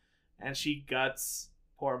and she guts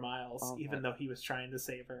poor Miles, even though he was trying to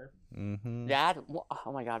save her. Mm-hmm.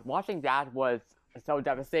 Oh my god, watching that was so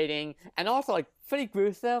devastating, and also like pretty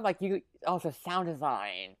gruesome. Like, you also sound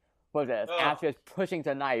design for this as she was pushing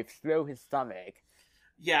the knife through his stomach.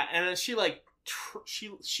 Yeah, and then she like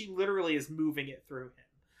she literally is moving it through him,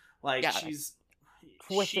 like she's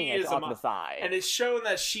twisting it on the side, and it's shown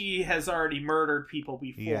that she has already murdered people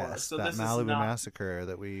before. Yes, so that this Malibu is not... massacre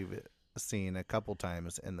that we've seen a couple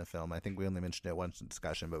times in the film. I think we only mentioned it once in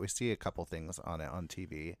discussion, but we see a couple things on it on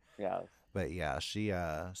TV. Yes. But yeah, she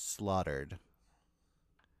slaughtered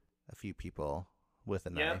a few people with a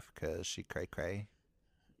knife because she cray.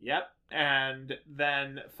 Yep. And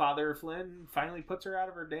then Father Flynn finally puts her out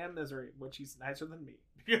of her damn misery, which he's nicer than me.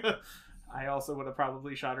 I also would have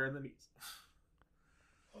probably shot her in the knees.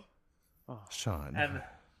 Sean. And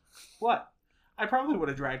what? I probably would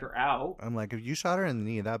have dragged her out. I'm like, if you shot her in the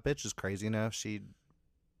knee, that bitch is crazy enough. She'd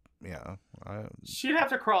have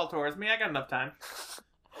to crawl towards me. I got enough time.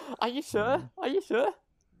 Are you sure? Are you sure?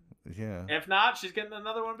 Yeah. If not, she's getting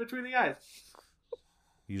another one between the eyes.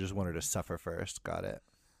 You just want her to suffer first. Got it.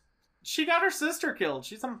 She got her sister killed.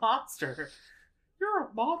 She's a monster. You're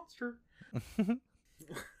a monster.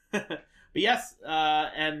 But yes,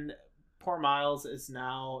 and poor Miles is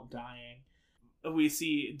now dying. We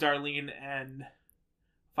see Darlene and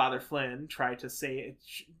Father Flynn try to save...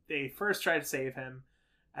 They first try to save him,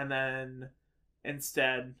 and then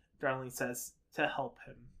instead Darlene says to help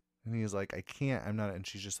him. And he's like, I can't, I'm not... And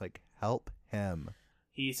she's just like, help him.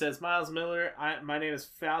 He says, Miles Miller, my name is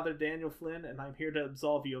Father Daniel Flynn, and I'm here to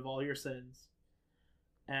absolve you of all your sins.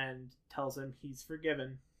 And tells him he's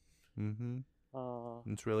forgiven. Mm-hmm.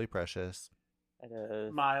 It's really precious. It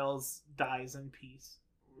is. Miles dies in peace.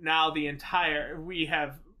 Now we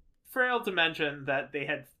have failed to mention that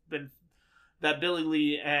that Billy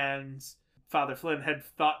Lee and Father Flynn had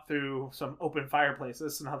thought through some open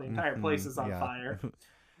fireplaces, so now the entire place is on fire.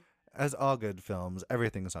 As all good films,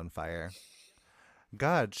 everything's on fire.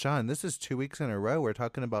 God, Sean, this is 2 weeks in a row we're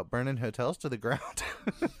talking about burning hotels to the ground.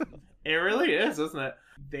 It really is, isn't it?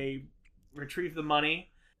 They retrieve the money.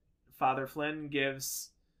 Father Flynn gives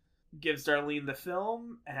Darlene the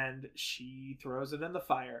film, and she throws it in the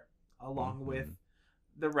fire along with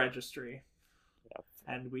the registry. Yep.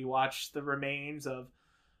 And we watch the remains of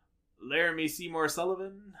Laramie Seymour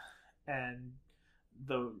Sullivan and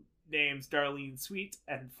the names Darlene Sweet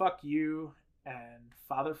and Fuck You and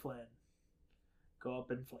Father Flynn go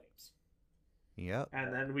up in flames. Yep.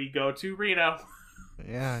 And then we go to Reno.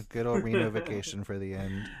 Yeah, good old Reno vacation for the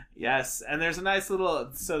end. Yes, and there's a nice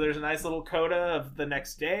little coda of the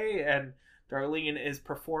next day, and Darlene is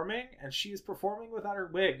performing, and she's performing without her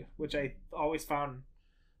wig, which I always found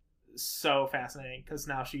so fascinating, because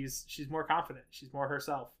now she's more confident, she's more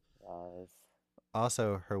herself.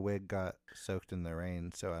 Also, her wig got soaked in the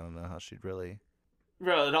rain, so I don't know how she'd really...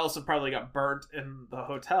 Well, it also probably got burnt in the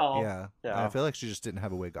hotel. Yeah. I feel like she just didn't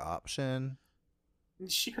have a wig option.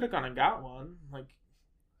 She could have gone and got one. Like,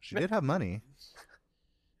 she did have money.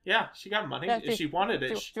 Yeah, she got money. Yeah, if she wanted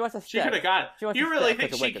it, she could have got it. You really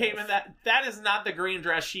think she came in that? That is not the green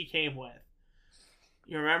dress she came with.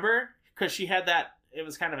 You remember? Because she had that, it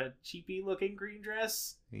was kind of a cheapy looking green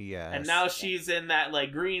dress. Yeah. And now she's in that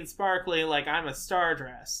like green sparkly, like I'm a star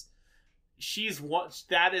dress.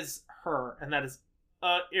 That is her, and that is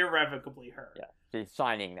irrevocably her. Yeah, she's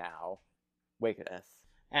shining now. Witness.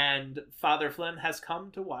 And Father Flynn has come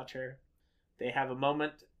to watch her. They have a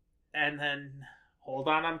moment And then Hold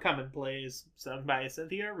On, I'm Coming plays, sung by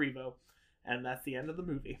Cynthia Erivo. And that's the end of the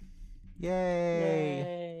movie.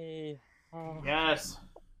 Yay! Oh. Yes.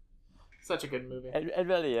 Such a good movie. It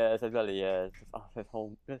really is. It really is. Oh,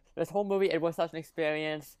 this whole movie, it was such an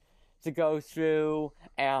experience to go through.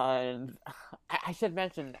 And I should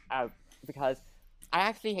mention, because I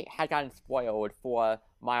actually had gotten spoiled for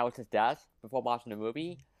Miles' death before watching the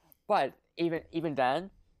movie. But even then,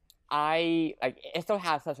 it still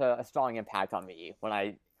has such a strong impact on me when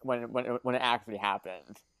it actually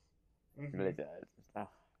happened. It really did. Oh.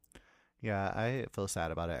 Yeah, I feel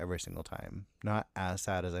sad about it every single time. Not as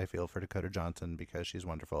sad as I feel for Dakota Johnson because she's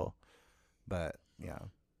wonderful, but yeah,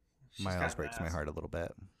 Miles breaks my heart a little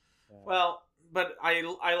bit. Well, but I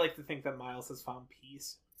like to think that Miles has found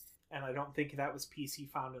peace, and I don't think that was peace he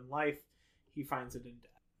found in life. He finds it in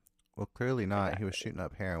death. Well, clearly not. He was shooting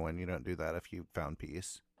up heroin. You don't do that if you found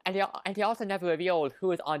peace. And he also never revealed who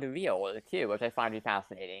was on the reel, too, which I find to be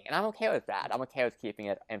fascinating. And I'm okay with that. I'm okay with keeping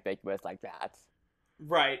it ambiguous like that.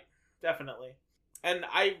 Right, definitely. And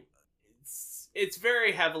it's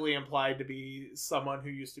very heavily implied to be someone who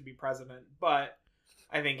used to be president, but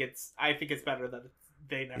I think it's better that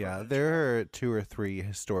they never. Yeah, there are 2 or 3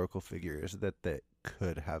 historical figures that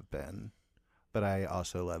could have been, but I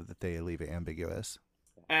also love that they leave it ambiguous.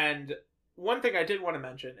 And one thing I did want to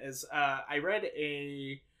mention is I read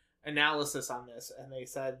a analysis on this, and they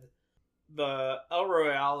said the El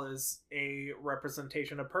Royale is a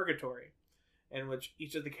representation of purgatory, in which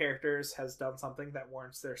each of the characters has done something that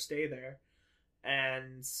warrants their stay there,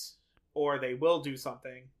 or they will do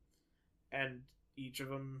something, and each of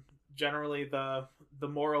them, generally the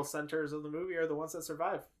moral centers of the movie, are the ones that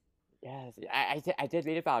survive. Yes, I did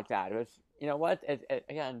read about that. It was, you know what,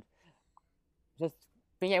 again, just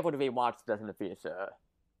being able to rewatch this in the future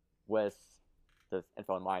with this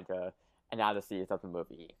info in mind, analyses of the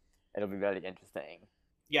movie, it'll be really interesting.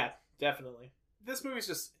 Yeah, definitely. This movie's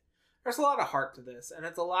just, there's a lot of heart to this, and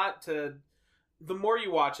it's a lot to, the more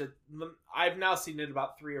you watch it, I've now seen it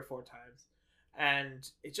about 3 or 4 times, and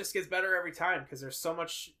it just gets better every time, because there's so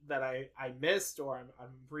much that I missed, or I'm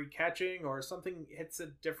re-catching, or something hits a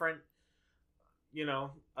different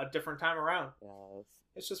time around. Yes.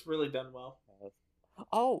 It's just really done well. Yes.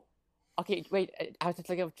 Oh, okay, wait, I was just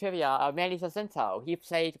thinking of trivia. Manny Jacinto, he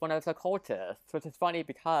played one of the cultists, which is funny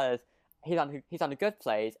because he's on The Good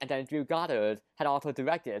Place, and then Drew Goddard had also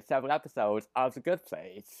directed several episodes of The Good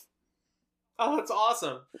Place. Oh, that's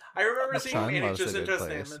awesome. I remember seeing Sean Manny loves The Good Jacinto's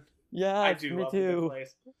Place. name. Yeah, I do me love too. The Good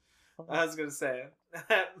Place. I was going to say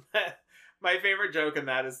my favorite joke in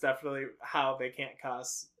that is definitely how they can't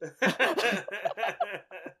cuss.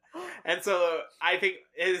 And so I think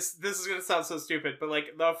this is going to sound so stupid, but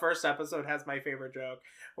like the first episode has my favorite joke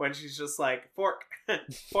when she's just like, fork,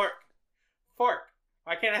 fork, fork.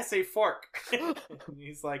 Why can't I say fork? And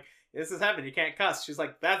he's like, this is heaven. You can't cuss. She's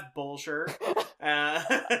like, that's bullshit. And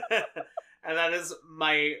that is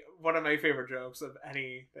one of my favorite jokes of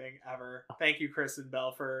anything ever. Thank you, Kristen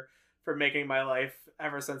Bell, for making my life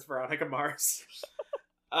ever since Veronica Mars.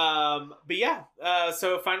 But yeah,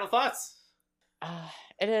 so final thoughts.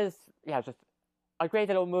 It is, just a great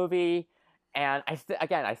little movie, and I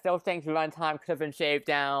still think the runtime could have been shaved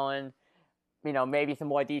down. Maybe some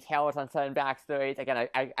more details on certain backstories. Again,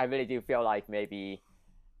 I really do feel like maybe,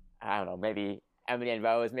 I don't know, maybe Emily and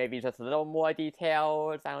Rose, maybe just a little more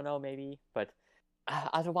details. I don't know, maybe, but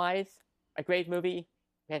otherwise, a great movie.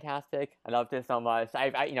 Fantastic. I loved it so much.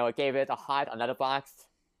 I gave it a heart on Letterboxd.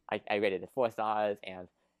 I rated it 4 stars and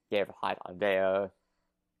gave it a heart on there.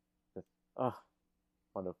 Just,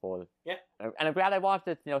 wonderful. Yeah. And I'm glad I watched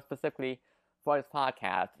it, specifically for this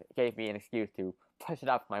podcast. It gave me an excuse to push it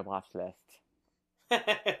up my watch list.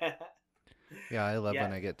 Yeah, I love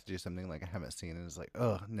when I get to do something like I haven't seen and it's like,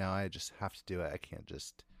 oh, now I just have to do it. I can't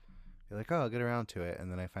just be like, oh, I'll get around to it.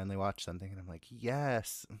 And then I finally watch something and I'm like,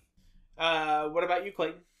 yes. What about you,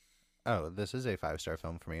 Clayton? Oh, this is a 5-star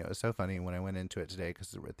film for me. It was so funny when I went into it today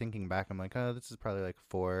because thinking back, I'm like, oh, this is probably like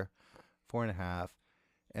 4.5.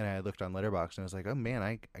 And I looked on Letterboxd and I was like, oh man,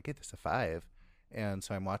 I get this a 5. And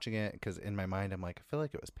so I'm watching it because in my mind, I'm like, I feel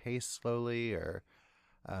like it was paced slowly or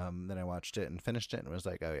then I watched it and finished it and was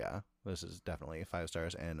like, oh yeah, this is definitely 5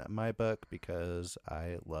 stars in my book because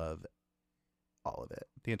I love all of it.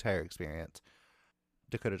 The entire experience.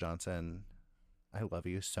 Dakota Johnson, I love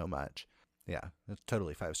you so much. Yeah, it's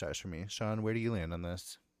totally 5 stars for me. Sean, where do you land on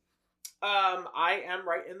this? I am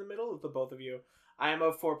right in the middle of the both of you. I am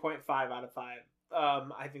a 4.5 out of 5.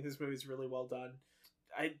 I think this movie is really well done.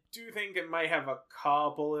 I do think it might have a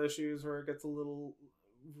couple issues where it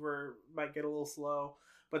might get a little slow,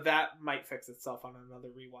 but that might fix itself on another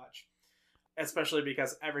rewatch. especially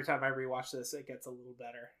because every time I rewatch this, it gets a little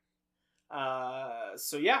better.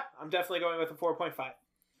 So yeah, I'm definitely going with a 4.5.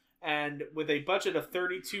 And with a budget of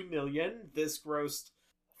 32 million, this grossed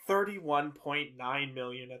 31.9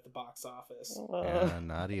 million at the box office. Yeah,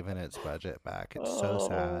 not even its budget back. It's so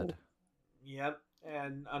sad. Yep.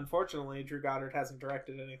 And unfortunately, Drew Goddard hasn't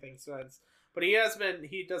directed anything since. But he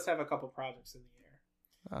does have a couple projects in the air.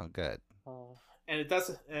 Oh, good.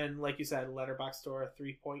 And like you said, Letterboxd score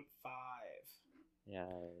 3.5. Yeah.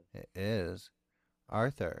 It is.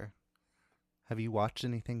 Arthur, have you watched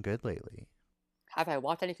anything good lately? Have I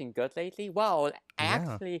watched anything good lately? Well,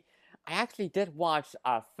 I actually did watch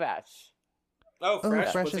Fresh. Oh,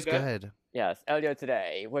 Fresh, Fresh was is it good? Yes, earlier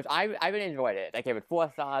today, which I really enjoyed it. I gave it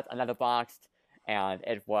 4 stars, another boxed, and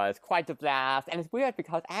it was quite a blast. And it's weird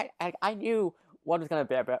because I knew what was gonna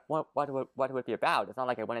be about, what it would be about. It's not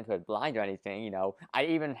like I went into it blind or anything, you know. I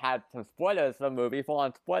even had some spoilers for the movie,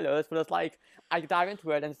 full-on spoilers, but it's like I dive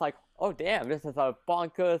into it and it's like, oh damn, this is a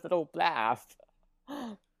bonkers little blast.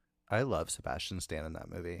 I love Sebastian Stan in that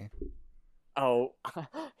movie. Oh,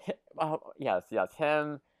 yes,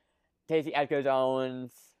 him, Daisy Edgar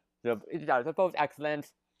Jones. They're both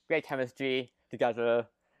excellent, great chemistry together,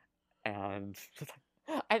 and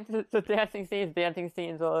the dancing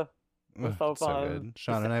scenes were so fun. So good.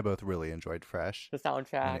 Sean and I both really enjoyed Fresh. The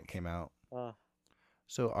soundtrack when it came out.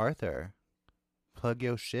 So Arthur, plug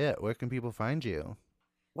your shit. Where can people find you?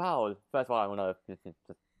 Well, first of all, I want to just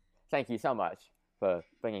thank you so much for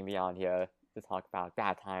bringing me on here to talk about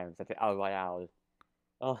bad times at the Royale.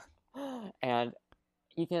 And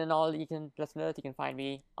listeners, you can find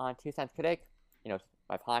me on 2 Cents Critic. You know,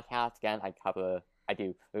 my podcast. Again, I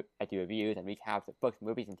do reviews and recaps of books,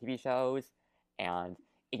 movies, and TV shows. And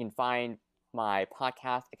you can find my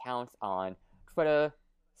podcast accounts on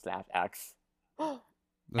Twitter/X.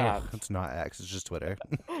 It's not X, it's just Twitter.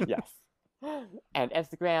 Yes. And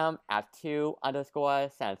Instagram at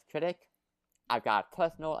 2_Cents Critic. I've got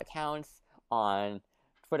personal accounts on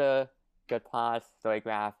Twitter, Goodpods,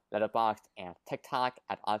 Storygraph, Letterboxd, and TikTok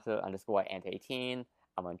at Arthur_and18.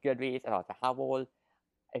 I'm on Goodreads at Arthur Howell.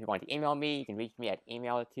 If you want to email me, you can reach me at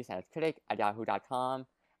email 2centscritic@yahoo.com.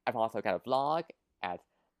 I've also got a blog at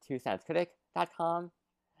 2centscritic.com.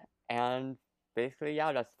 And basically,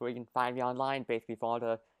 yeah, that's where you can find me online, basically for all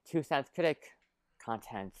the 2 Cents Critic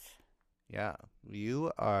content. Yeah,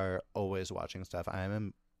 you are always watching stuff. I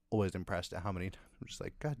am always impressed at how many times I'm just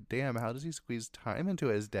like, God damn, how does he squeeze time into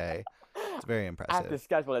his day? It's very impressive. I have to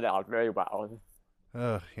schedule it out very well.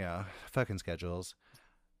 Oh, yeah. Fucking schedules.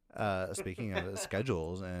 Speaking of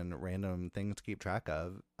schedules and random things to keep track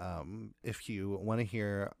of, if you want to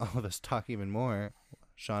hear all of us talk even more,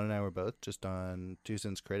 Sean and I were both just on 2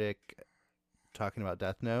 Cents Critic talking about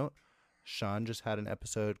Death Note. Sean just had an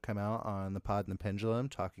episode come out on the Pod and the Pendulum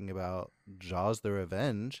talking about Jaws the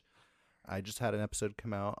Revenge. I just had an episode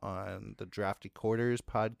come out on the Drafty Quarters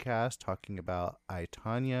podcast talking about I,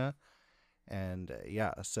 Tanya. And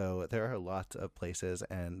yeah, so there are lots of places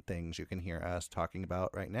and things you can hear us talking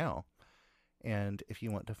about right now. And if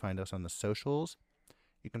you want to find us on the socials,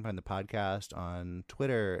 you can find the podcast on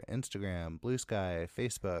Twitter, Instagram, Blue Sky,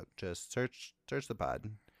 Facebook. Just search the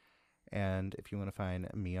pod. And if you want to find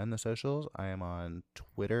me on the socials, I am on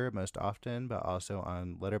Twitter most often, but also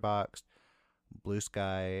on Letterboxd, Blue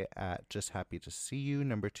Sky at Just Happy to See You,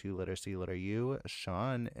 number 2, letter C, letter U.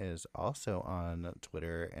 Sean is also on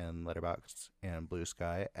Twitter and Letterboxd and Blue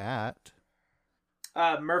Sky at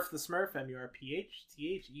Murph the Smurf,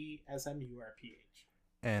 MurphTheSmurph.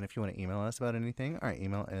 And if you want to email us about anything, our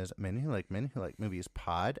email is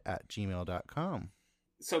menwholikemenwholikemoviespod@gmail.com.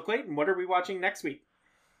 So Clayton, what are we watching next week?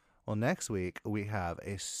 Well, next week we have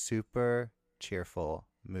a super cheerful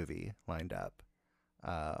movie lined up.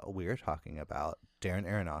 We're talking about Darren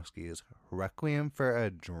Aronofsky's Requiem for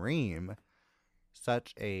a Dream.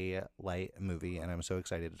 Such a light movie, and I'm so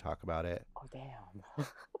excited to talk about it. Oh, damn.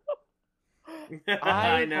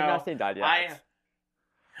 I know. have not seen that yet.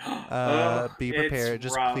 Be prepared.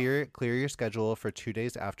 Just clear your schedule for 2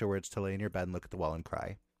 days afterwards to lay in your bed and look at the wall and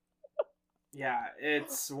cry. Yeah,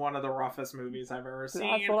 it's one of the roughest movies I've ever seen,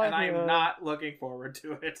 and I'm not looking forward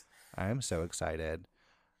to it. I'm so excited.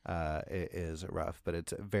 It is rough, but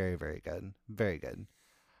it's very, very good. Very good.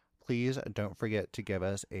 Please don't forget to give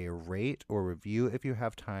us a rate or review if you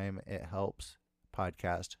have time. It helps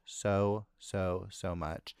podcast so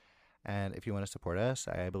much. And if you want to support us,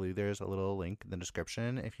 I believe there's a little link in the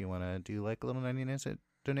description if you want to do like a little 99-cent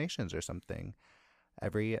donations or something.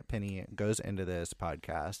 Every penny goes into this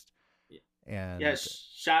podcast. And yes,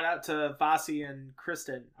 shout out to Vasi and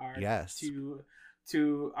Kristen, our yes. two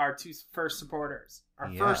to our first supporters.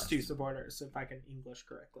 Our first two supporters, if I can English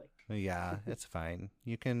correctly. Yeah, it's fine.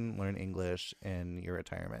 You can learn English in your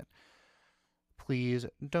retirement. Please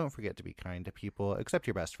don't forget to be kind to people, except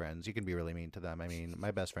your best friends. You can be really mean to them. I mean, my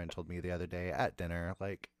best friend told me the other day at dinner,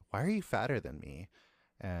 like, why are you fatter than me?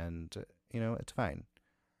 And, it's fine.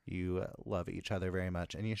 You love each other very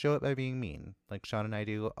much, and you show it by being mean, like Sean and I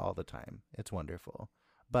do all the time. It's wonderful.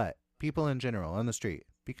 But people in general, on the street,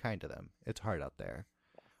 be kind to them. It's hard out there.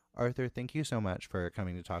 Arthur, thank you so much for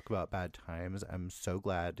coming to talk about Bad Times. I'm so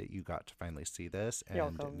glad that you got to finally see this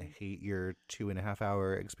and hate your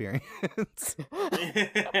 2.5-hour experience.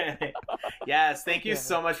 Yes, thank you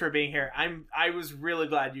so much for being here. I was really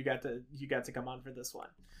glad you got to come on for this one.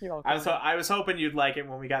 I was hoping you'd like it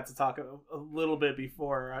when we got to talk a little bit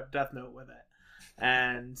before Death Note with it,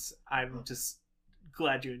 and I'm just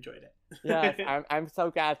glad you enjoyed it. Yes, I'm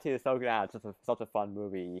so glad too. So glad. It's such a fun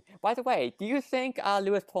movie. By the way, do you think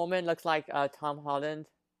Lewis Pullman looks like Tom Holland?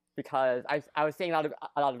 Because I was seeing a lot of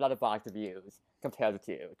letterboxd reviews compared the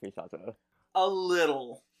two to each other. A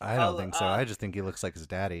little. I don't think so. I just think he looks like his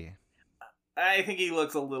daddy. I think he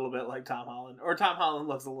looks a little bit like Tom Holland, or Tom Holland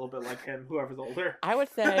looks a little bit like him. Whoever's older. I would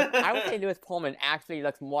say Lewis Pullman actually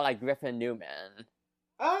looks more like Griffin Newman.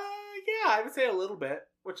 Yeah, I would say a little bit,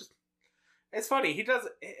 which is. It's funny. He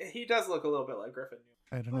does look a little bit like Griffin Newman.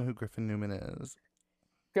 I don't know who Griffin Newman is.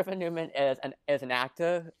 Griffin Newman is an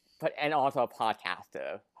actor, and also a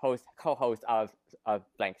podcaster, co-host of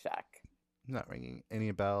Blank Check. Not ringing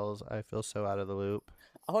any bells. I feel so out of the loop.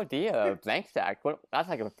 Oh dear, Blank Check. That's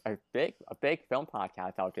like a big film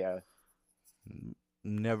podcast out there.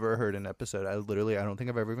 Never heard an episode. I don't think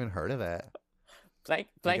I've ever even heard of it. I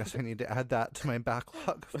guess I need to add that to my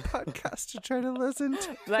backlog of podcasts to try to listen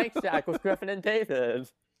to. Blank Check with Griffin and David.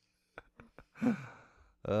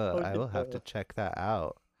 I will have to check that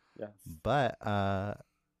out. Yes. But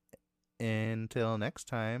until next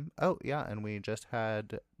time. Oh yeah, and we just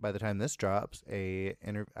had, by the time this drops, I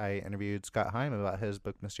interviewed Scott Heim about his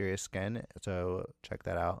book Mysterious Skin. So check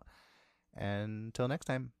that out. And until next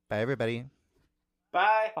time, bye everybody.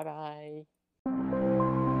 Bye. Bye bye.